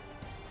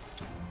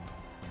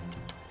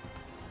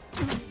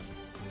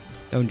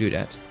 Don't do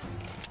that.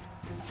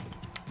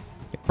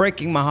 You're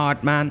breaking my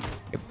heart, man.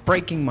 You're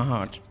breaking my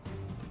heart.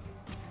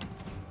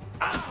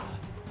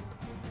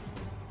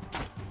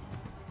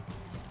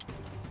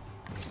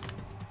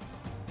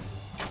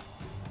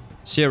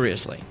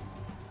 Seriously.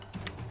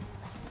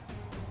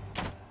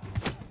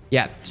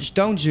 Yeah, just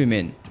don't zoom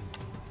in.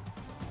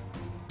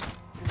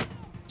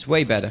 It's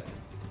way better.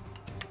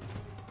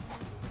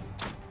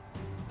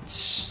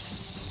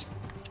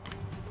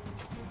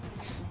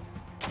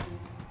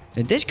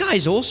 And this guy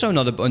is also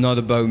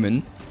another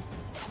bowman.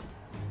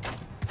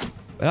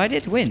 But I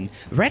did win.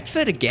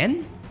 Redford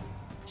again?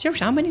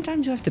 Seriously, how many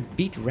times do I have to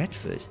beat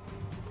Redford?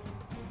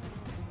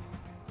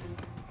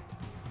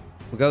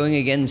 We're going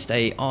against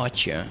a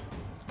archer.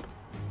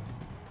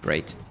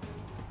 Great.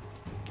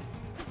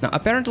 Now,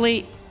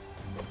 apparently,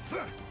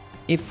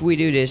 if we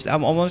do this, I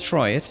want to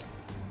try it.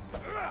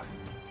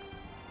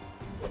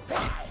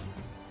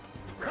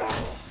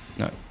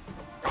 No.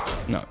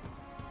 No.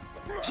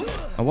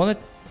 I want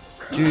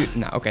to do...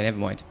 No, okay, never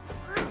mind.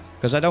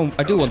 Because I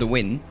do want to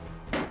win.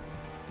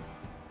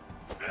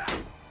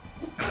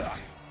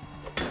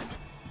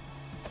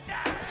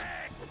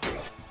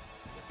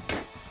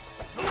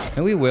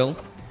 And we will.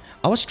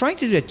 I was trying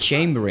to do the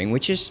chambering,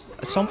 which is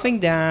something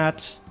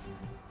that...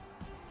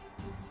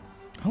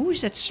 Who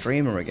is that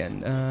streamer again?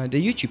 The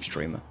YouTube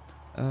streamer.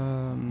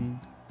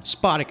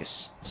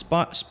 Spartacus.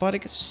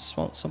 Spartacus?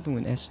 Something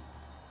with an S.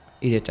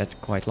 He did that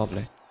quite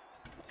lovely.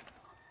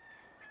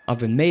 I've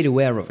been made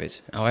aware of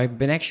it.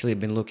 I've actually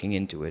been looking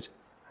into it.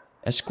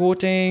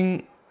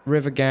 Escorting,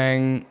 river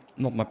gang,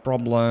 not my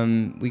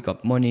problem. We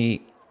got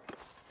money.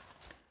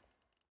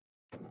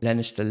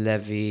 Lannister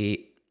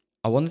levy.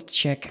 I want to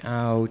check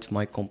out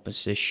my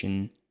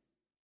composition.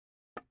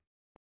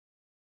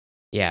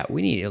 Yeah,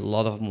 we need a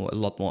lot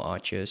more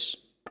archers.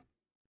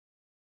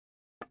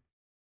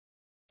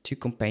 2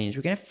 companions.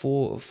 We can have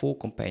four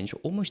companions.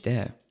 We're almost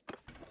there.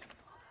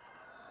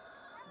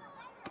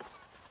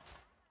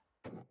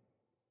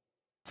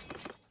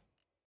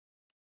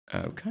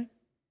 Okay.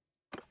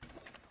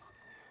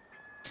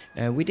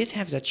 We did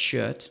have that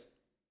shirt.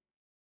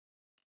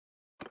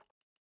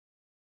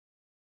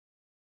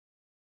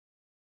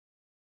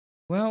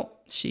 Well,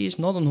 she is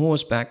not on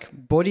horseback.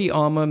 Body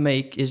armor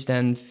make is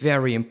then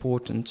very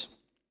important.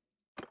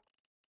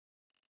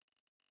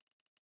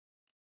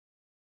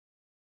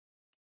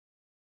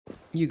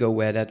 You go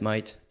wear that,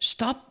 mate.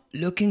 Stop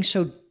looking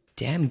so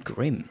damn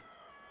grim.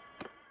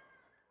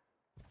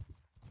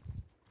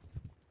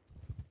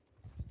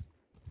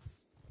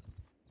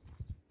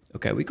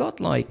 Okay, we got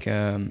like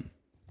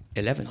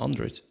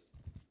 1100.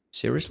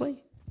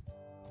 Seriously?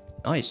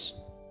 Nice.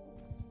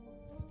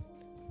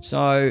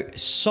 So,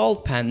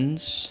 salt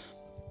pans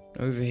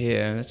over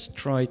here. Let's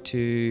try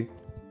to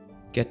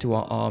get to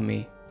our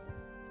army.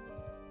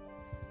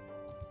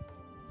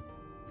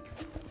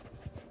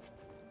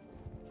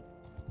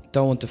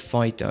 Don't want to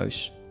fight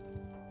those.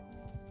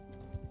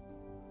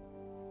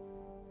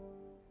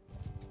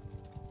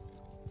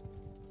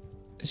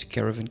 This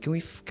caravan,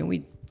 can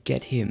we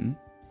get him?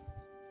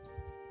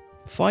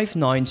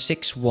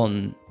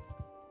 5961.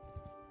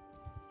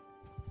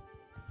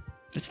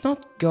 Let's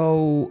not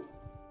go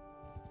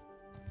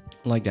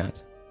like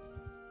that.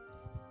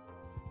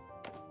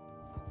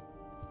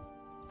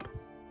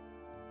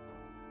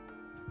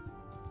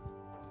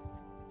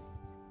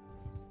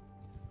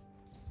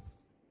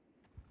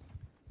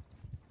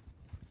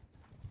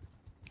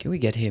 Can we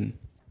get him?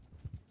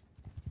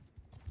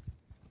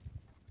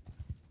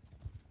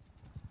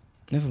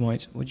 Never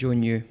mind, we'll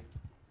join you.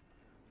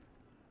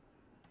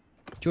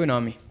 Join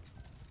army.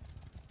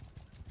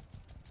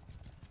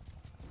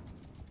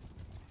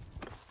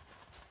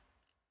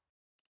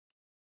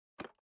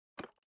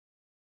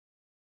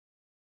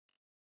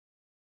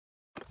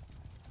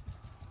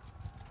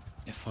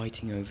 They're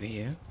fighting over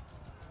here.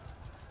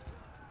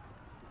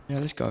 Yeah,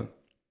 let's go.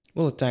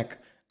 We'll attack.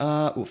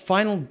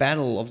 Final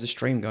battle of the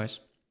stream, guys.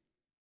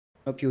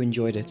 Hope you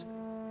enjoyed it.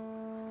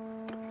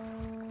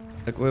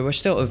 Look, we're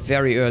still a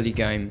very early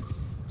game.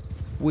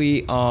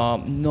 We are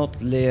not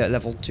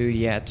level 2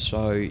 yet,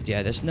 so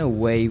yeah, there's no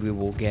way we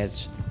will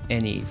get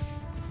any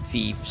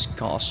thieves,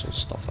 castles,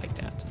 stuff like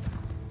that.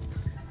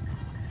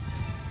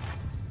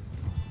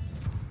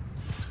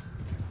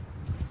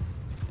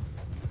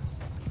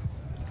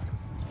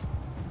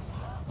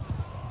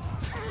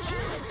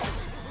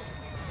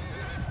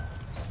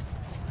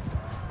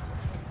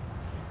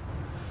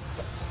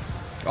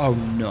 Oh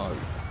no.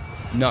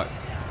 No.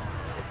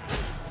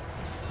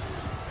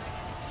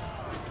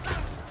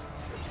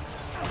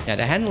 Yeah,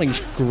 the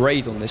handling's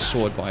great on this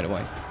sword, by the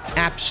way.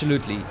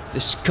 Absolutely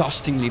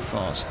disgustingly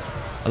fast.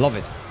 I love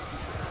it.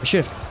 I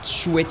should have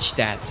switched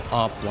that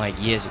up like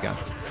years ago.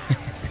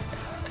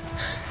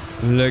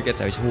 Look at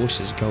those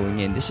horses going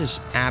in. This is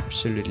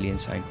absolutely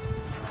insane.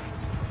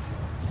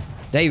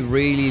 They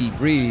really,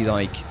 really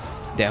like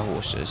their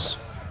horses.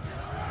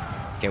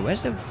 Okay,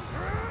 where's the...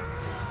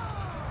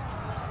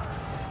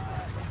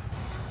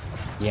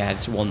 Yeah,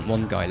 it's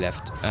one guy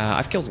left.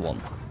 I've killed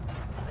one.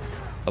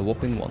 A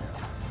whopping one.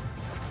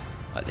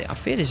 I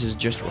fear this is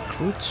just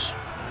recruits.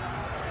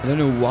 I don't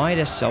know why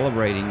they're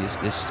celebrating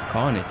this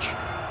carnage.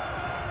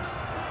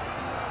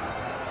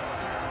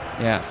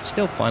 Yeah,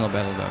 still final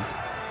battle though.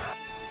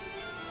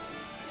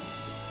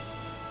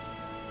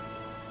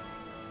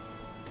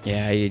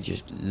 Yeah, he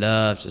just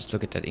loves us.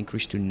 Look at that,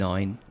 increase to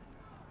 9.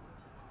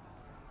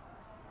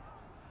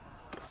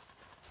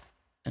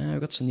 We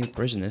got some new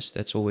prisoners,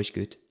 that's always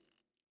good.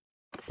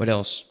 What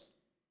else?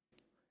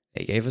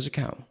 They gave us a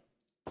cow.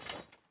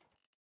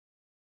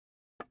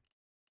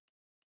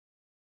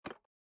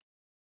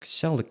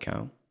 Sell the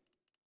cow.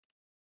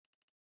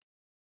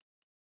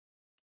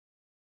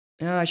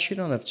 Yeah, I should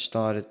not have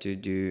started to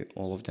do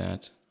all of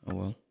that. Oh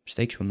well,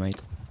 mistakes were made.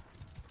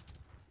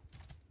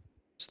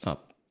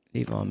 Stop.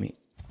 Leave army.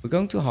 We're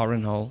going to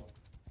Harrenhal.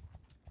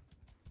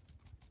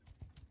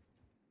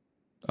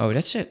 Oh,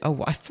 that's it.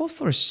 Oh, I thought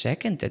for a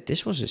second that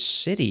this was a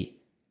city.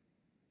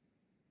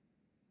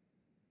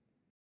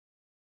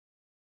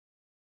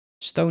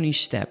 Stony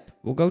Steppe.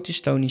 We'll go to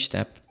Stony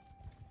Steppe.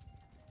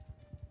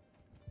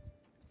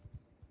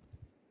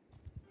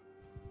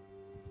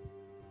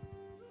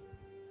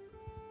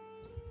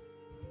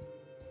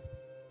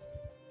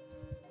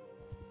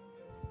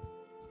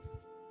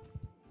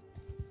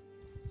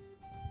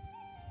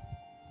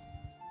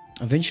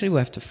 Eventually we'll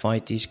have to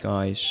fight these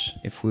guys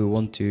if we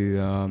want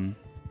to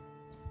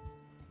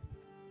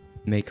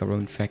make our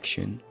own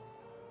faction.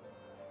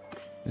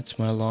 That's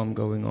my alarm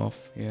going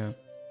off, yeah.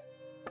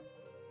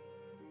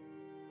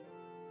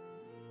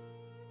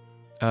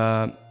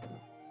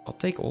 I'll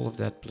take all of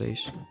that,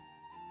 please.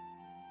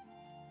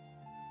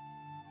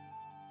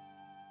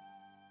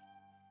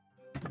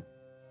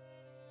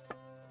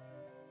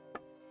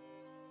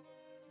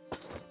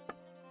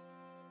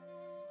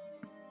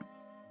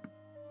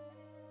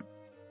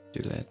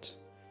 Do that.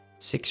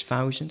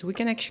 6,000. We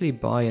can actually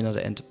buy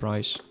another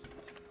enterprise.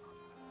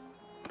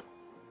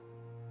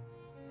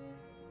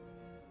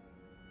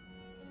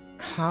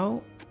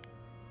 How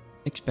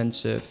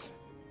expensive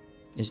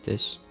is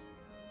this?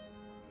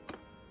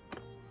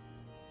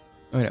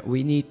 Alright,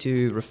 we need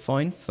to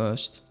refine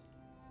first.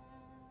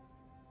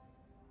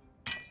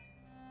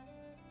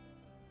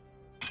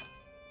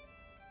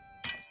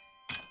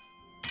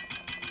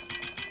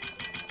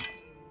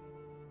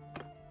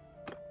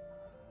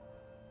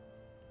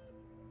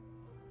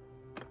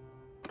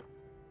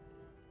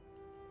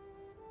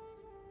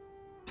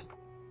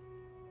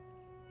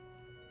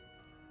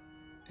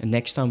 And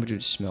next time we do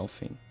the smell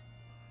thing.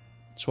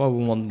 That's why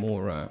we want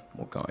more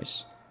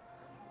guys.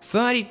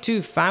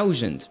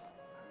 32,000.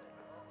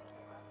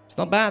 It's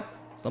not bad.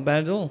 It's not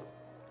bad at all.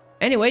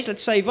 Anyways,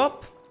 let's save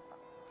up.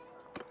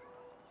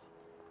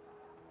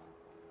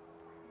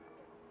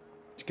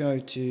 Let's go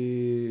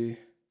to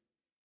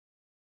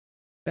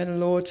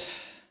Bannerlord.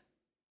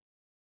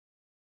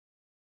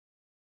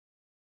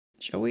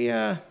 Shall we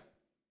oh,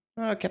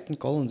 Captain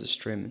Collins is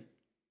streaming.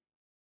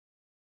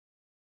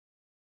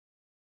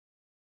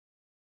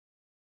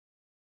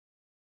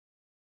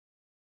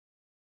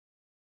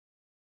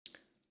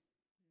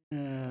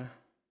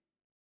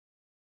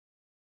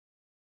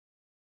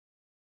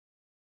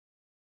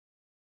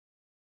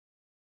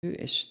 Who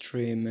is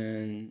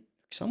streaming?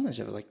 Some have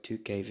like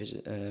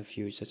 2K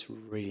views. That's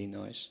really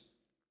nice.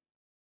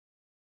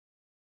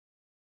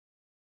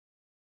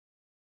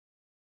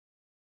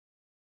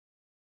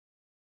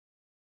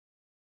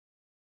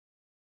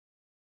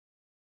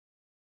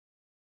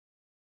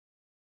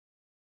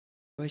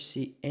 Do I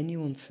see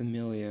anyone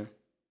familiar?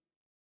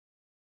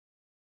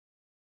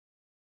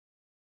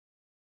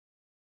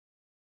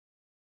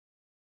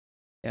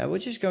 Yeah, we're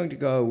just going to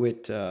go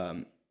with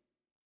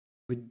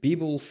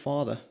Beeble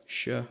Father.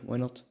 Sure, why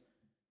not?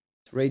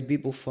 Raid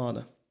Beeble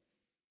Father.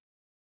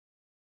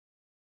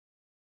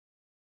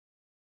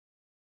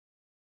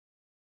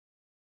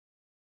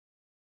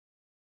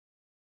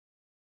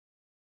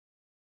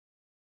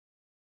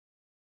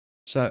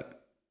 So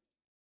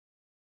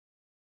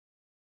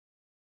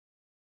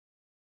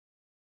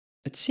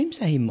it seems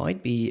that he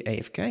might be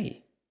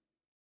AFK.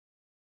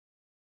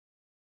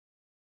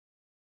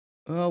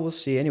 Well, we'll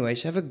see.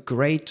 Anyways, have a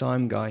great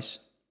time, guys.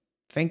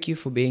 Thank you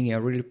for being here. I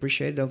really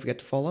appreciate it. Don't forget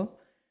to follow.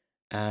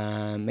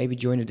 Maybe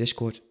join the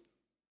Discord.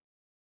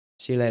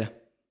 See you later.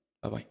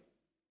 Bye-bye.